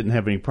 I didn't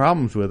have any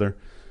problems with her.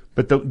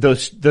 But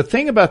the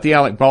thing about the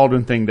Alec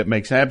Baldwin thing that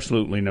makes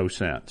absolutely no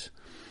sense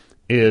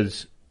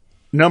is,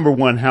 number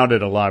one, how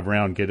did a live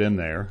round get in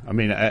there?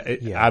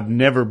 I've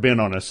never been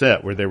on a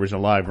set where there was a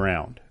live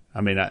round.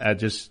 I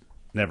just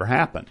never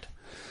happened.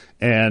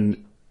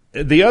 And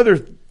the other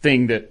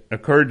thing that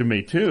occurred to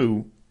me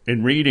too,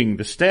 in reading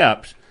the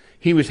steps,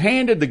 he was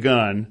handed the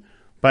gun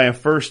by a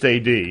first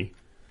AD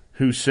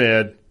who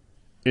said,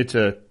 it's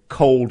a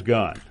cold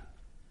gun.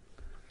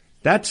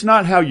 That's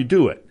not how you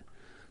do it.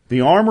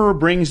 The armorer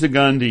brings the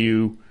gun to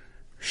you,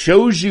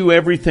 shows you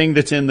everything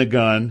that's in the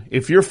gun.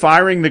 If you're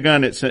firing the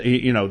gun,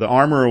 the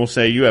armorer will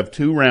say, you have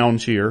 2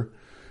 rounds here,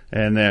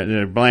 and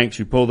they're blanks.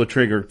 You pull the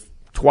trigger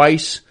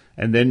twice,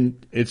 and then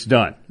it's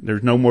done.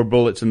 There's no more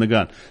bullets in the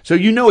gun. So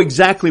you know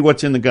exactly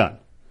what's in the gun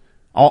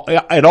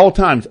at all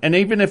times. And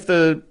even if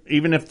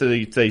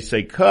they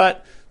say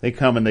cut, they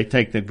come and they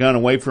take the gun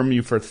away from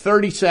you for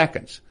 30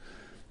 seconds.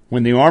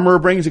 When the armorer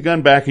brings the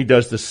gun back, he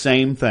does the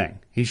same thing.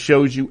 He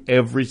shows you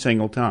every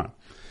single time.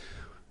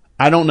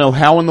 I don't know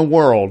how in the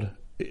world,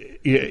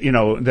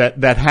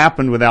 that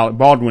happened with Alec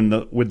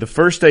Baldwin, with the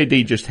first AD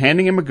just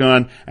handing him a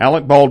gun,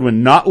 Alec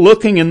Baldwin not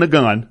looking in the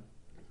gun,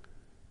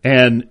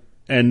 and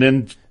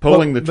then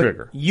pulling the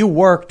trigger. You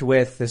worked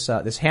with this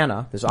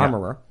Hannah, this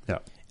armorer. Yeah.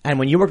 And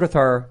when you worked with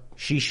her,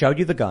 she showed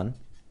you the gun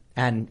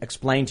and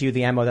explained to you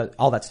the ammo,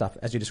 all that stuff,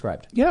 as you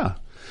described. Yeah.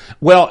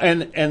 Well,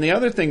 and the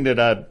other thing that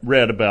I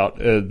read about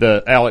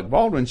the Alec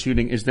Baldwin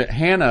shooting is that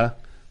Hannah,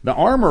 the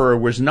armorer,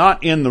 was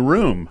not in the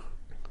room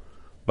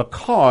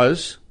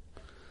because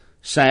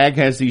SAG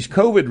has these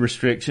COVID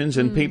restrictions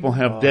and people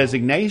have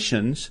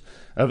designations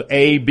of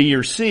A, B,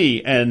 or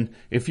C. And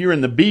if you're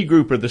in the B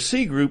group or the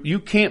C group, you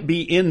can't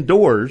be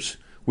indoors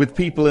with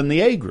people in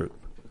the A group.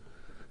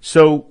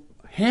 So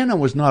Hannah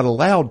was not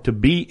allowed to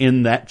be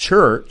in that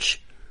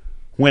church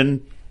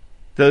when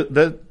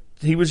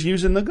he was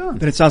using the gun.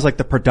 Then it sounds like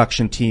the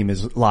production team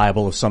is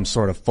liable of some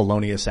sort of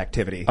felonious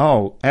activity.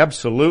 Oh,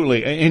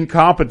 absolutely.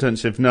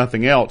 Incompetence, if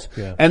nothing else.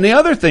 Yeah. And the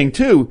other thing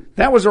too,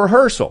 that was a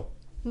rehearsal.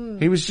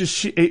 He was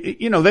just,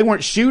 they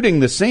weren't shooting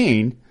the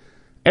scene.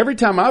 Every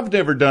time I've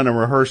ever done a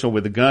rehearsal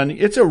with a gun,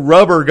 it's a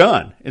rubber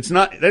gun. It's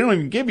not, they don't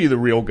even give you the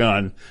real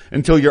gun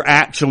until you're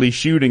actually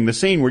shooting the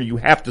scene where you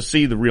have to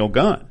see the real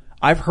gun.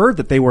 I've heard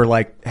that they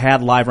were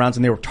had live rounds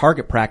and they were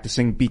target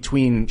practicing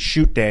between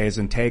shoot days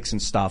and takes and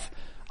stuff.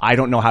 I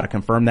don't know how to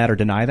confirm that or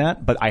deny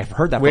that, but I've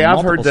heard that from multiple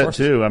I've heard that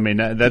sources.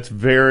 too. That's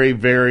very,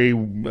 very,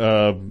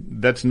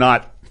 that's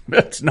not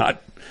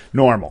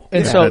normal.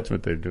 And so that's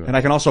what they're doing. And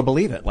I can also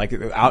believe it.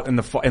 Out in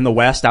the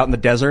West, out in the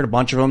desert, a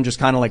bunch of them just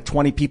kind of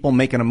 20 people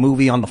making a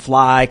movie on the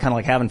fly, kind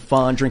of having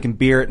fun, drinking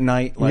beer at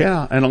night.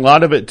 Yeah. And a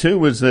lot of it too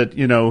was that,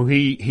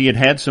 he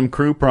had some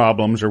crew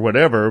problems or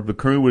whatever.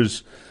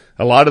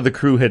 A lot of the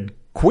crew had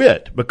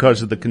quit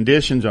because of the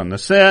conditions on the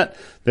set.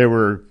 There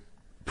were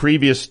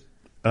previous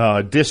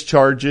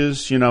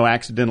discharges,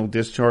 accidental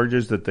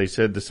discharges that they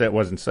said the set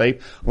wasn't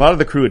safe. A lot of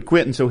the crew had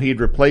quit, and so he had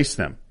replaced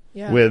them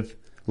with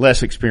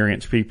less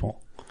experienced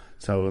people.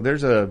 So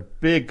there's a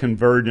big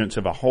convergence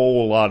of a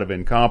whole lot of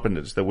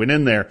incompetence that went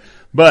in there.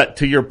 But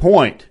to your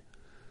point,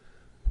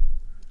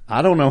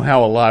 I don't know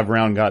how a live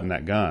round got in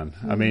that gun.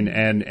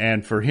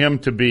 And for him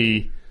to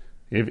be,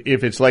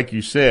 if it's like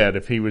you said,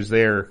 if he was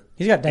there,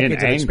 he's got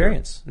decades of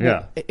experience.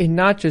 Yeah. And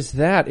not just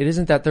that, it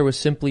isn't that there was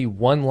simply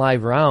one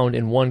live round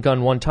and one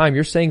gun one time.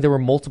 You're saying there were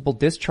multiple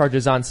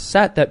discharges on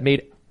set that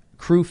made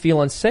crew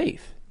feel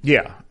unsafe.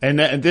 Yeah, and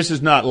this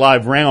is not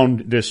live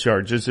round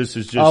discharges. This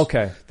is just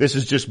Okay. This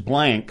is just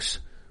blanks.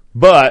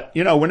 But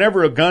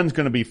whenever a gun's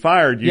going to be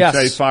fired, you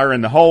say fire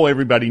in the hole.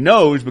 Everybody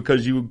knows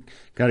because you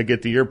got to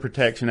get the ear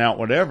protection out.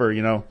 Whatever.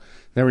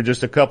 There were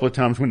just a couple of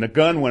times when the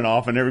gun went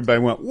off and everybody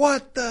went,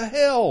 "What the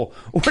hell?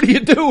 What are you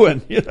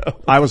doing?"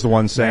 I was the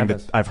one saying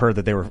that I've heard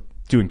that they were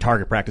doing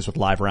target practice with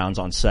live rounds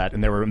on set,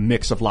 and there were a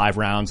mix of live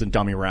rounds and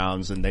dummy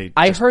rounds, and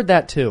I heard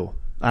that too.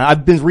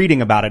 I've been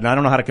reading about it, and I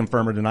don't know how to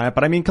confirm or deny it,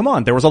 but I mean, come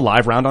on, there was a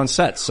live round on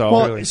set, so.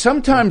 Well,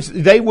 sometimes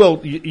they will,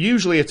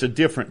 usually it's a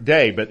different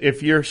day, but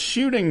if you're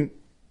shooting,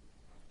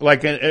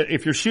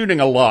 if you're shooting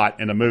a lot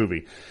in a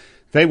movie,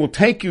 they will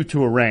take you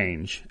to a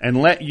range and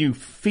let you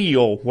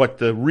feel what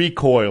the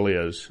recoil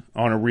is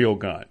on a real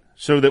gun.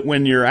 So that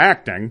when you're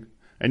acting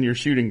and you're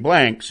shooting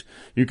blanks,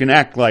 you can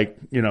act like,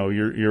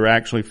 you're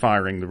actually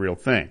firing the real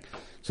thing.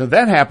 So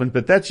that happens,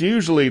 but that's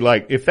usually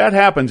if that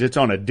happens, it's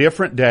on a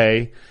different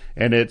day.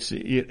 And it's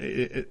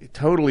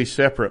totally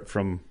separate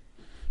from,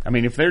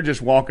 if they're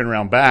just walking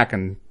around back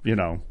and,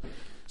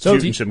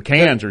 shooting some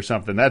cans or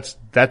something,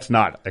 that's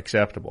not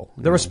acceptable.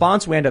 The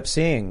response we end up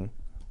seeing,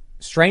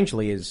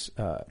 strangely, is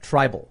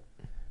tribal.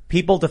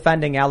 People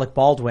defending Alec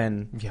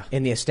Baldwin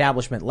in the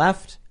establishment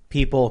left,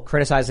 people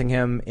criticizing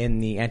him in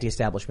the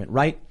anti-establishment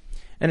right,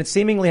 and it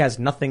seemingly has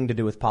nothing to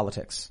do with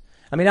politics.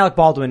 Alec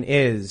Baldwin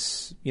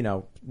is,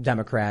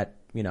 Democrat,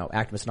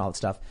 activist and all that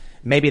stuff.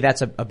 Maybe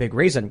that's a big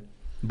reason.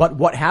 But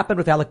what happened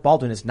with Alec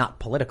Baldwin is not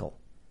political.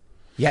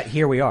 Yet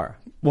here we are.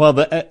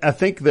 Well, I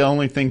think the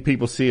only thing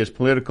people see as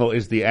political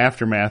is the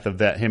aftermath of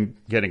him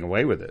getting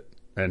away with it.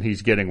 And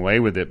he's getting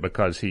away with it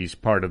because he's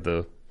part of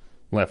the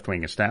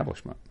left-wing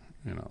establishment.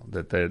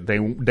 That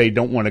they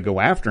don't want to go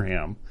after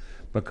him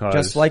because...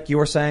 Just like you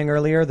were saying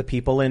earlier, the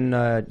people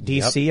in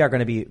D.C. are going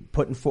to be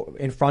put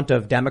in front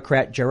of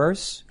Democrat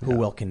jurors who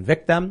will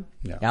convict them.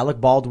 Yeah.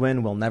 Alec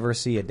Baldwin will never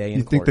see a day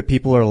in court. You think the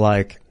people are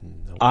like,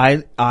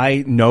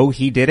 I know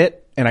he did it,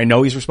 and I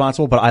know he's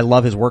responsible, but I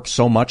love his work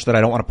so much that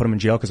I don't want to put him in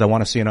jail because I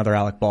want to see another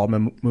Alec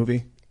Baldwin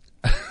movie?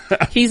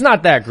 He's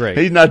not that great.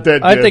 He's not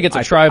that good. I think it's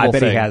a tribal thing. I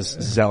bet thing. he has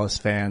zealous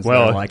fans that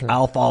are like,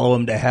 I'll follow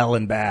him to hell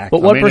and back.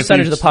 But what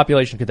percentage of the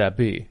population could that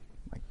be?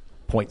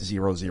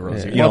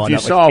 0.000. Well, if you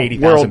saw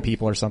 80,000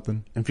 people or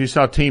something. If you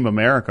saw Team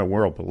America,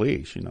 World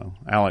Police,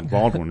 Alec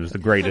Baldwin is the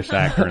greatest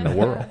actor in the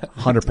world.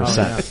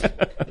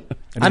 100%.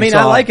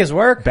 I like his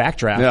work.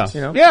 Backdraft.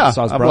 Yeah. I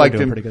saw his brother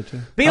doing pretty good too.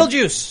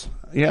 Beetlejuice.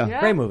 Yeah.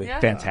 Great movie. Yeah.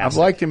 Fantastic. I've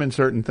liked him in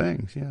certain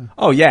things, yeah.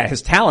 Oh yeah,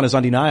 his talent is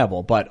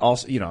undeniable, but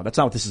also, that's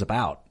not what this is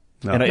about.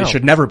 No. And it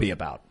should never be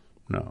about.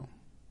 No.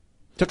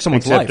 Took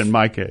someone's Except life. in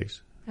my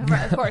case.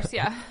 Right, of course,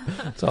 yeah.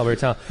 It's all very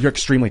talented. You're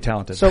extremely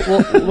talented. So,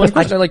 one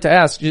question I'd like to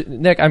ask,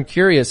 Nick, I'm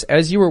curious,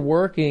 as you were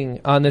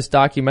working on this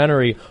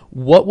documentary,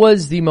 what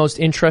was the most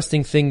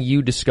interesting thing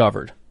you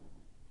discovered?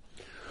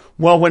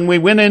 Well, when we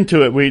went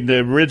into it, the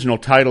original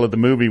title of the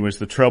movie was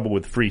The Trouble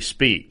with Free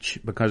Speech,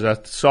 because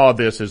I saw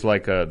this as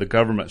like the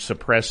government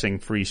suppressing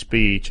free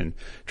speech and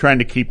trying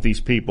to keep these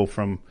people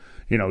from,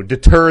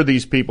 deter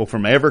these people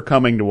from ever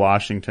coming to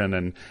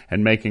Washington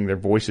and making their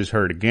voices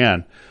heard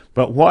again.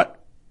 But what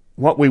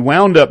we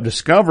wound up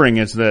discovering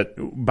is that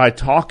by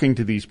talking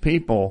to these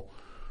people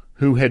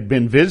who had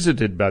been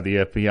visited by the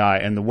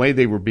FBI and the way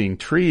they were being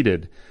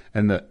treated,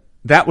 and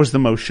that was the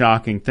most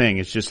shocking thing.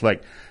 It's just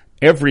like,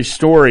 every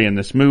story in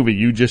this movie,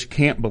 you just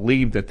can't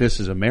believe that this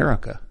is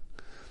America.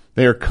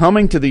 They are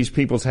coming to these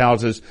people's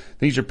houses.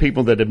 These are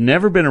people that have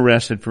never been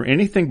arrested for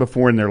anything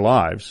before in their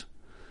lives.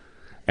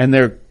 And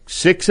they're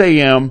 6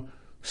 a.m.,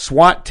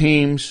 SWAT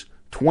teams,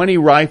 20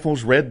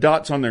 rifles, red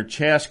dots on their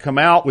chest, come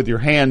out with your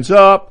hands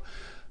up,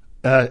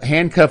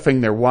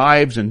 handcuffing their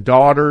wives and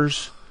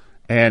daughters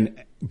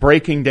and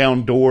breaking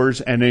down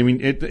doors. And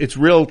it's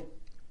real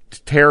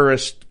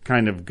terrorist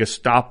kind of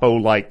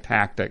Gestapo-like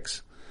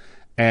tactics.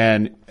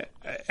 And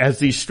as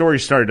these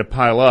stories started to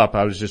pile up,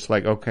 I was just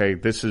like, okay,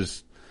 this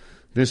is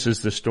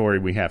the story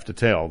we have to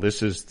tell.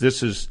 This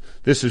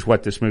is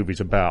what this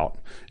movie's about.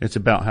 It's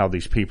about how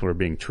these people are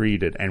being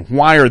treated and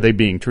why are they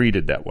being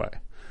treated that way.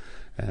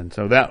 And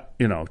so that,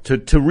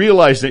 to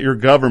realize that your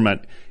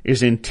government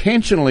is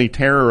intentionally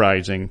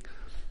terrorizing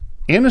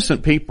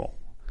innocent people.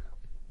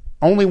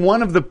 Only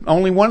one of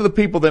the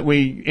people that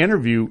we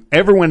interview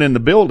ever went in the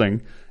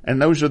building,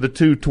 and those are the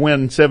two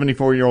twin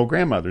 74-year-old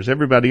grandmothers.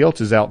 Everybody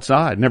else is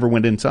outside, never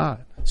went inside.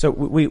 So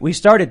we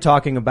started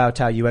talking about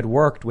how you had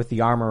worked with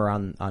the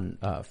armor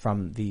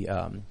from the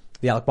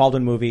Alec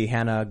Baldwin movie.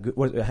 Hannah,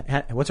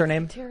 what's her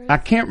name? I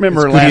can't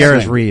remember her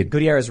last name.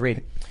 Gutierrez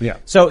Reed. Yeah.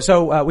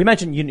 So we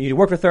mentioned you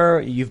worked with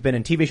her. You've been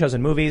in TV shows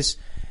and movies.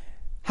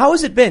 How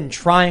has it been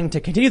trying to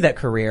continue that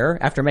career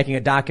after making a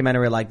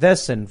documentary like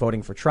this and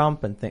voting for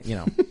Trump and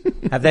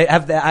have they?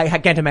 I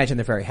can't imagine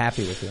they're very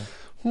happy with you.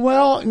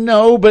 Well,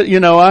 no, but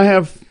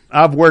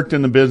I've worked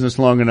in the business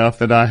long enough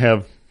that I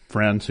have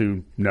friends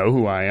who know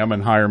who I am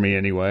and hire me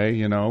anyway,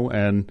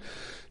 and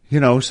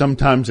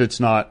sometimes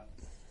it's not,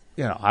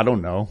 I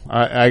don't know.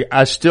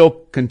 I still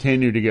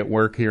continue to get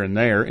work here and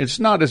there. It's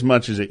not as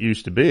much as it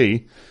used to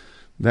be.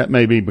 That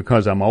may be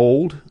because I'm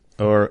old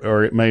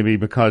or it may be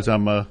because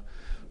I'm a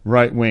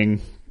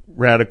right-wing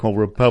radical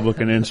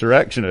Republican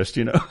insurrectionist,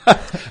 you know.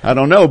 I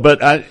don't know,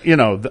 but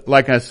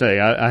like I say,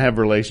 I have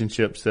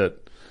relationships that,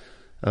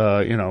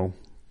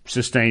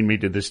 sustain me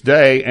to this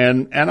day.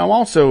 And I'm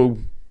also,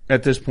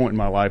 at this point in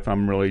my life,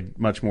 I'm really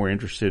much more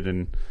interested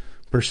in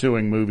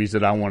pursuing movies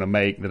that I want to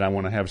make, that I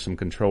want to have some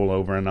control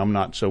over. And I'm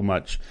not so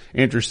much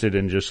interested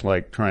in just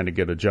like trying to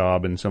get a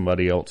job in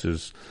somebody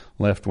else's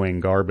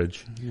left-wing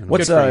garbage. You know.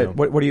 What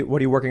are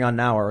you working on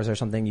now, or is there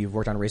something you've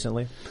worked on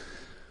recently?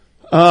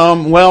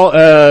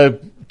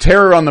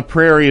 Terror on the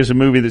Prairie is a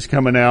movie that's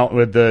coming out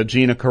with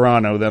Gina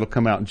Carano. That'll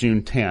come out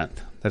June 10th.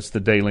 That's the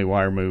Daily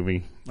Wire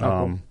movie.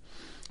 Cool.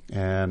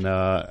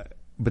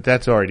 But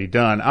that's already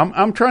done.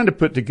 I'm trying to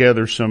put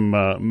together some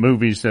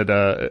movies that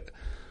a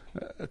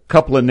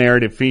couple of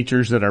narrative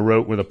features that I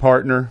wrote with a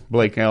partner,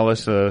 Blake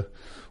Ellis.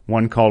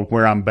 One called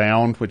Where I'm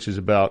Bound, which is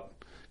about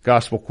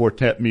gospel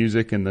quartet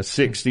music in the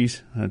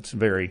 60s. That's a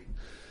very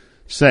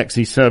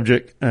sexy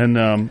subject. And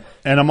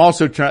I'm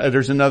also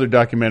there's another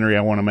documentary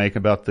I want to make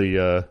about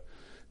the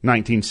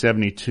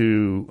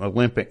 1972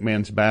 Olympic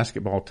men's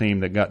basketball team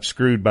that got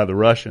screwed by the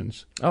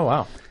Russians. Oh,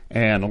 wow.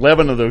 And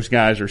 11 of those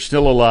guys are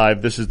still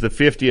alive. This is the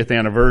 50th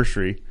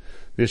anniversary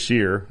this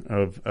year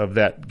of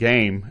that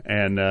game.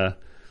 And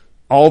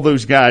all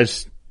those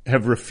guys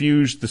have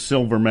refused the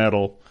silver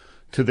medal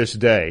to this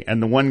day.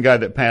 And the one guy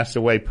that passed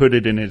away put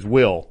it in his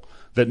will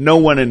that no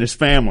one in his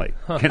family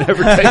can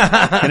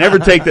ever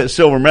take that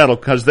silver medal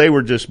because they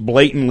were just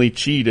blatantly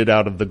cheated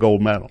out of the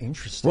gold medal.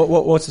 Interesting.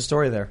 What's the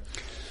story there?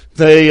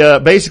 They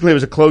basically, it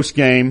was a close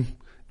game,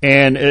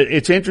 and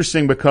it's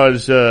interesting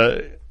because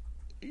a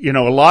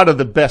lot of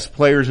the best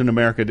players in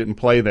America didn't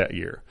play that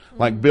year.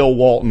 Like Bill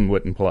Walton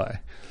wouldn't play.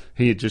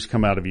 He had just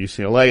come out of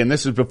UCLA, and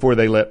this is before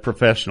they let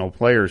professional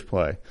players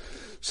play.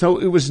 So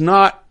it was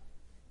not,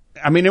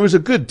 it was a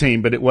good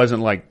team, but it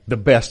wasn't like the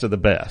best of the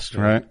best,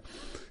 right?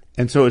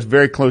 And so it was a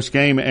very close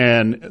game,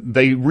 and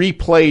they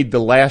replayed the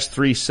last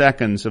 3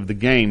 seconds of the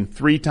game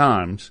 3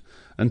 times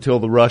until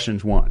the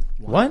Russians won.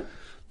 What?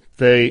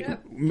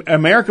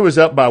 America was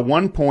up by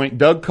 1 point.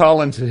 Doug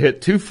Collins had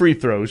hit 2 free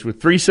throws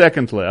with 3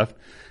 seconds left,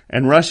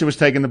 and Russia was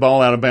taking the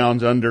ball out of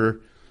bounds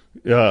under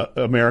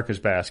America's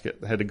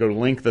basket. They had to go the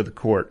length of the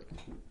court.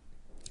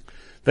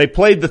 They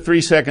played the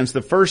 3 seconds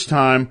the first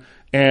time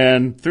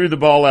and threw the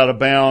ball out of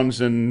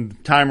bounds,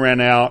 and time ran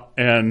out,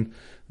 and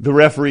the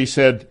referee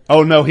said,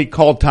 "Oh no, he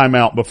called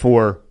timeout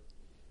before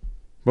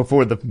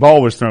the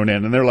ball was thrown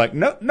in." And they're like,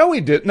 "No,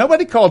 he didn't.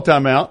 Nobody called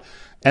timeout."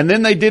 And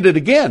then they did it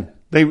again.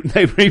 They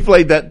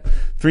replayed that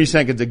 3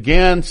 seconds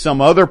again, some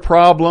other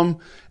problem,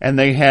 and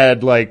they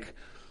had not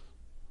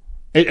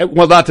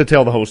to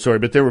tell the whole story,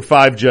 but there were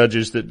 5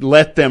 judges that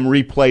let them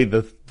replay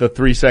the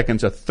 3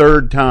 seconds a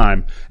third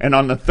time. And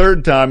on the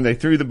third time, they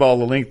threw the ball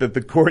the length of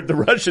the court. The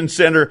Russian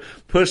center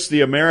pushed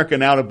the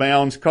American out of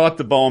bounds, caught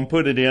the ball and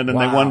put it in, and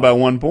They won by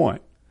 1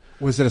 point.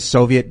 Was it a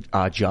Soviet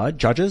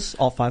judges,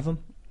 all 5 of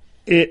them?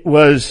 It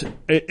was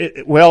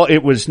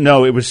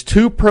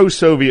 2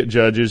 pro-Soviet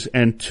judges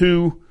and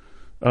 2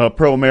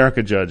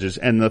 pro-America judges,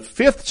 and the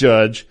 5th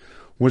judge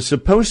was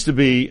supposed to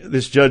be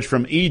this judge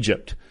from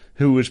Egypt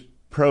who was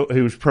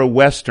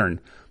pro-Western.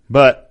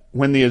 But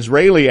when the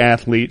Israeli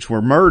athletes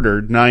were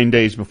murdered 9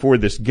 days before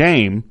this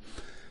game,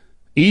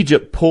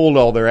 Egypt pulled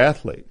all their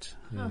athletes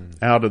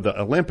out of the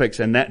Olympics,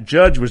 and that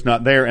judge was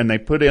not there, and they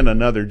put in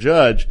another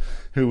judge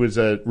who was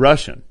a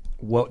Russian.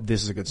 Well,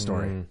 this is a good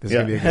story. This is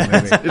going to be a good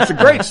movie. It's a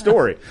great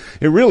story.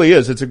 It really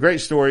is. It's a great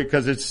story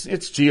because it's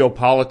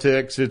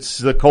geopolitics. It's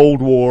the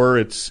Cold War.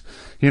 It's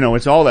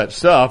all that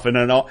stuff.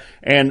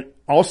 And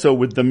also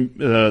with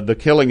the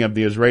killing of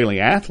the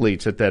Israeli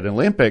athletes at that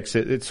Olympics,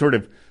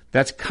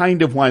 that's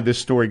kind of why this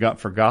story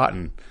got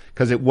forgotten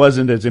because it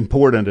wasn't as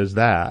important as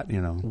that,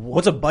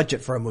 What's a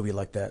budget for a movie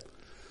like that?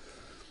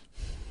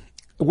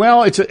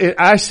 Well,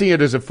 I see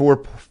it as a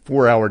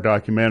 4-hour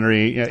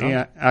documentary.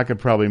 Yeah, I could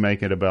probably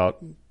make it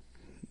about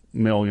 $1.5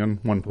 million.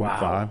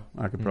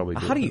 I could probably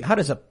do How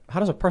does a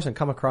person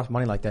come across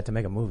money like that to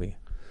make a movie?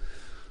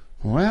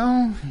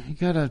 Well, you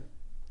gotta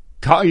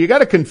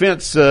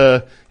convince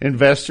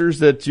investors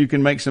that you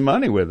can make some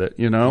money with it,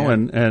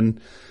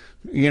 and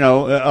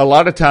a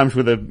lot of times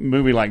with a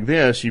movie like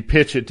this, you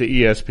pitch it to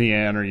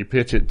ESPN or you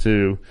pitch it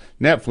to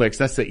Netflix.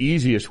 That's the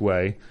easiest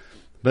way.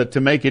 But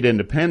to make it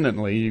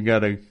independently, you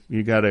gotta,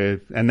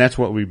 and that's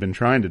what we've been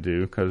trying to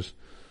do because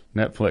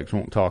Netflix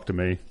won't talk to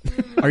me.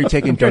 Are you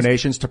taking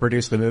donations to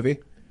produce the movie?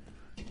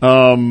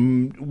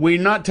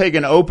 We're not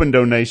taking open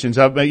donations.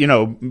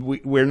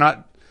 We're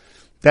not.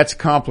 That's a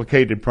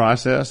complicated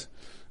process.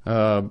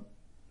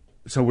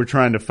 So we're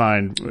trying to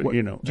find,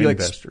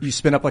 investors. You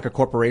spin up like a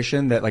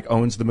corporation that like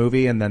owns the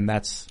movie, and then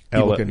that's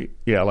like a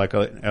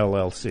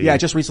LLC. Yeah, I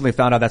just recently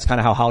found out that's kind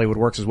of how Hollywood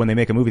works. Is when they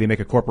make a movie, they make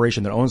a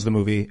corporation that owns the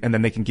movie, and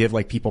then they can give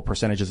like people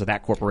percentages of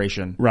that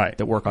corporation, right,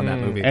 that work on that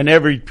movie. And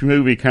every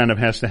movie kind of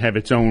has to have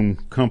its own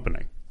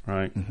company,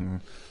 right? Mm-hmm.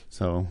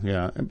 So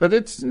yeah, but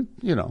it's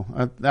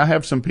I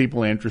have some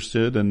people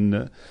interested,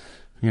 and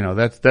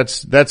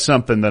that's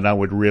something that I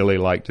would really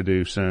like to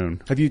do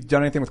soon. Have you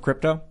done anything with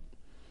crypto?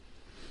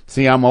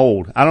 See, I'm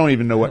old. I don't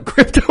even know what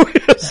crypto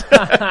is.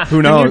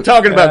 Who knows? When you're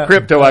talking about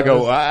crypto, I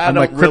go, I'm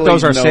don't like, really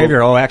crypto's our know.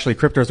 savior. Oh, actually,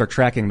 crypto's our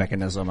tracking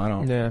mechanism. I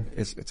don't. Yeah.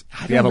 It's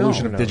the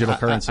evolution of digital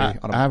currency.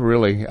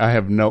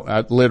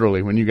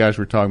 Literally, when you guys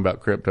were talking about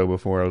crypto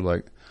before, I was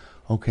like,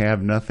 okay, I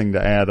have nothing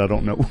to add. I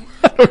don't know.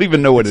 I don't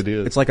even know what it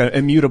is. It's like an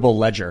immutable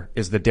ledger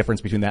is the difference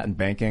between that and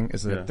banking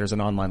is that there's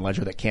an online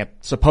ledger that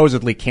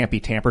supposedly can't be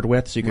tampered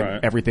with. So you can,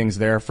 everything's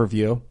there for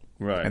view.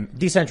 Right. And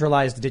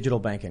decentralized digital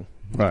banking.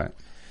 Right.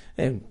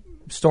 And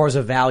stores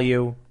of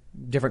value,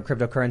 different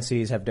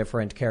cryptocurrencies have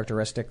different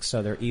characteristics,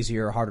 so they're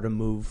easier or harder to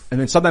move. And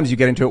then sometimes you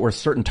get into it where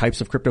certain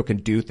types of crypto can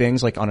do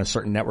things, like on a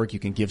certain network, you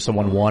can give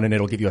someone one and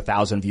it'll give you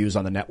 1,000 views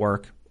on the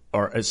network.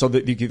 Or so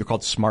they're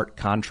called smart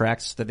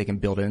contracts that they can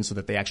build in so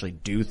that they actually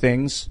do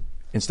things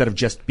instead of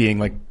just being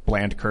like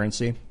bland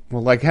currency.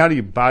 Well, like how do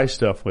you buy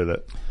stuff with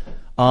it?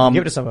 Give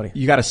it to somebody.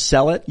 You got to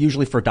sell it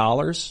usually for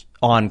dollars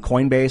on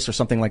Coinbase or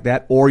something like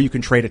that, or you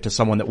can trade it to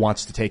someone that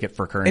wants to take it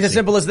for currency. It's as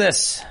simple as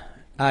this.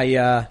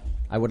 I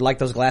would like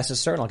those glasses,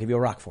 sir, and I'll give you a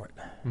rock for it.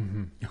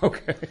 Mm-hmm.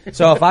 Okay.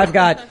 So if I've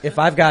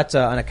got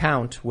an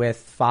account with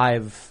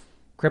 5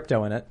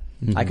 crypto in it,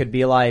 I could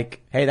be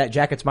like, hey, that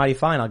jacket's mighty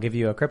fine. I'll give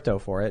you a crypto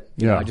for it.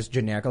 You know, I just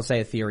generic. I'll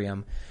say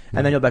Ethereum.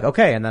 And then you'll be like,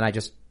 okay. And then I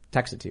just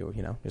text it to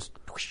you, just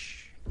whoosh.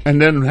 And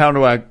then how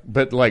do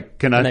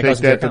can I take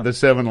that to the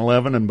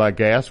 7-Eleven and buy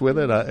gas with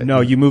it?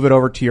 No, you move it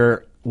over to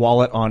your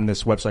wallet on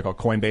this website called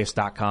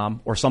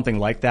Coinbase.com or something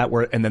like that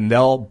and then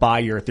they'll buy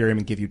your Ethereum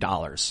and give you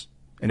dollars.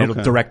 And it'll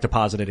direct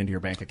deposit it into your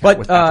bank account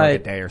after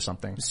like a day or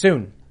something.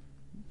 Soon.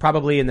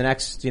 Probably in the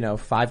next,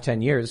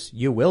 5-10 years,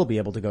 you will be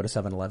able to go to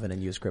 7-Eleven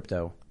and use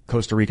crypto.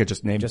 Costa Rica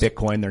just named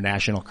Bitcoin their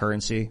national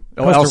currency.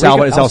 El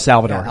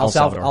Salvador.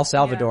 El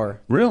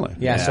Salvador. Really?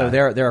 Yeah. So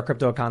they're a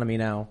crypto economy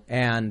now,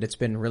 and it's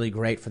been really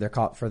great for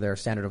their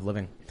standard of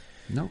living.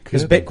 No kidding.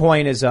 Because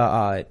Bitcoin is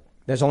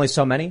there's only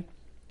so many,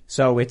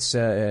 so it's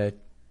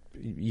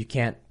you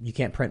can't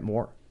print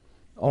more.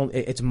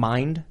 It's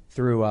mined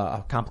through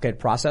a complicated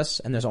process,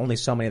 and there's only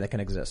so many that can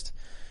exist.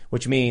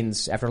 Which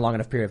means after a long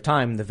enough period of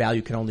time, the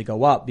value can only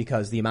go up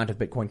because the amount of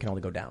Bitcoin can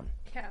only go down.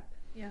 Cap.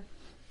 Yeah.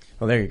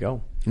 Well, there you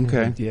go.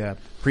 Okay. Yeah.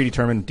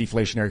 Predetermined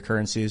deflationary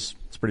currencies.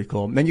 It's pretty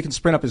cool. And then you can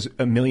sprint up as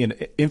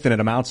infinite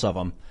amounts of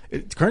them.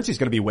 Currency is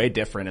going to be way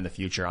different in the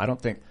future. I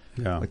don't think,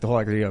 like the whole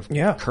idea of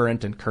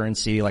current and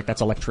currency, like that's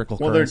electrical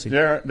currency.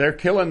 They're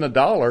killing the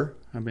dollar.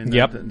 I mean,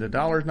 the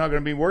dollar's not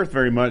going to be worth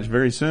very much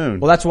very soon.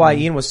 Well, that's why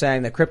Ian was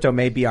saying that crypto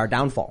may be our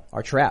downfall,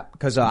 our trap.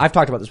 Because I've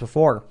talked about this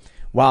before.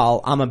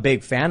 While I'm a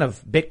big fan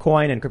of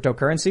Bitcoin and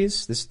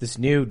cryptocurrencies, this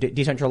new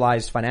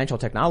decentralized financial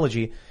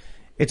technology,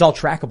 it's all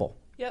trackable.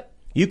 Yep.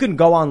 You can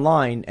go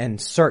online and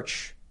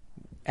search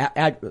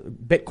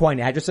Bitcoin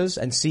addresses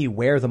and see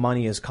where the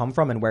money has come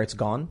from and where it's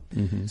gone.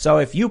 Mm-hmm. So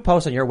if you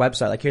post on your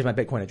website, like, here's my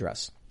Bitcoin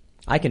address,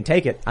 I can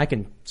take it, I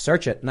can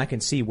search it, and I can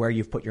see where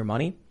you've put your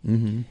money.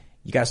 Mm-hmm.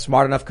 You got a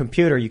smart enough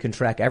computer, you can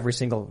track every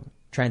single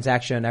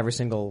transaction, every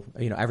single,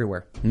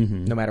 everywhere,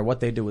 no matter what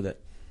they do with it.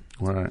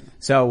 Right.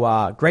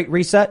 So, Great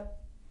Reset.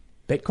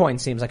 Bitcoin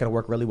seems like it'll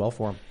work really well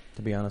for them,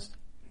 to be honest.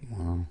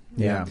 Wow.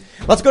 Yeah.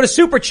 Let's go to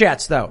Super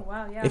Chats, though.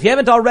 Wow, yeah. If you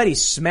haven't already,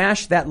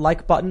 smash that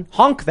like button,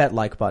 honk that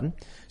like button,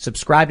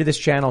 subscribe to this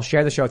channel,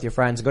 share the show with your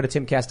friends, go to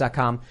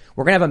timcast.com.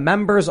 We're going to have a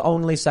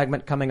members-only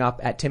segment coming up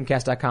at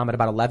timcast.com at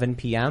about 11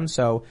 p.m.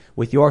 So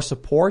with your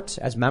support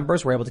as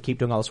members, we're able to keep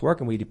doing all this work,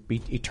 and we'd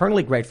be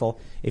eternally grateful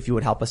if you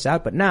would help us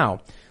out. But now,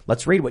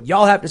 let's read what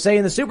y'all have to say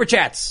in the Super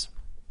Chats.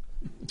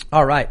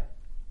 All right.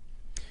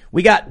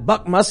 We got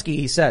Buck Muskie,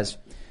 he says,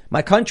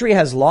 my country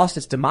has lost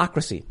its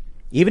democracy.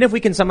 Even if we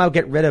can somehow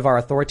get rid of our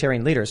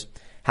authoritarian leaders,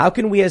 how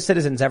can we as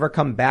citizens ever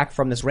come back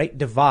from this great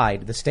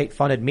divide the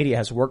state-funded media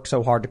has worked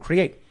so hard to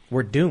create?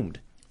 We're doomed.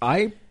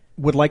 I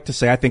would like to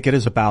say I think it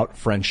is about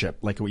friendship.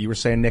 Like what you were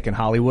saying, Nick, in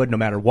Hollywood, no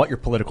matter what your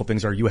political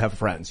things are, you have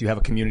friends. You have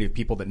a community of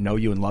people that know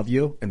you and love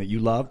you and that you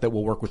love that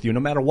will work with you no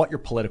matter what your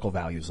political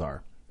values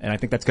are. And I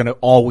think that's going to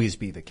always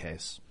be the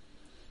case.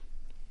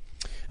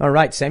 All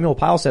right. Samuel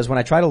Powell says, when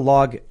I try to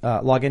log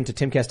into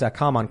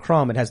timcast.com on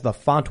Chrome, it has the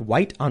font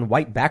white on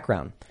white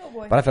background. Oh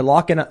boy. But if I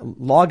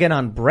log in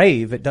on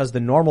Brave, it does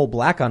the normal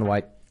black on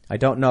white. I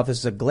don't know if this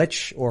is a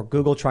glitch or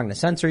Google trying to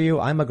censor you.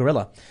 I'm a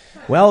gorilla.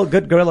 Well,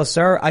 good gorilla,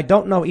 sir. I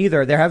don't know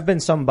either. There have been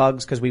some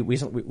bugs because we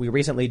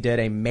recently did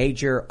a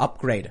major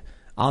upgrade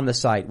on the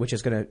site, which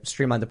is going to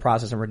streamline the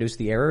process and reduce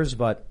the errors,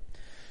 but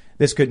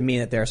this could mean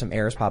that there are some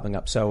errors popping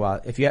up.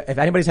 So, if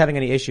anybody's having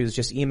any issues,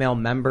 just email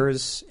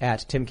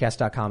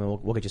members@timcast.com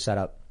and we'll get you set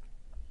up.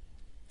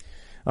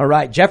 All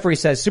right. Jeffrey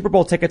says Super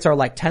Bowl tickets are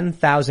like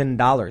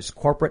 $10,000.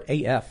 Corporate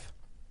AF.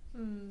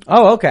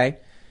 Oh, okay.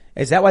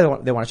 Is that why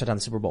they want to shut down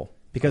the Super Bowl?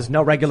 Because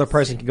no regular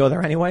person can go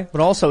there anyway?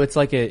 But also, it's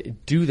like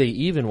do they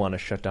even want to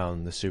shut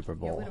down the Super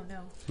Bowl? Yeah, we don't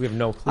know. We have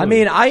no clue. I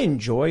mean, I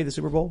enjoy the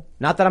Super Bowl.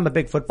 Not that I'm a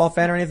big football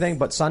fan or anything,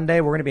 but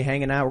Sunday we're going to be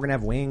hanging out. We're going to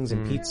have wings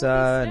and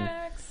pizza. And,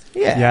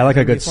 yeah, I like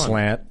a good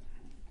slant.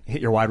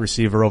 Hit your wide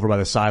receiver over by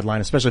the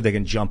sideline, especially if they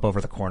can jump over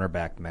the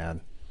cornerback,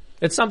 man.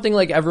 It's something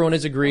like everyone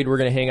has agreed we're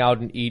going to hang out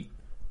and eat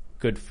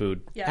good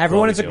food. Yeah.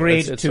 Everyone has Well, we do.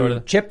 agreed It's to sort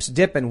of- chips,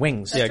 dip, and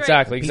wings. Yeah, right.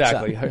 exactly, Pizza.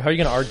 exactly. How are you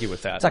going to argue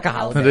with that? It's like a What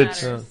else holiday.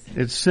 matters?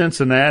 It's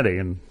Cincinnati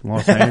and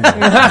Los Angeles.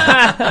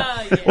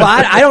 Well,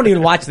 I don't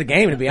even watch the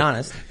game, to be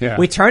honest. Yeah.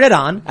 We turn it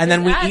on, and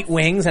then we Yes. eat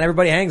wings, and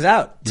everybody hangs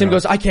out. Tim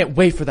goes, I can't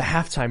wait for the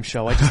halftime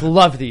show. I just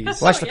love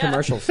these. Watch the Yeah.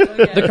 commercials.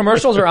 The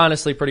commercials are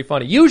honestly pretty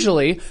funny.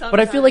 Usually, but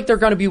I feel like they're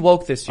going to be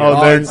woke this year.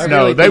 Oh, they're- I no,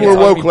 really they think were it's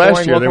gonna woke be last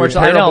boring year. woke They were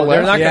commercials. I know. terrible They're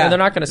last not year. gonna, they're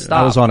not going to stop.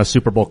 I was on a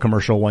Super Bowl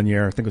commercial one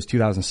year. I think it was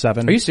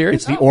 2007. Are you serious?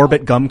 It's the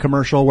Orbit gum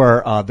commercial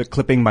where the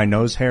clipping my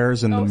nose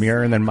hairs in the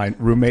mirror, and then my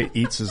roommate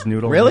eats his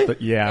noodles. Really?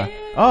 Yeah.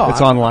 Oh,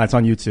 it's online. It's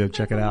on YouTube.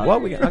 Check it out. Well,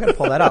 I'm going to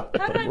pull that up.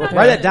 How did I not Write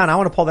know that down. I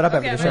want to pull that up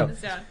Okay, after I'm the show. writing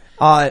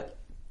this down.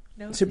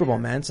 No Super Bowl,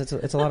 fear. man.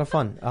 It's a lot of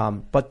fun.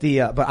 But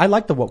I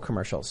like the woke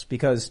commercials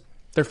because,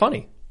 They're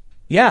funny.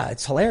 yeah,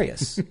 it's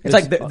hilarious. It's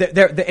like,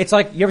 it's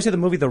like, you ever see the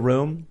movie The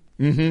Room?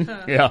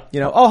 Yeah. You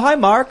know, oh, hi,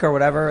 Mark, or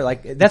whatever.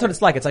 Like, that's what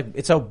it's like. It's like,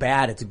 it's so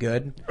bad, it's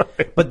good.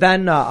 But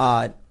then,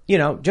 you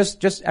know,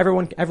 just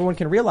everyone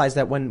can realize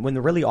that when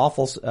the really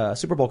awful,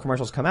 Super Bowl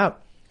commercials come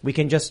out, we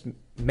can just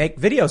make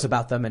videos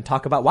about them and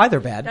talk about why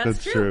they're bad.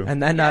 That's true.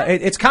 And then,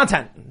 it's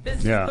content.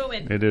 Business Yeah.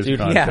 booming. It is Dude,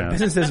 content. Yeah,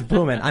 business is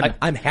booming.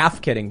 I'm half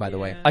kidding, by the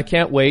way. I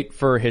can't wait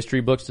for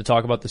history books to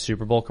talk about the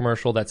Super Bowl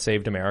commercial that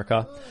saved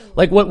America.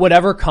 Like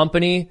whatever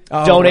company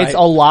donates right.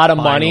 a lot of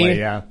Finally, money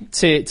yeah.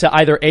 to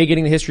either A,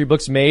 getting the history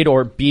books made,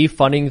 or B,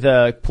 funding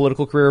the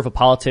political career of a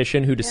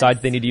politician who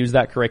decides they need to use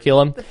that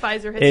curriculum The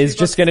Pfizer history is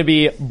just books. going to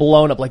be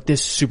blown up. Like,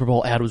 this Super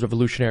Bowl ad was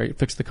revolutionary. It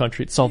fixed the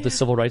country. It solved the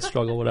civil rights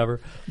struggle,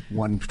 whatever.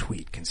 One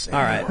tweet can say. All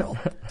right.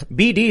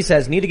 BD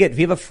says, need to get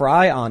Viva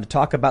Fry on to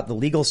talk about the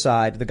legal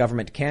side the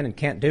government can and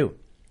can't do.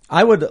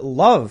 I would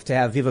love to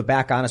have Viva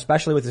back on,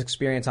 especially with his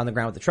experience on the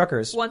ground with the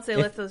truckers. Once they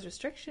lift those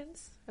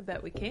restrictions, I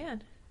bet we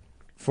can.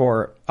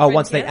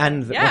 Once they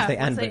end,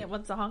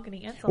 Once the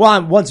honking ends.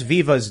 well, once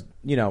Viva's,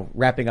 you know,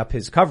 wrapping up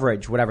his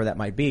coverage, whatever that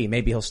might be,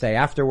 maybe he'll stay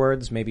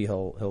afterwards, maybe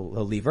he'll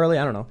leave early,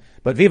 I don't know.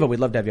 But Viva, we'd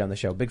love to have you on the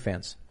show. Big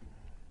fans.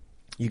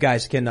 You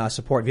guys can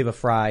support Viva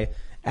Fry,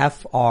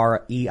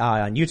 FREI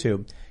on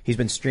YouTube. He's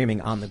been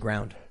streaming on the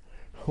ground.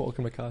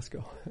 Welcome to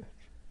Costco.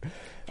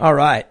 All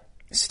right.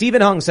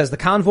 Stephen Hung says the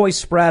convoys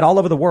spread all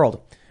over the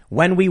world.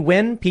 When we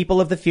win,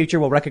 people of the future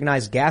will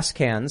recognize gas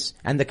cans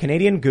and the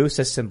Canadian goose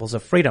as symbols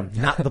of freedom,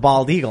 not the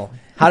bald eagle.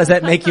 How does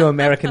that make you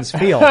Americans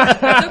feel?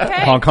 It's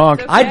okay. Honk, honk.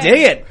 It's okay. I dig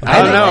it.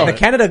 I don't know. The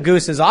Canada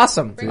goose is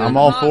awesome. Bring I'm on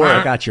all the for honk.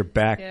 it. I got your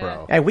back, Yeah.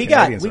 bro. Hey, we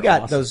Canadians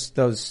got are awesome.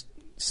 those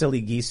silly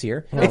geese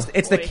here.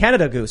 It's the boy.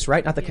 Canada goose,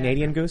 right? Not the Yeah.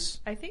 Canadian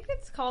goose. I think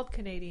it's called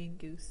Canadian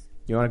goose.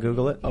 You want to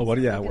Google it? Oh, what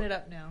do you? Looking it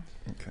up now.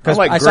 I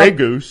like I saw- Grey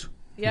Goose.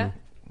 Yeah.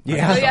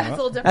 Yeah. Oh, yeah, it's a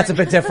little different. That's a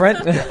bit different.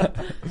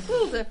 It's a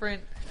little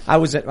different. I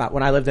was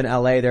when I lived in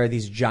LA, there are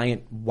these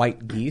giant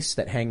white geese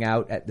that hang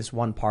out at this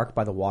one park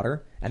by the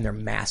water, and they're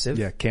massive.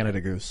 Yeah,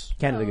 Canada goose.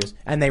 Canada goose.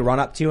 And they run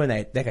up to you and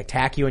they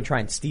attack you and try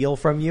and steal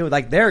from you.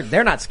 Like they're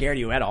not scared of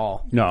you at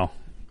all. No.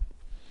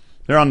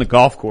 They're on the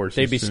golf course.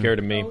 They'd be scared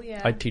of me. Oh,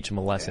 yeah. I'd teach them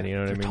a lesson, you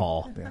know what I mean?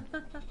 Tall. Yeah.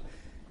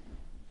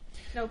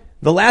 Nope.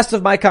 The last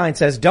of my kind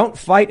says, don't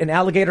fight an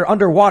alligator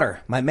underwater.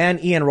 My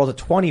man Ian rolled a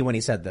 20 when he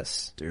said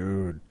this.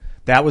 Dude,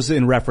 that was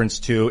in reference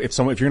to if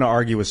you're going to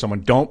argue with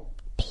someone, don't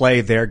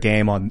play their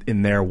game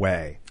in their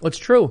way. It's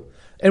true.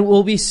 And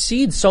we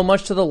cede so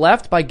much to the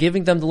left by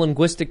giving them the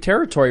linguistic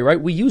territory, right?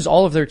 We use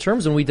all of their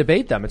terms when we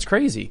debate them. It's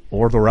crazy.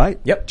 Or the right.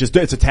 Yep. Just,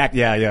 it's attack.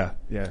 Yeah.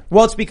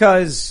 Well, it's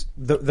because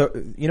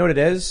you know what it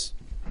is?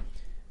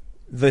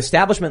 The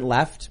establishment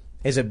left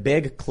is a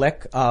big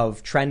clique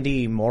of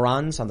trendy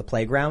morons on the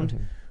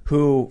playground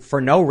who,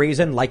 for no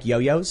reason, like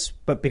yo-yos,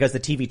 but because the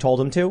TV told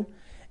them to.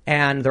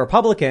 And the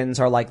Republicans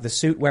are like the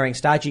suit-wearing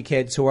stodgy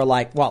kids who are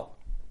like, well,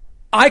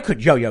 I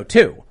could yo-yo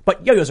too,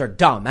 but yo-yos are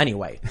dumb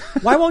anyway.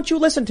 Why won't you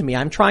listen to me?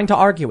 I'm trying to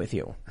argue with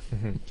you.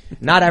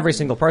 Not every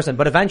single person,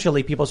 but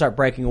eventually people start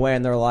breaking away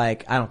and they're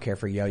like, I don't care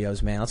for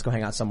yo-yos, man. Let's go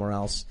hang out somewhere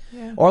else.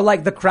 Yeah. Or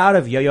like the crowd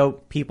of yo-yo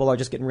people are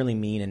just getting really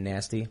mean and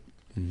nasty.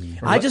 You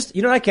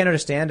know what I can't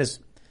understand is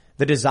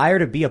the desire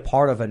to be a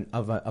part of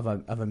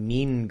a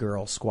mean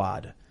girl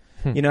squad.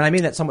 You know what I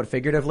mean? That somewhat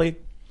figuratively.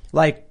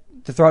 Like,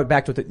 to throw it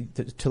back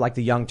to like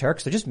the Young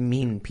Turks, they're just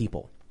mean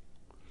people.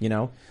 You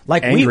know?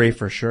 Like Angry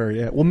for sure,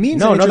 yeah. Well, mean's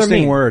No, an no, they're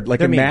interesting mean. word. Like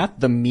They're in mean. math,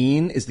 the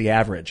mean is the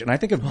average. And I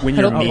think of when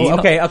you're mean.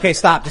 Okay,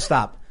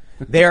 stop.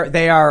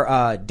 They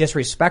are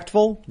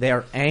disrespectful, they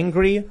are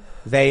angry,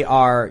 they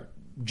are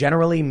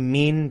generally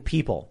mean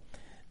people.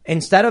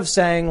 Instead of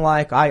saying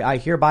like, I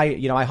hereby,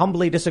 I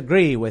humbly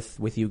disagree with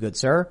you, good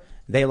sir,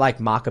 they like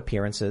mock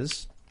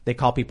appearances. They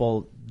call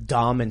people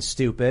dumb and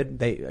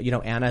stupid.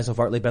 Anna has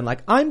overtly been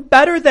like, I'm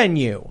better than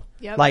you.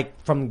 Yep.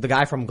 Like from the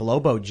guy from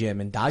Globo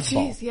Gym and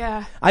Dodgeball. Jeez,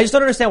 yeah. I just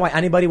don't understand why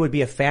anybody would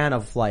be a fan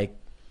of like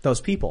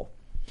those people.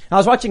 I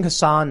was watching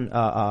Hassan,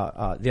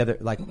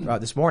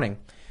 this morning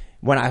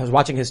when I was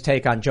watching his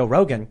take on Joe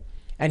Rogan,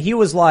 and he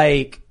was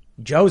like,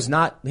 Joe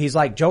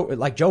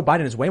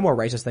Biden is way more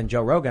racist than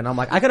Joe Rogan. I'm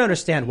like, I can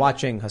understand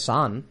watching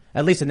Hassan,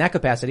 at least in that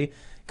capacity,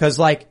 cause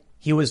like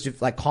he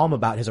was like calm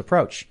about his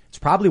approach. It's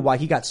probably why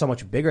he got so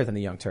much bigger than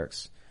the Young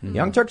Turks.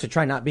 Young Turks should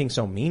try not being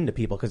so mean to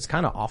people because it's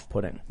kind of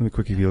off-putting. Let me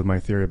quickly give you my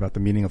theory about the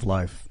meaning of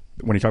life.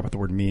 When you talk about the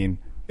word mean,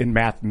 in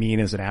math, mean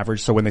is an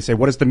average. So when they say,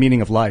 what is the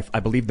meaning of life? I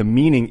believe the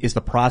meaning is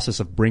the process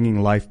of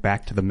bringing life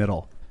back to the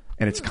middle.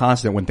 And it's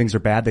constant. When things are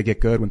bad, they get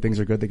good. When things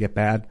are good, they get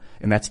bad.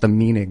 And that's the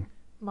meaning.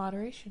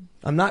 Moderation.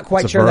 I'm not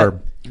quite It's a sure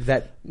verb.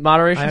 that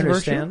Moderation I is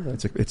understand.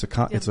 It's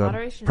a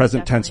moderation is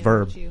present tense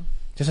definitely a verb. virtue.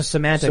 Just a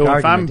semantic So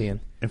argument, Ian.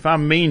 if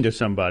I'm mean to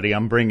somebody,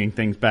 I'm bringing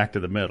things back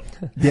to the middle.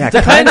 Yeah,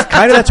 kind of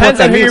that's what Depends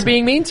that on who means. you're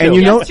being mean to. And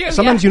you know, That's true,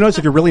 sometimes yeah. you notice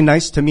if you're really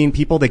nice to mean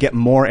people, they get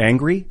more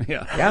angry.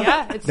 Yeah.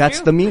 Yeah, it's That's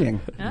true. the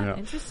meaning. Yeah,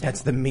 interesting.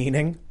 That's the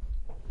meaning.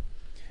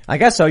 I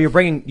guess so. You're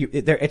bringing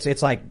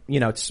it's like, you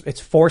know, it's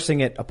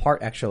forcing it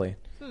apart. Actually,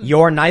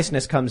 your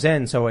niceness comes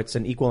in, so it's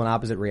an equal and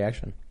opposite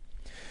reaction.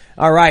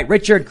 All right,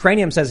 Richard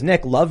Cranium says,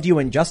 Nick, loved you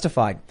and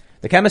Justified.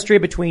 The chemistry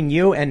between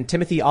you and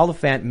Timothy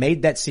Oliphant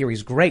made that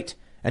series great.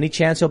 Any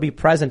chance you'll be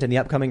present in the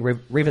upcoming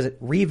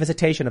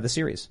revisitation of the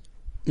series?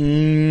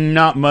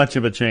 Not much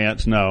of a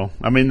chance, no.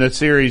 I mean, the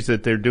series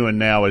that they're doing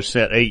now is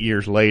set 8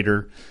 years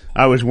later.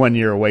 I was 1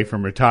 year away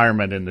from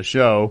retirement in the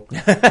show.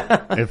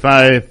 If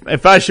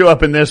I show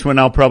up in this one,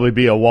 I'll probably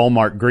be a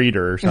Walmart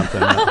greeter or something.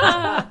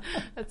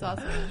 That's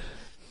awesome.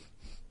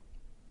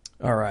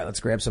 All right, let's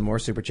grab some more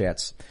super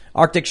chats.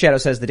 Arctic Shadow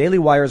says, the Daily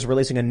Wire is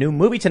releasing a new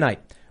movie tonight.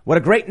 What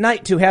a great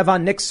night to have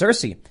on Nick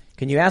Searcy.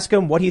 Can you ask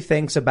him what he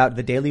thinks about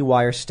the Daily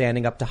Wire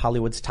standing up to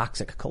Hollywood's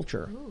toxic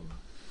culture?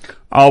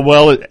 Oh,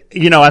 well,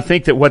 you know, I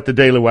think that what the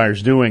Daily Wire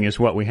is doing is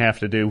what we have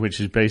to do, which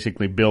is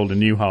basically build a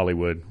new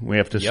Hollywood. We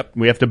have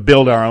to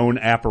build our own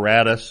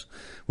apparatus.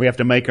 We have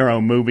to make our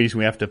own movies.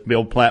 We have to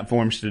build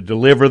platforms to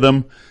deliver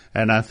them.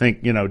 And I think,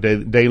 you know,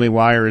 Daily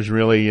Wire is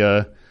really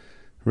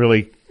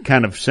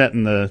kind of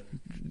setting the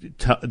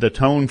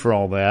tone for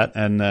all that.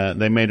 And,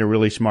 they made a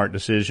really smart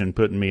decision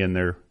putting me in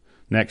their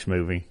next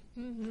movie.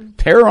 Mm-hmm.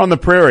 Terror on the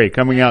Prairie,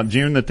 coming out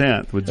June the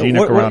 10th with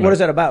Gina Carano. What is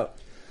that about?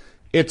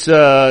 It's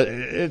Terror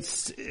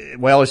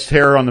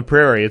on the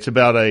Prairie. It's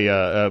about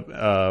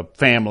a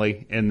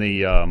family in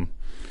the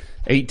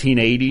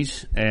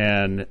 1880s,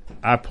 and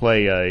I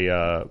play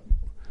a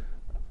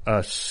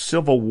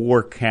Civil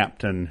War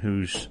captain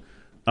who's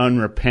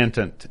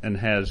unrepentant and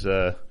has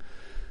a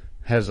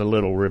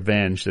little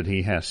revenge that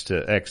he has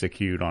to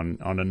execute on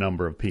a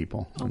number of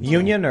people.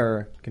 Union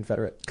or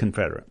Confederate?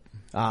 Confederate.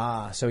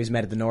 Ah, so he's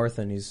mad at the North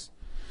and he's...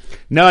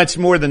 No, it's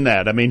more than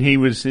that. I mean,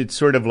 it's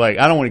sort of like,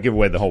 I don't want to give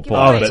away the whole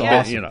plot, that's but,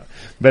 awesome. you know,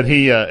 but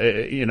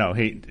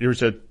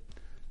there's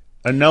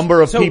a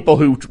number of people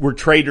who were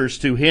traitors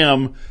to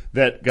him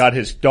that got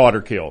his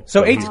daughter killed.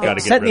 So he's got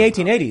to get set in the rid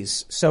of them.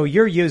 1880s, so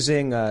you're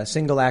using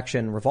single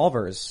action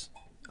revolvers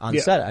on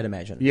set, I'd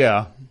imagine.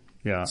 Yeah.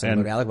 Yeah. Similar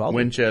And to Alec Baldwin.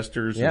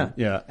 Winchesters. Yeah. And,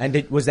 yeah.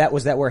 And was that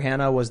where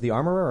Hannah was the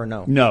armorer or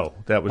no? No,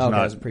 that was Okay, not.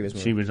 that was a previous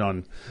movie. She was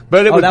on,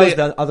 but it Oh, was that was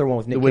the other one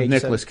with Nick Cage, you said?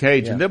 Nicolas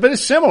Cage. Yeah. But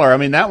it's similar. I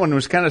mean, that one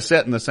was kind of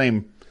set in the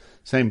same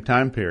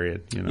time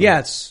period, you know.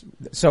 Yeah,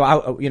 so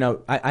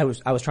I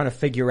was trying to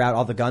figure out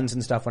all the guns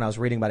and stuff when I was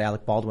reading about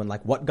Alec Baldwin,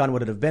 like what gun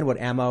would it have been, what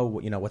ammo,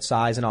 what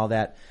size and all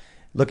that,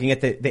 looking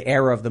at the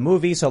era of the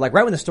movie. So like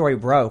right when the story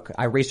broke,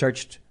 I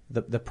researched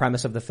the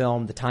premise of the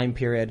film, the time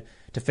period,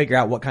 to figure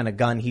out what kind of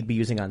gun he'd be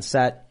using on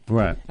set.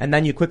 Right. And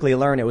then you quickly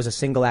learn it was a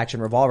single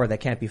action revolver that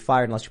can't be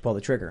fired unless you pull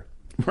the trigger.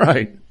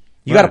 Right.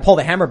 You got to pull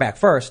the hammer back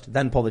first,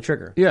 then pull the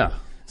trigger. Yeah.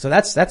 So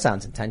that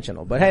sounds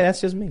intentional, but hey,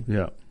 that's just me.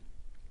 Yeah.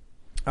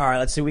 All right,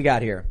 let's see what we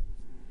got here.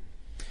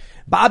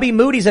 Bobby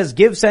Moody says,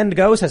 give, send,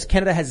 go, says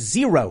Canada has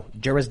zero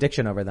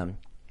jurisdiction over them.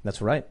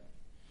 That's right.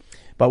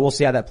 But we'll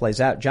see how that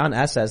plays out. John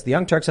S. says, the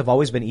Young Turks have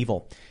always been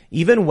evil.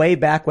 Even way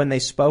back when they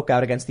spoke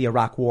out against the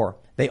Iraq War.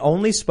 They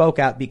only spoke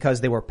out because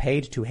they were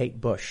paid to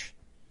hate Bush.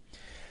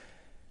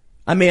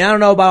 I mean, I don't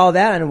know about all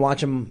that. I didn't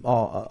watch him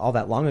all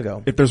that long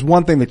ago. If there's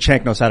one thing that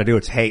Cenk knows how to do,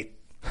 it's hate.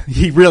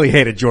 He really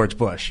hated George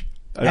Bush.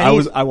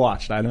 I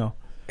watched, I know.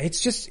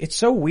 It's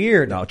so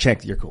weird. No,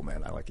 Cenk, you're cool,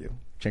 man. I like you.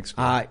 Cenk's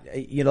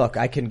cool. Look,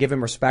 I can give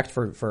him respect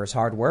for his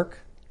hard work,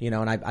 and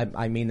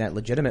I mean that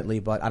legitimately,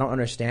 but I don't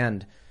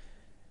understand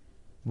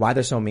why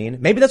they're so mean.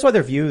 Maybe that's why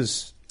their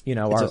views,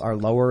 are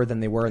lower than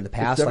they were in the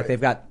past. Like they've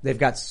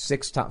got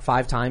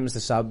 5 times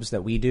the subs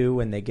that we do,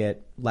 and they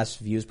get less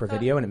views per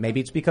video. And maybe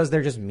it's because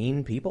they're just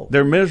mean people.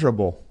 They're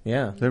miserable.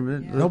 Yeah.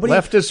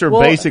 Leftists are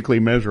basically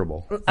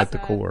miserable at the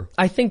core.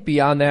 I think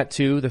beyond that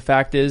too, the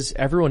fact is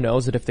everyone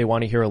knows that if they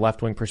want to hear a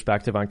left-wing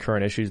perspective on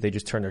current issues, they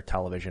just turn their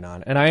television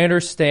on. And I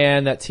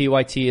understand that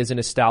TYT is an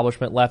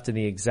establishment left in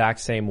the exact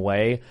same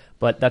way,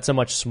 but that's a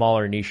much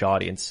smaller niche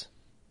audience.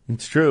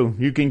 It's true.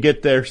 You can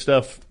get their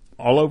stuff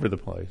all over the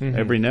place. Mm-hmm.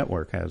 Every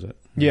network has it.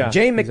 Yeah.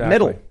 Jay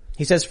McMiddle.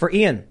 He says, for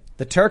Ian,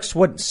 the Turks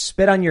would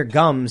spit on your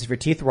gums if your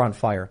teeth were on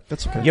fire.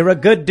 That's okay. You're a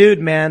good dude,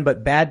 man,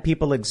 but bad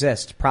people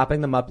exist.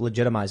 Propping them up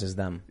legitimizes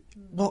them.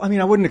 Well, I mean,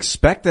 I wouldn't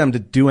expect them to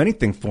do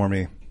anything for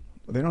me.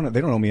 They don't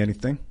owe me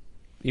anything.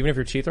 Even if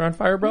your teeth are on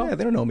fire, bro? Yeah,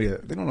 they don't owe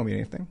me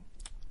anything.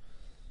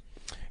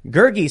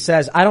 Gergie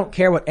says, I don't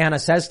care what Anna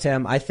says to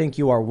him. I think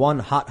you are one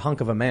hot hunk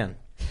of a man.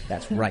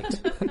 That's right.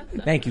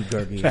 Thank you,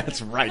 Gergie.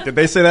 That's right. Did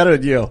they say that or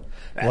did you?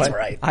 That's What?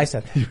 right. I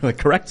said. You're like,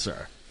 correct,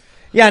 sir.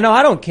 Yeah, no,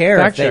 I don't care.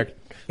 Fact check.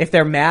 if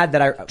they're mad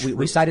that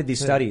we cited these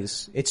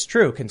studies, it's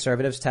true.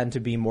 Conservatives tend to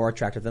be more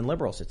attractive than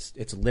liberals.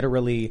 It's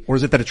literally. Or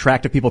is it that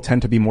attractive people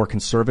tend to be more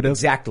conservative?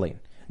 Exactly.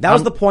 That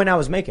was the point I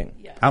was making.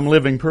 Yes. I'm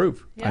living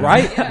proof. Yeah.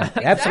 Right? Yeah,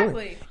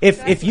 Absolutely.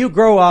 exactly. If you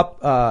grow up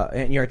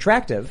and you're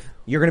attractive,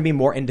 you're going to be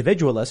more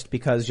individualist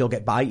because you'll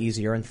get by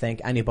easier and think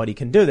anybody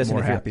can do this. More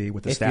and if happy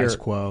with the if status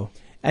you're- quo.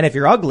 And if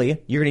you're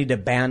ugly, you're going to need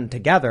to band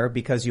together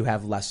because you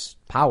have less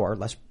power,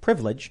 less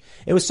privilege.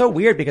 It was so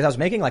weird because I was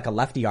making like a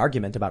lefty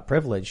argument about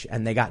privilege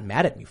and they got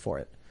mad at me for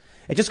it.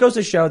 It just goes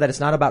to show that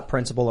it's not about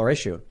principle or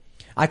issue.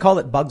 I call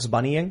it Bugs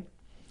Bunnying.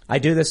 I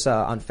do this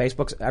on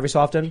Facebook every so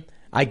often.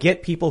 I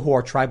get people who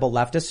are tribal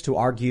leftists to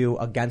argue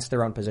against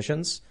their own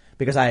positions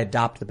because I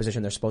adopt the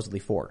position they're supposedly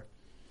for.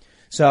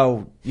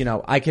 So,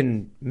 I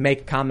can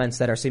make comments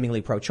that are seemingly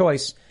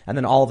pro-choice and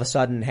then all of a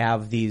sudden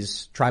have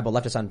these tribal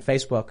leftists on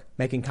Facebook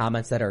making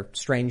comments that are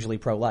strangely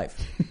pro-life.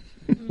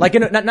 Like,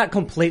 not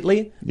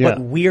completely, Yeah. but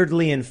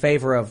weirdly in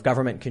favor of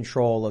government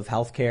control of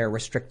healthcare,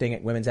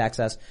 restricting women's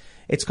access.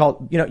 It's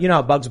called,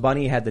 how Bugs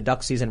Bunny had the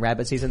duck season,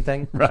 rabbit season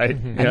thing? Right.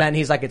 And then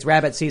he's like, it's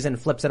rabbit season,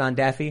 flips it on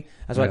Daffy.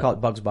 That's why I call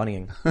it Bugs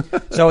Bunnying.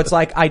 So it's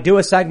like, I do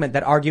a segment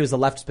that argues the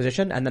left's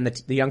position and then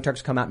the Young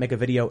Turks come out and make a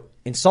video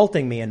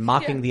insulting me and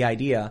mocking the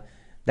idea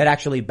that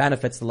actually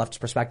benefits the left's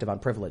perspective on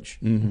privilege.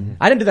 Mm-hmm.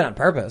 I didn't do that on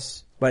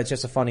purpose, but it's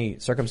just a funny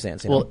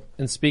circumstance. Well,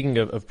 and speaking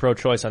of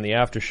pro-choice on the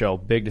after show,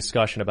 big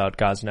discussion about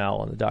Gosnell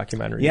on the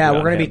documentary. Yeah,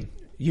 we're going to be,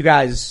 you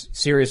guys,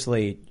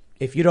 seriously,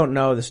 if you don't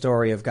know the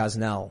story of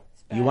Gosnell,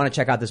 you want to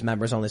check out this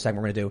members only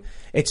segment we're going to do.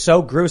 It's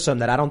so gruesome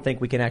that I don't think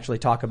we can actually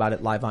talk about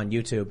it live on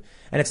YouTube.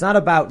 And it's not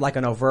about like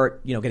an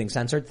overt, getting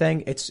censored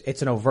thing.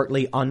 It's an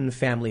overtly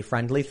unfamily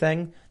friendly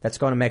thing that's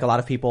going to make a lot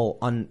of people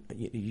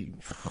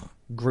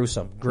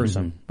gruesome.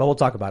 Mm-hmm. But we'll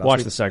talk about it.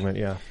 Watch the segment,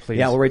 yeah, please.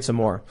 Yeah, we'll read some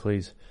more.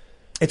 Please.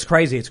 It's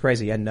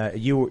crazy. And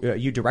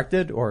you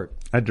directed or?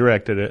 I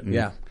directed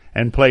it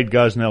and played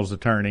Gosnell's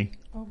attorney.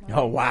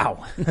 Oh,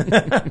 wow.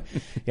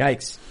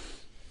 Yikes.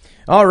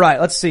 All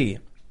right, let's see.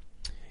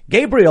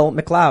 Gabriel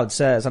McLeod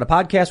says on a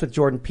podcast with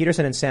Jordan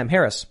Peterson and Sam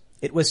Harris,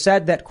 it was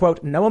said that,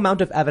 quote, no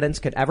amount of evidence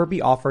could ever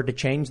be offered to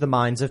change the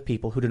minds of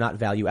people who do not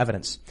value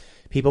evidence.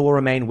 People will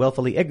remain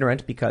willfully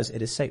ignorant because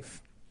it is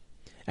safe.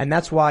 And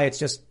that's why it's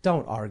just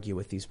don't argue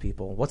with these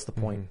people. What's the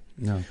point?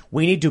 No.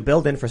 We need to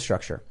build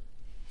infrastructure.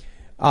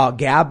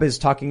 Gab is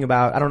talking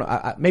about, I don't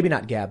know, maybe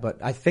not Gab, but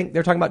I think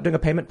they're talking about doing a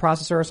payment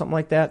processor or something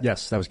like that.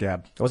 Yes, that was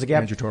Gab. Was it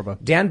Gab? Andrew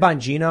Torba. Dan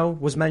Bongino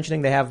was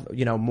mentioning they have,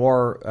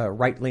 more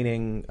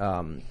right-leaning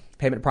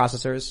payment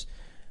processors.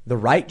 The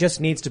right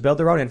just needs to build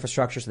their own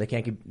infrastructure so they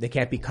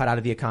can't be cut out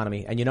of the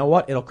economy. And you know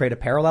what? It'll create a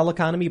parallel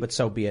economy, but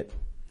so be it.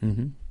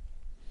 Mm-hmm.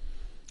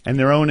 And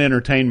their own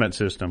entertainment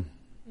system.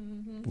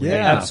 Mm-hmm.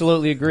 Yeah,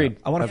 absolutely agreed.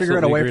 I want to figure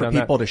out a way for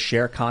people to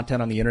share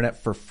content on the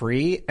internet for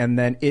free, and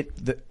then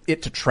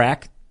it to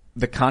track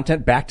the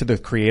content back to the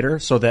creator,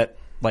 so that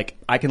like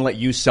I can let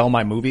you sell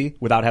my movie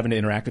without having to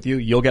interact with you.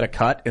 You'll get a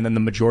cut, and then the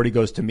majority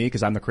goes to me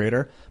because I'm the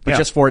creator. But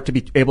just for it to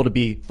be able to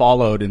be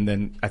followed, and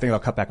then I think they'll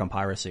cut back on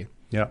piracy.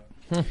 Yeah.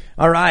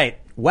 All right.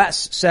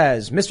 Wes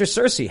says, Mr.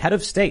 Cersei, head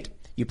of state,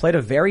 you played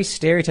a very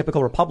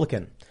stereotypical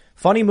Republican.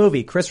 Funny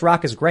movie. Chris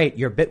Rock is great.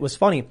 Your bit was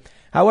funny.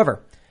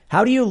 However,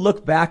 how do you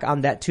look back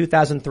on that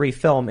 2003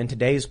 film in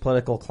today's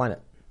political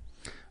climate?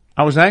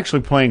 I was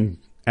actually playing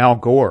Al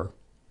Gore.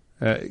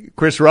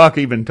 Chris Rock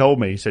even told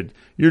me, he said,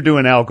 you're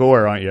doing Al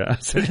Gore, aren't you? I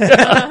said,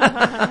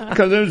 yeah.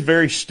 Because it was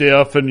very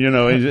stiff and,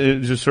 it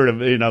was just sort of,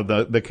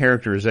 the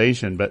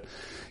characterization. But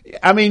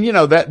I mean,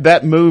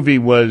 that movie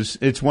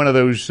it's one of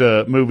those,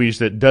 movies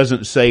that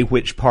doesn't say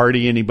which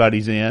party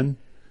anybody's in.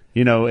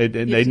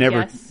 They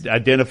never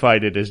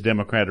identified it as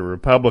Democrat or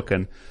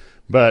Republican.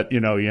 But,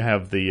 you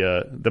have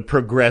the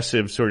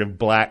progressive sort of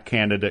black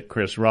candidate,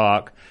 Chris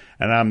Rock,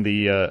 and I'm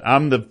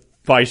the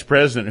vice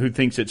president who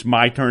thinks it's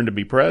my turn to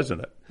be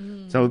president.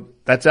 So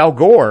that's Al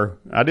Gore.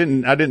 I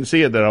didn't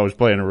see it that I was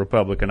playing a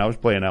Republican. I was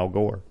playing Al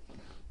Gore.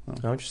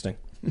 Oh, interesting.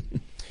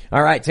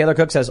 All right. Taylor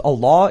Cook says, a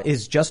law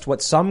is just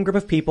what some group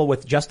of people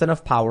with just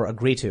enough power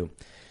agree to.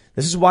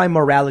 This is why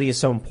morality is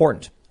so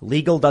important.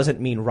 Legal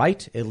doesn't mean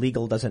right.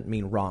 Illegal doesn't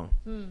mean wrong.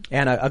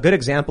 And a good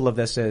example of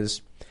this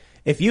is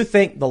if you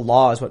think the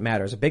law is what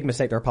matters, a big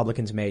mistake the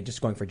Republicans made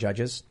just going for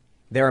judges.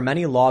 There are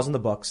many laws in the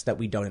books that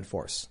we don't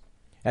enforce.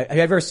 Have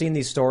you ever seen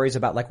these stories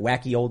about like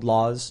wacky old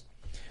laws?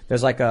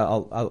 There's like a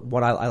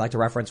one I like to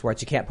reference where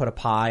it's you can't put a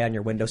pie on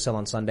your windowsill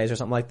on Sundays or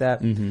something like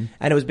that. Mm-hmm.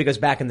 And it was because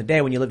back in the day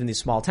when you lived in these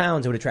small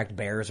towns, it would attract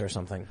bears or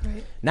something.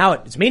 Right. Now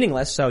it's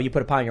meaningless, so you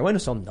put a pie on your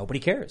windowsill,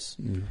 nobody cares.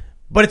 Mm-hmm.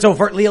 But it's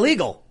overtly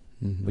illegal.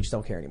 Mm-hmm. We just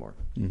don't care anymore.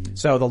 Mm-hmm.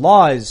 So the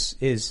law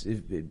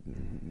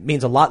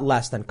means a lot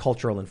less than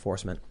cultural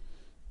enforcement.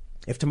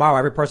 If tomorrow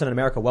every person in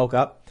America woke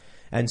up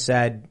and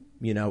said,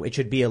 it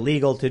should be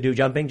illegal to do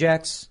jumping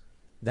jacks,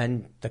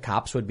 then the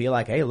cops would be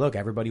like, hey, look,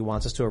 everybody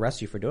wants us to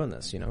arrest you for doing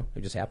this.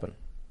 It just happened.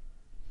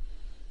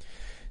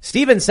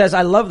 Steven says,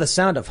 I love the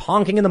sound of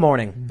honking in the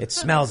morning. It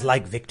smells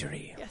like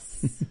victory.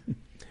 Yes.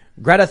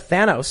 Greta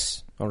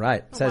Thanos, all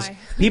right, says,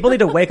 people need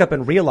to wake up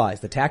and realize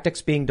the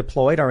tactics being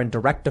deployed are in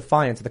direct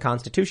defiance of the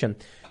Constitution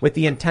with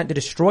the intent to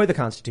destroy the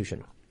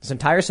Constitution. This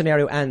entire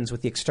scenario ends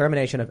with the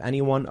extermination of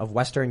anyone of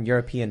Western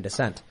European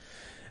descent.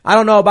 I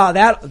don't know about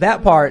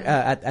that part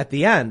at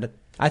the end.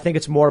 I think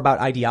it's more about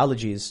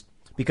ideologies,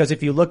 because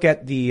if you look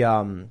at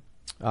the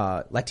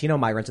Latino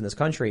migrants in this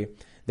country,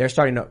 they're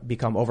starting to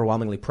become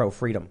overwhelmingly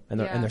pro-freedom, and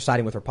they're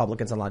siding with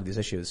Republicans on a lot of these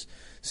issues.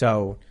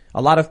 So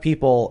a lot of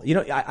people,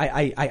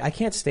 I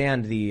can't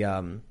stand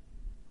the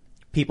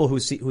people who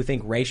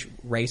think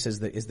race is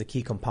the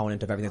key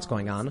component of everything that's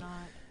going on,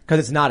 because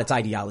it's not. It's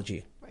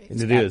ideology. Right.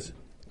 It is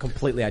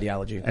completely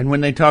ideology. And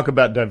when they talk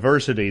about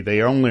diversity,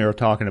 they only are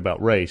talking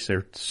about race.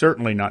 They're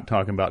certainly not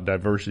talking about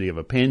diversity of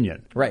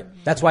opinion. Right.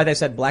 That's why they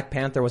said Black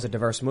Panther was a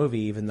diverse movie,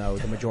 even though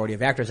the majority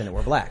of actors in it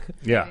were black.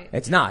 Yeah. Right.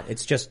 It's not.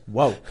 It's just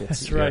woke.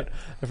 That's right.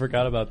 I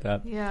forgot about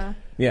that. Yeah.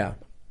 Yeah.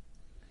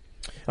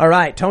 All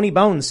right. Tony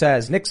Bones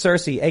says, Nick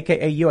Searcy,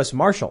 a.k.a. U.S.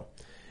 Marshal.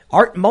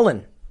 Art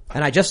Mullen.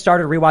 And I just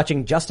started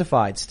rewatching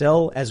Justified.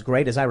 Still as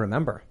great as I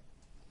remember.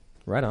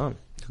 Right on.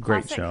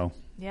 Great Classic. show.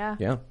 Yeah.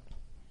 Yeah.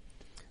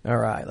 All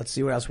right. Let's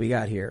see what else we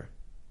got here.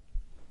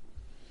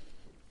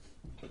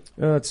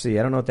 Let's see.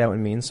 I don't know what that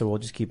one means, so we'll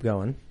just keep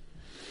going.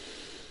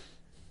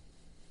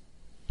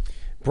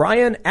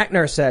 Brian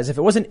Ackner says, if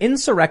it was an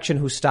insurrection,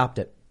 who stopped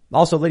it?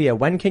 Also, Lydia,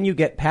 when can you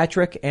get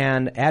Patrick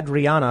and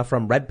Adriana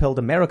from Red Pilled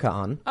America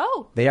on?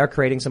 Oh, They are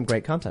creating some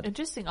great content.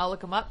 interesting. I'll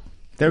look them up.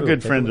 They're Ooh,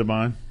 good take a friends look. of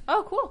mine.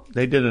 Oh, cool.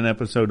 They did an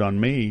episode on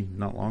me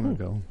not long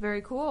ago.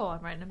 Very cool. I'm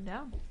writing them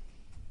down.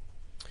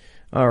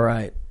 All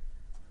right.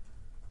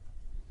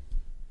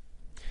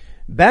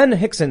 Ben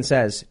Hickson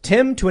says,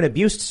 Tim to an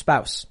abused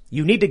spouse.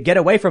 You need to get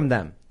away from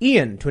them.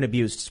 Ian to an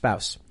abused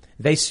spouse.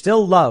 They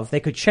still love. They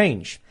could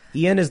change.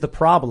 Ian is the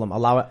problem,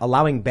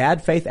 allowing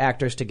bad faith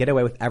actors to get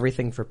away with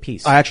everything for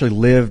peace. I actually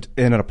lived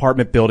in an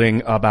apartment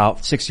building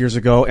about 6 years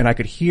ago, and I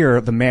could hear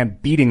the man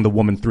beating the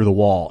woman through the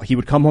wall. He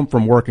would come home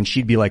from work, and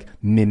she'd be like,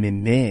 meh, meh,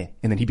 meh.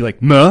 And then he'd be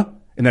like, meh.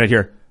 And then I'd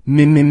hear,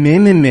 meh, meh, meh,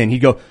 meh, meh. And he'd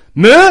go,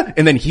 meh.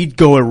 And then he'd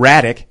go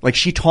erratic. Like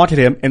she taunted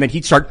him, and then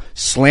he'd start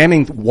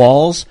slamming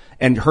walls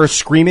and her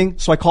screaming.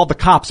 So I called the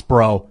cops,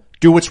 bro.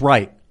 Do what's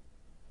right.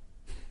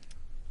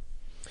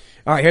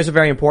 All right, here's a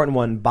very important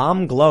one.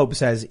 Bomb Globe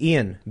says,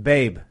 Ian,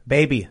 babe,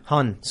 baby,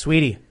 hun,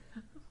 sweetie.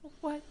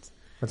 What?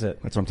 That's it.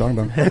 That's what I'm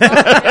talking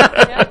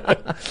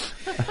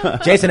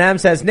about. Jason M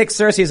says, Nick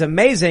Searcy is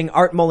amazing.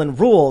 Art Mullen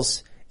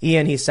rules.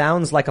 Ian, he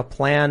sounds like a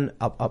plant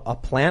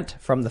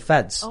from the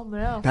feds. Oh,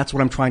 no. That's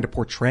what I'm trying to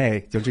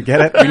portray. Don't you get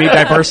it? We need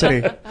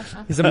diversity.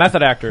 He's a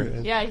method actor.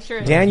 Yeah, he sure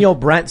is. Daniel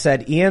Brent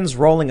said, Ian's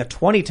rolling a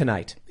 20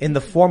 tonight in the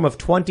form of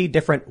 20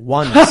 different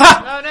ones.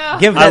 Oh, no.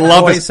 Give I that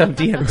love boy it. some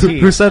DMT.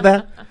 Who said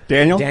that?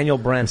 Daniel? Daniel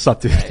Brent. What's up,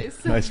 dude?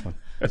 Nice one.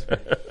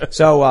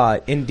 So,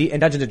 in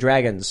Dungeons &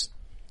 Dragons,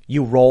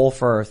 you roll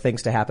for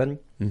things to happen.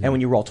 Mm-hmm. And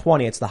when you roll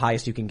 20, it's the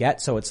highest you can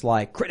get. So it's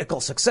like critical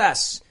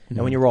success. Mm-hmm.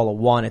 And when you roll a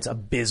 1, it's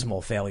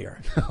abysmal failure.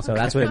 Okay. So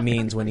that's what it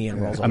means when Ian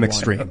rolls a 1. I'm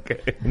extreme. Okay.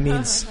 It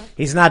means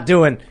he's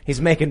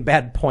making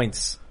bad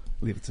points.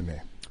 Leave it to me.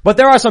 But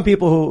there are some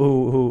people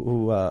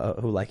who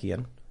like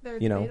Ian. They're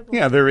You know. debatable.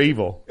 Yeah, they're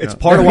evil. It's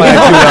part of why I do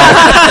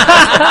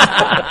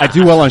well. I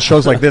do well on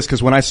shows like this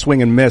because when I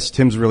swing and miss,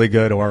 Tim's really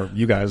good, or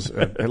you guys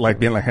like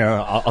being like, hey,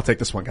 I'll take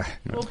this one guy.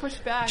 We'll push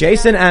back.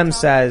 Jason Yeah, M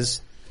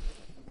says,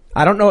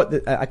 I don't know.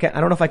 I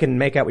don't know if I can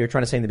make out what you're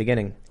trying to say in the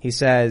beginning. He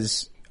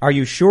says, "Are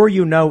you sure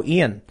you know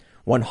Ian?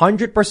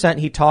 100%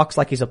 he talks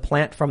like he's a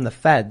plant from the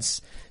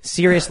feds.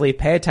 Seriously,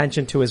 pay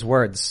attention to his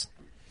words."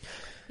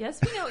 Yes,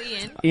 we know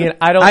Ian. Ian,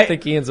 I don't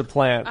think Ian's a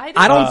plant.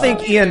 I don't think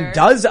know Ian either.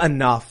 does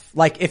enough.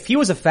 Like, if he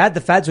was a Fed, the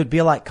Feds would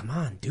be like, come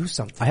on, do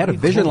something. I had a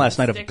vision last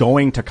night of Stick.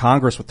 going to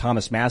Congress with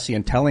Thomas Massey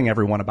and telling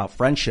everyone about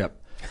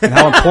friendship and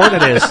how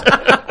important it is,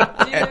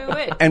 Do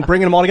it. and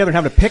bringing them all together and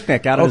having a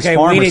picnic out at Okay, his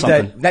farm we or need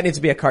something. that needs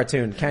to be a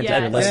cartoon. Kent, Yeah,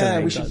 if you're yeah, listening. Yeah,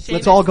 we Shane should.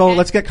 Let's all go. and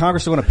Let's get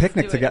Congress to go on a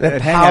picnic Do it. together The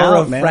and hang power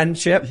out, of man.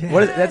 friendship.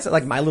 What is, that's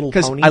like My Little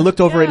Because Pony. I looked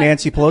over at Yeah.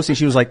 Nancy Pelosi and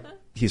she was like,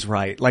 "He's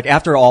right." Like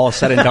after all is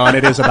said and done,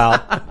 it is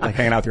about like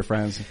hanging out with your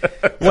friends.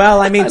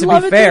 Well, I mean, to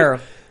love be it, fair,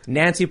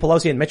 Nancy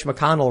Pelosi and Mitch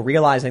McConnell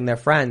realizing they're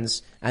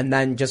friends and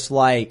then just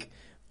like,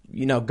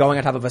 you know, going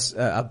on top of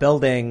a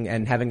building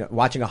and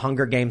watching a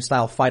Hunger Games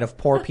style fight of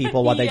poor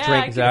people while they Yeah,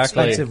 drink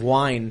exactly. expensive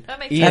wine. That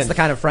makes Ian, That's the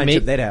kind of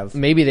friendship they'd have.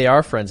 Maybe they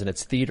are friends and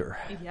it's theater.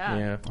 Yeah,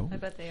 Yeah. I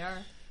bet they are.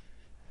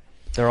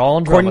 They're all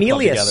in drama club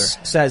Cornelius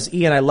together. says,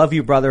 Ian, I love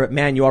you, brother.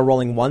 Man, you are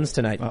rolling ones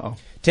tonight. Uh-oh.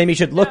 Tim, you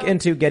should look No.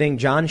 into getting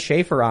John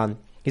Schaefer on.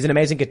 He's an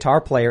amazing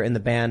guitar player in the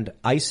band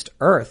Iced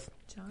Earth.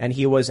 And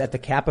he was at the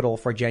Capitol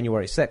for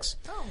January 6th.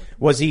 Oh.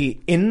 Was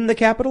he in the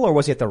Capitol or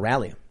was he at the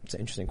rally? It's an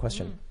interesting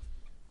question.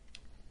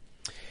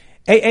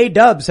 AA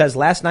Dub says,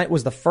 last night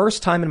was the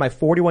first time in my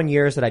 41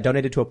 years that I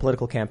donated to a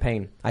political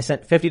campaign. I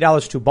sent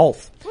 $50 to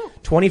both.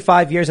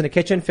 25 years in the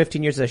kitchen,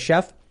 15 years as a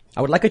chef.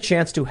 I would like a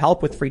chance to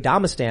help with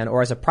Freedomistan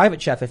or as a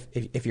private chef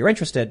if you're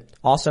interested.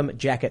 Awesome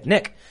jacket,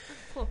 Nick.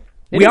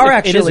 We are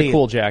It is actually a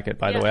cool jacket,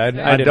 by the Yes, way. I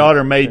very My didn't-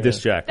 daughter made this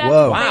jacket. That's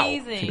Whoa.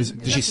 amazing.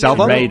 Does she sell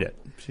them? Made it.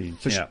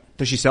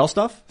 Does she sell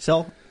stuff?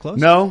 Sell clothes?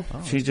 No,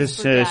 she just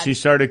For dad. she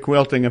started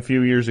quilting a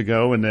few years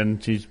ago, and then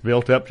she's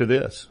built up to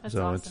this. That's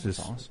so awesome. it's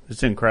just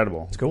it's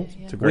incredible. It's cool.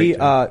 It's a great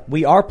job.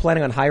 We are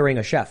planning on hiring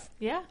a chef.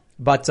 Yeah.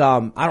 But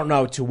I don't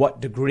know to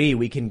what degree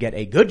we can get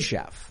a good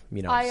chef.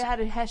 I had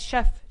a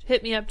chef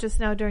hit me up just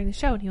now during the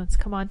show, and he wants to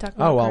come on and talk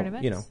about current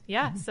events.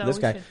 Yeah, so this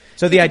guy. should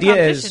So the idea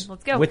is,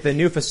 Let's go. with the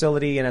new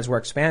facility and as we're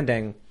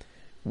expanding,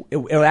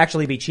 it'll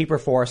actually be cheaper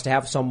for us to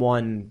have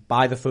someone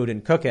buy the food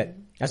and cook it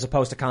as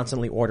opposed to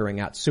constantly ordering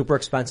out. Super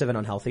expensive and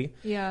unhealthy.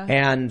 Yeah.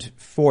 And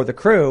for the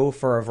crew,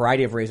 for a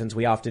variety of reasons,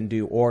 we often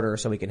do order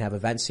so we can have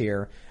events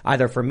here,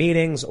 either for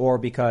meetings or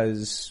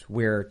because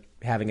we're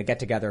having a get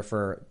together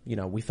for,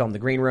 we film the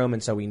green room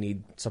and so we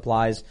need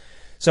supplies.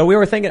 So I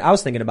was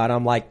thinking about it.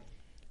 I'm like,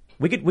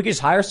 we could just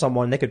hire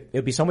someone.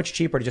 It'd be so much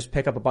cheaper to just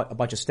pick up a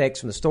bunch of steaks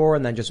from the store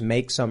and then just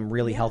make some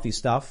really healthy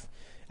stuff.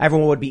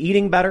 Everyone would be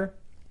eating better.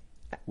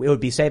 It would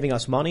be saving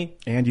us money.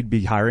 And you'd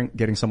be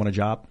getting someone a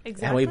job.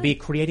 Exactly. And we'd be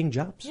creating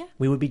jobs. Yeah.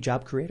 We would be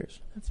job creators.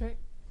 That's right.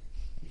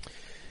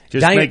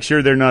 Just make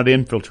sure they're not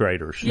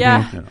infiltrators.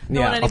 Yeah. You know. Don't want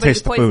I'll anybody taste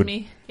to the poison food.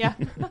 me. Yeah.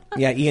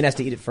 Yeah, Ian has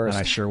to eat it first.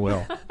 And I sure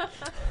will.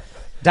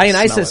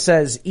 Dionysus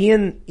says,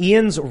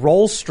 Ian's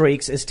roll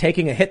streaks is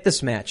taking a hit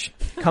this match.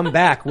 Come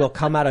back, we'll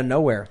come out of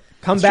nowhere.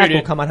 Come back, true,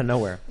 we'll dude. come out of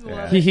nowhere.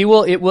 He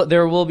will.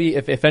 There will be.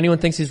 If anyone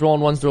thinks he's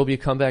rolling ones, there will be a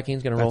comeback.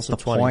 Ian's going to roll That's some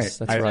the point. 20s.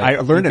 That's right. I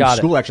learned You in got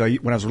school, it. actually,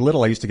 when I was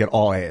little, I used to get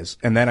all A's.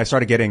 And then I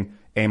started getting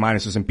A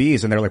minuses and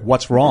B's, and they're like,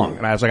 what's wrong?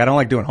 And I was like, I don't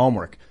like doing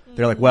homework.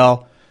 They're like,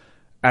 well,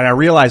 and I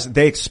realized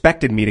they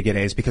expected me to get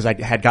A's because I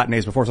had gotten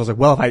A's before. So I was like,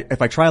 well,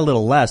 if I try a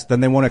little less,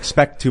 then they won't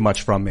expect too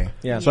much from me.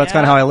 Yeah. So that's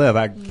kind of how I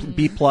live.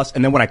 B plus,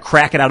 and then when I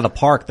crack it out of the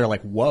park, they're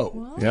like,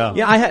 whoa. Yeah.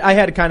 Yeah, I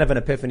had kind of an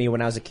epiphany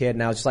when I was a kid,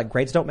 and I was just like,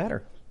 grades don't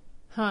matter.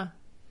 Huh.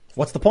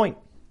 What's the point?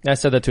 I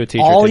said that to a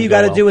teacher. All It you didn't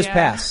got to go do well. is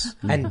pass,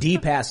 and D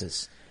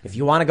passes. If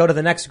you want to go to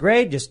the next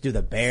grade, just do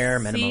the bare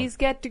minimum. C's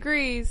get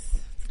degrees.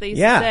 That's what they used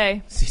Yeah.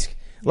 to say.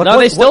 Look, No, what-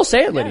 they still what-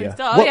 say it, Lydia. Yeah,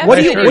 still- What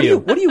do assure you.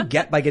 what do you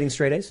get by getting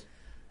straight A's?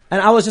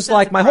 And I was just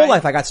like, my whole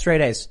life I got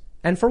straight A's.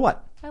 And for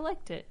what? I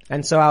liked it.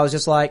 And so I was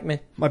just like, meh.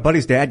 My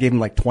buddy's dad gave him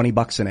like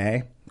 $20 an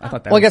A. I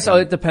thought that Well, I was guess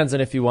funny. it depends on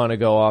if you want to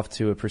go off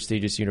to a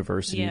prestigious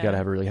university. You Yeah. got to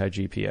have a really high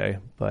GPA.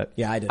 But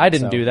Yeah, I didn't, I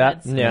didn't so- do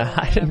that. That's Yeah,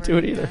 cool, I didn't do it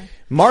whatever, either.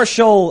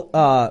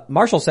 yeah.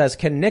 Marshall says,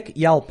 can Nick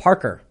yell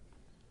Parker?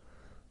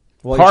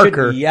 Well,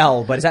 Parker. you should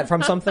yell, but is that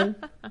from something?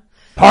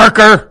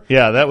 Parker.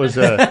 Yeah, that was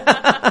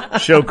a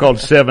show called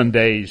 7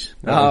 Days.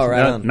 That Oh, was right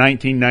on.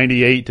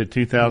 1998 to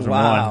 2001.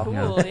 Wow.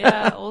 Cool.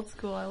 Yeah. Old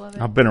school. I love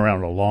it. I've been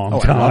around a long I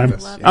love time.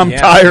 this. I'm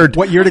Yeah. tired.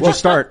 What year did you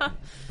start?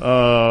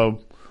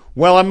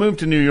 Well, I moved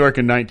to New York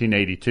in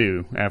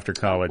 1982 after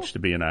college to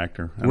be an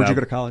actor. And Where'd you I-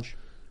 go to college?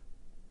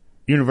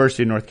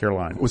 University of North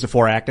Carolina. Was it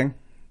for acting?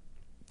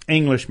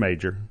 English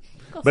major.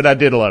 But I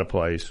did a lot of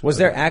plays. Was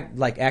there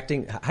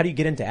acting? How do you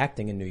get into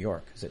acting in New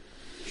York? Is it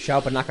show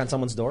up and knock on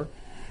someone's door?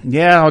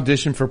 Yeah,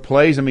 audition for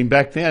plays. I mean,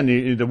 back then,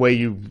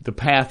 the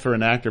path for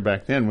an actor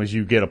back then was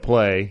you get a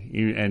play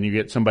and you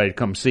get somebody to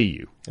come see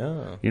you.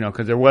 Oh.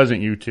 Because there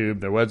wasn't YouTube,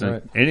 there wasn't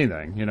Right.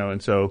 anything,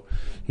 and so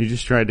you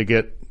just tried to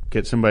get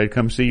somebody to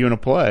come see you in a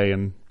play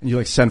and You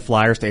like send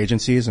flyers to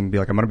agencies and be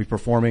like, I'm going to be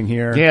performing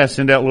here. yeah,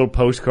 send out little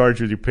postcards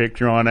with your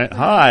picture on it.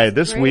 Hi,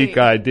 this great. week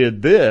I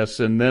did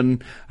this and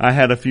then I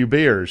had a few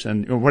beers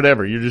and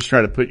whatever. You just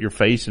try to put your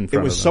face in It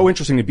front was of them. so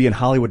interesting to be in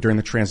Hollywood during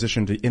the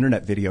transition to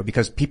internet video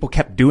because people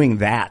kept doing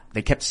that.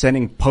 They kept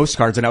sending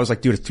postcards and I was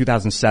like, dude, it's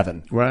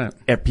 2007. Right.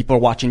 And people are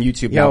watching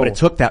YouTube now, Yo. but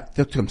it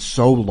took them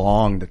so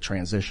long to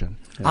transition.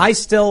 I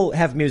still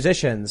have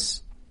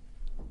musicians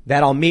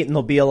that I'll meet and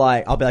I'll be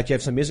like, do you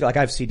have some music? Like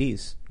I have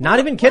CDs. Not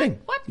even kidding.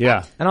 What?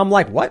 Yeah. And I'm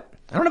like, what?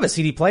 I don't have a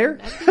CD player.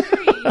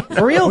 Free.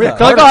 For real though.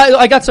 They're like, oh,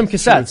 I got some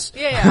cassettes.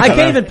 Yeah. I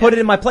can't even put it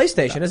in my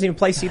PlayStation. It doesn't even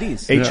play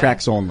CDs. 8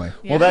 tracks only.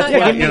 Well, that's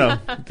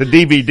why, the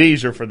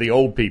DVDs are for the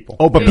old people.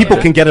 Oh, but people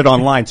can get it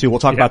online too. We'll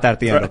talk about that at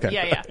the end. Right. Okay.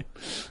 Yeah.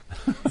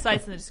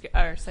 Sites in the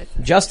description.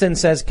 Justin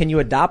says, can you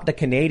adopt a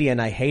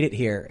Canadian? I hate it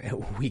here.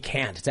 We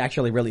can't. It's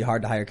actually really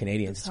hard to hire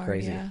Canadians. It's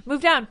crazy. Yeah.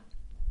 Move down.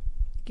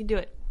 You can do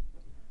it.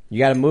 You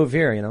gotta move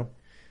here,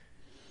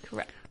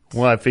 Correct.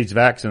 Well, if he's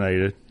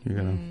vaccinated,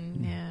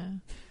 Yeah.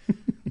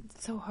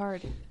 It's so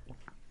hard.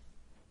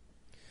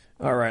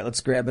 All right, let's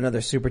grab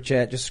another super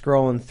chat. Just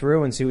scrolling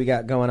through and see what we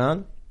got going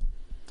on.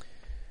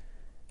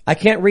 I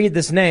can't read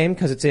this name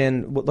because it's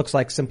in what looks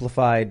like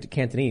simplified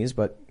Cantonese,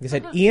 but they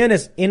said, Ian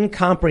is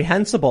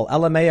incomprehensible.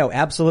 LMAO,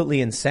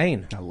 absolutely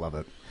insane. I love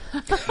it.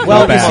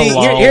 Well, you bad. see,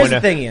 here's the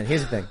Alone. thing, Ian.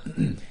 Here's the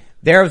thing.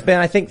 There have been,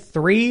 I think,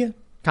 3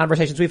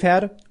 conversations we've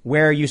had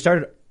where you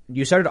started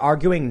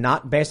arguing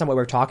not based on what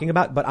we were talking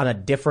about, but on a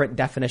different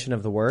definition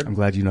of the word. I'm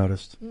glad you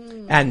noticed.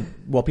 And,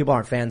 well, people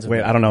aren't fans of Wait,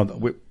 it. I don't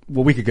know.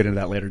 We could get into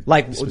that later.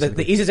 Like, the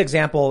specifically. easiest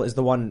example is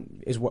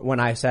when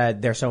I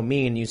said they're so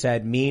mean, you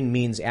said mean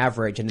means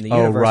average, and in the Oh,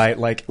 universe. right.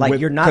 Like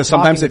you're not because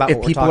talking sometimes about if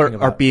what people we're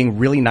talking are about. being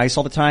really nice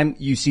all the time,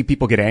 you see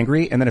people get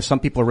angry. And then if some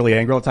people are really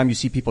angry all the time, you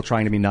see people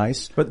trying to be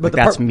nice. But Like, the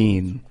that's pur-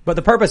 mean. But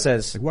the purpose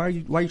is, Why are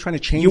you trying to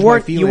change you my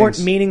weren't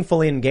feelings?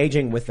 meaningfully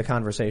engaging with the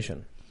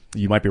conversation.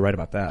 You might be right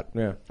about that.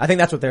 Yeah. I think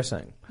that's what they're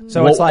saying.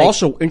 So Well, it's like,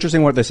 also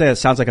interesting what they say. It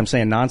sounds like I'm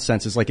saying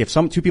nonsense. Is like if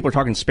two people are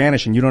talking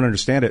Spanish and you don't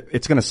understand it,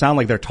 it's going to sound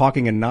like they're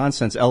talking in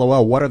nonsense.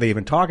 LOL. What are they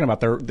even talking about?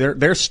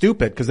 They're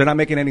stupid because they're not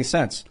making any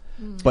sense.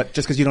 But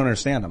just because you don't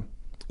understand them.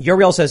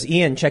 Uriel says,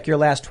 Ian, check your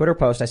last Twitter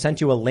post. I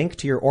sent you a link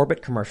to your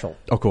Orbit commercial.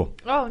 Oh, cool.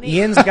 Oh, neat.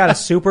 Ian's got a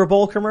Super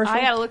Bowl commercial.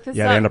 I gotta look this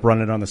Yeah, up. they end up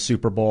running it on the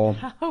Super Bowl.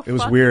 It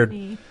was funny. weird.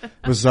 It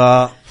was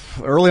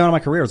early on in my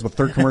career. It was the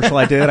third commercial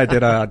I did. I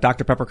did a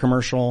Dr. Pepper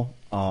commercial.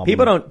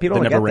 People don't that get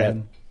never that.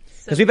 ran.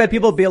 Because we've had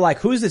people be like,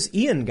 who's this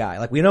Ian guy?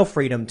 Like, we know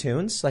Freedom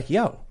Tunes. Like,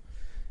 yo,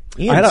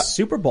 Ian's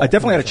Super Bowl. I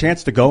definitely had a commercial.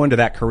 chance to go into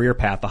that career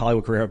path, the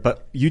Hollywood career,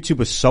 but YouTube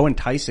was so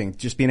enticing.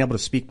 Just being able to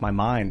speak my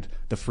mind,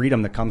 the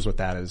freedom that comes with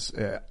that is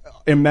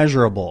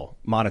immeasurable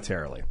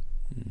monetarily.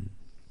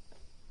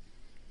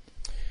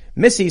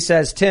 Missy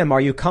says, Tim,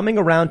 are you coming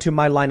around to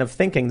my line of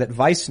thinking that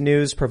Vice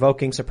News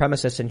provoking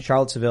supremacists in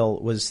Charlottesville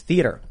was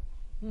theater?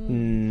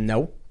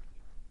 No.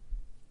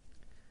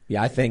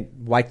 Yeah, I think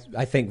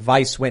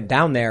Vice went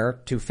down there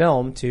to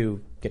film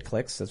to get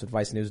clicks. That's what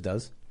Vice News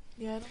does.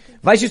 Yeah, I don't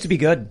think Vice used to be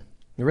good.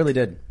 It really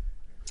did.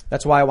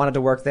 That's why I wanted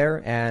to work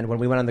there. And when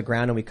we went on the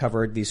ground and we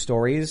covered these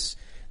stories,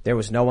 there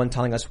was no one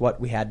telling us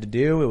what we had to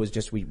do. It was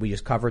just, we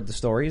just covered the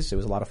stories. It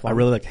was a lot of fun. I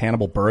really liked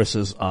Hannibal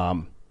Buress's,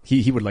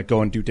 he would like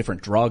go and do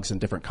different drugs in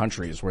different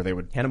countries where they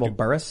would. Hannibal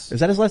Buress? Is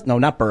that his last? No,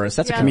 not Buress.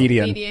 That's a Yeah,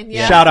 comedian.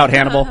 yeah. Shout out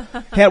Hannibal.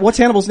 What's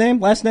Hannibal's name?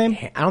 Last name?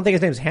 I don't think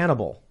his name's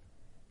Hannibal.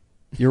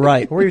 You're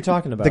right. What were you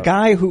talking about? The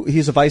guy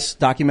he's a Vice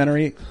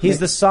documentary. He's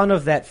the son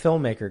of that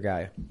filmmaker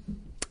guy.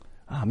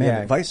 Oh man,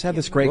 Yeah. Vice had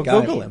this great Well,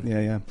 guy. Google him.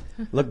 Yeah.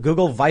 Look,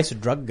 Google Vice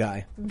drug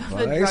guy. the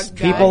Vice. drug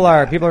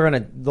guy. People are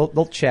gonna,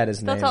 they'll chat his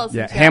They'll name. tell us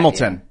Yeah, in chat,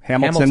 Hamilton.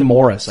 Hamilton Hamilton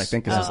Morris, Morris. I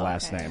think is his Oh,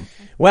 last okay. name.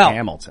 Well,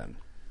 Hamilton.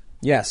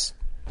 yes.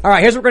 All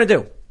right, here's what we're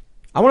gonna do.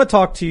 I want to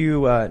talk to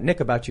you,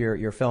 Nick, about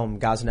your film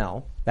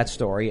Gosnell, that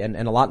story, and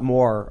a lot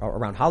more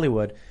around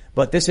Hollywood.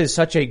 But this is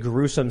such a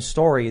gruesome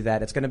story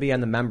that it's going to be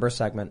on the member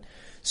segment.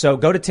 So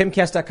go to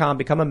timcast.com,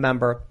 become a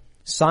member,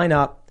 sign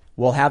up.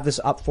 We'll have this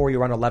up for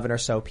you around 11 or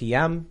so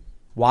p.m.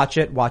 Watch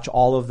it. Watch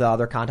all of the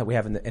other content we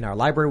have in our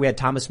library. We had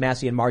Thomas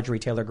Massey and Marjorie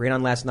Taylor Greene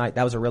on last night.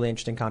 That was a really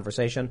interesting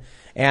conversation.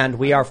 And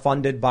we are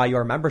funded by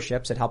your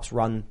memberships. It helps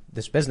run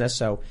this business,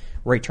 so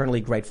we're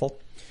eternally grateful.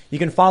 You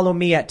can follow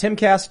me at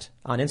Timcast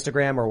on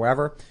Instagram or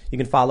wherever. You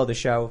can follow the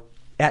show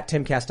at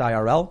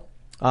TimcastIRL.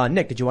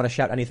 Nick, did you want to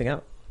shout anything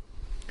out?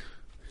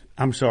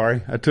 I'm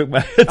sorry. I took my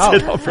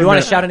headset off. You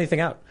want to shout anything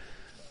out?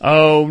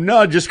 Oh,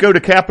 no, just go to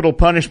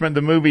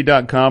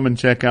capitalpunishmentthemovie.com and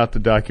check out the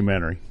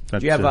documentary.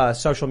 Do you have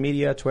social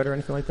media, Twitter,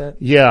 anything like that?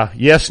 Yeah.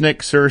 Yes, Nick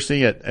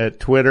Cersei at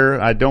Twitter.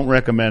 I don't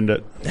recommend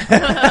it.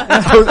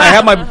 I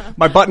have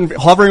my button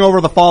hovering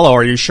over the follow.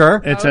 Are you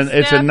sure? It's Oh, it's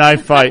a snap.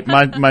 knife fight.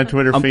 My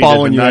Twitter I'm feed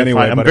following is a you knife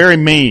anyway, fight. I'm but very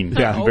mean.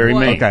 Yeah. I'm very boy.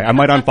 mean. Okay, I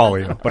might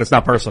unfollow you, but it's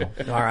not personal.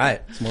 All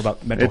right. It's more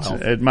about mental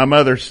health. My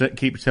mother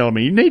keeps telling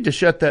me, you need to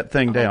shut that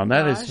thing down.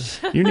 That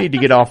is, you need to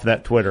get off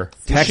that Twitter.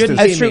 Text shouldn't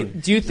is- be That's true. mean.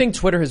 Do you think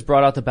Twitter has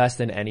brought out the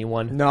best in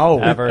anyone? No.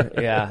 Ever?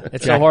 Yeah.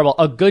 It's so horrible.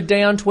 A good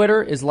day on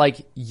Twitter is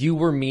like you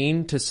were mean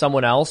to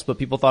someone else, but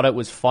people thought it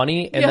was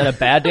funny. And then a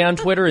bad day on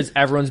Twitter is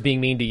everyone's being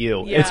mean to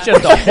you. Yeah. It's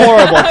just a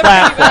horrible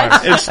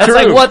platform. It's That's true.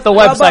 like what the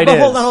website but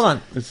is. hold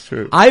on. It's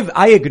true.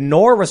 I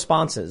ignore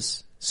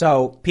responses.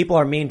 So people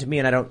are mean to me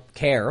and I don't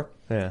care.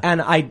 Yeah.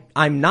 And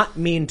I'm not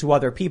mean to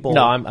other people.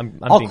 No, I'm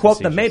I'll being quote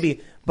them facetious.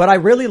 maybe, but I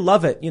really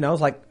love it. You know,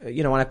 it's like,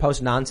 you know, when I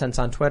post nonsense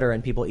on Twitter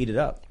and people eat it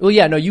up. Well,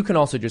 yeah, no, you can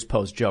also just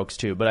post jokes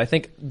too, but I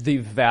think the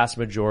vast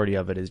majority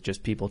of it is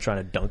just people trying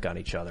to dunk on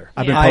each other.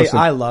 I've been I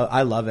posting.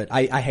 love it.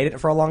 I hate it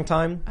for a long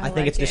time. I think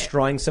like it's it.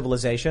 destroying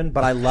civilization,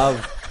 but I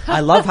love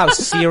how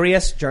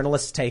serious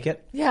journalists take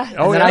it. Yeah.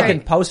 And then I right.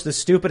 can post the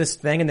stupidest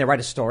thing and they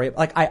write a story.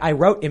 Like I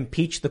wrote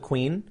impeach the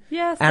Queen.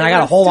 Yes, And I I got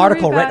wrote a a whole story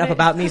article written about up it.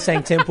 about me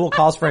saying Tim Pool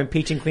calls for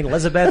impeaching Queen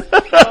Elizabeth.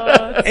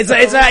 Oh,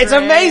 It's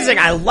amazing.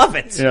 I love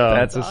it. Yeah.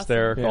 That's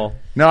hysterical.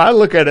 No, I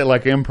look at it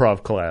like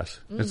improv class.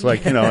 It's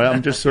like, you know,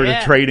 I'm just sort of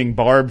Yeah. trading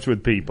barbs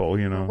with people,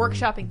 you know.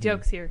 workshopping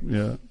jokes here.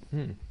 Yeah.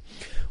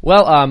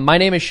 Well, my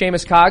name is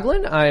Seamus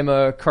Coughlin. I'm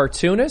a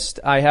cartoonist.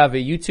 I have a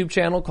YouTube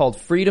channel called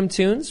Freedom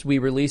Tunes. We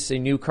release a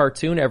new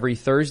cartoon every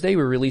Thursday.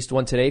 We released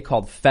one today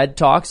called Fed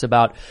Talks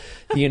about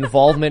the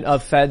involvement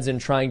of feds in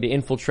trying to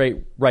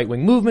infiltrate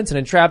right-wing movements and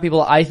entrap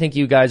people. I think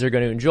you guys are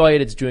going to enjoy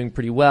it. It's doing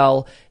pretty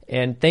well.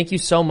 And thank you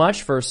so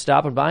much for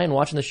stopping by and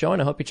watching the show,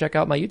 and I hope you check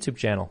out my YouTube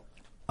channel.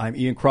 I'm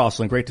Ian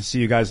Crossland. Great to see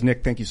you guys.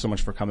 Nick, thank you so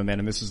much for coming in.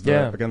 And this is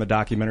again, the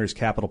documentary is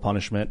Capital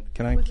Punishment.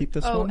 Can I keep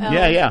this one?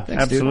 Yeah,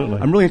 Thanks, absolutely.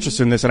 dude. I'm really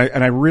interested in this, and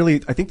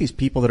I think these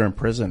people that are in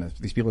prison,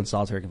 these people in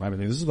solitary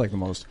confinement, this is like the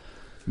most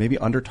maybe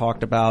under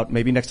talked about,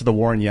 maybe next to the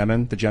war in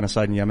Yemen, the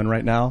genocide in Yemen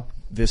right now.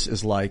 This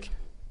is like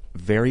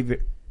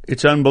very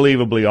It's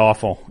unbelievably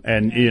awful.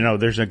 And, you know,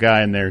 there's a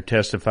guy in there who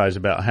testifies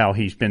about how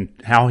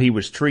he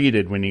was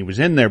treated when he was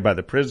in there by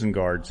the prison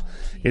guards.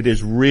 It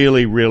is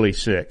really, really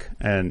sick.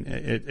 And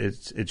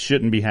it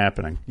shouldn't be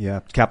happening.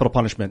 yeah, Capital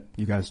Punishment.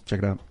 You guys check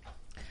it out.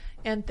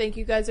 And thank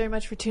you guys very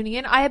much for tuning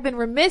in. I have been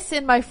remiss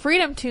in my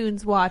Freedom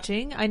Tunes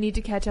watching. I need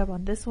to catch up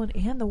on this one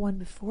and the one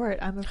before it,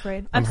 I'm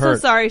afraid. I'm so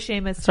hurt. sorry,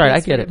 Seamus. That's all right, I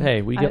Please get it.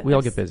 forgive me. Hey, we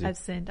all get busy. I've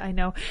sinned, I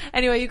know.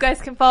 Anyway, you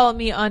guys can follow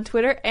me on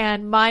Twitter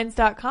and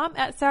minds.com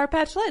at Sour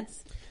Patch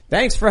Lids.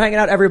 Thanks for hanging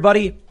out,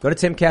 everybody. Go to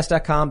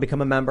timcast.com,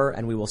 become a member,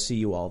 and we will see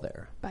you all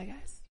there. Bye, guys.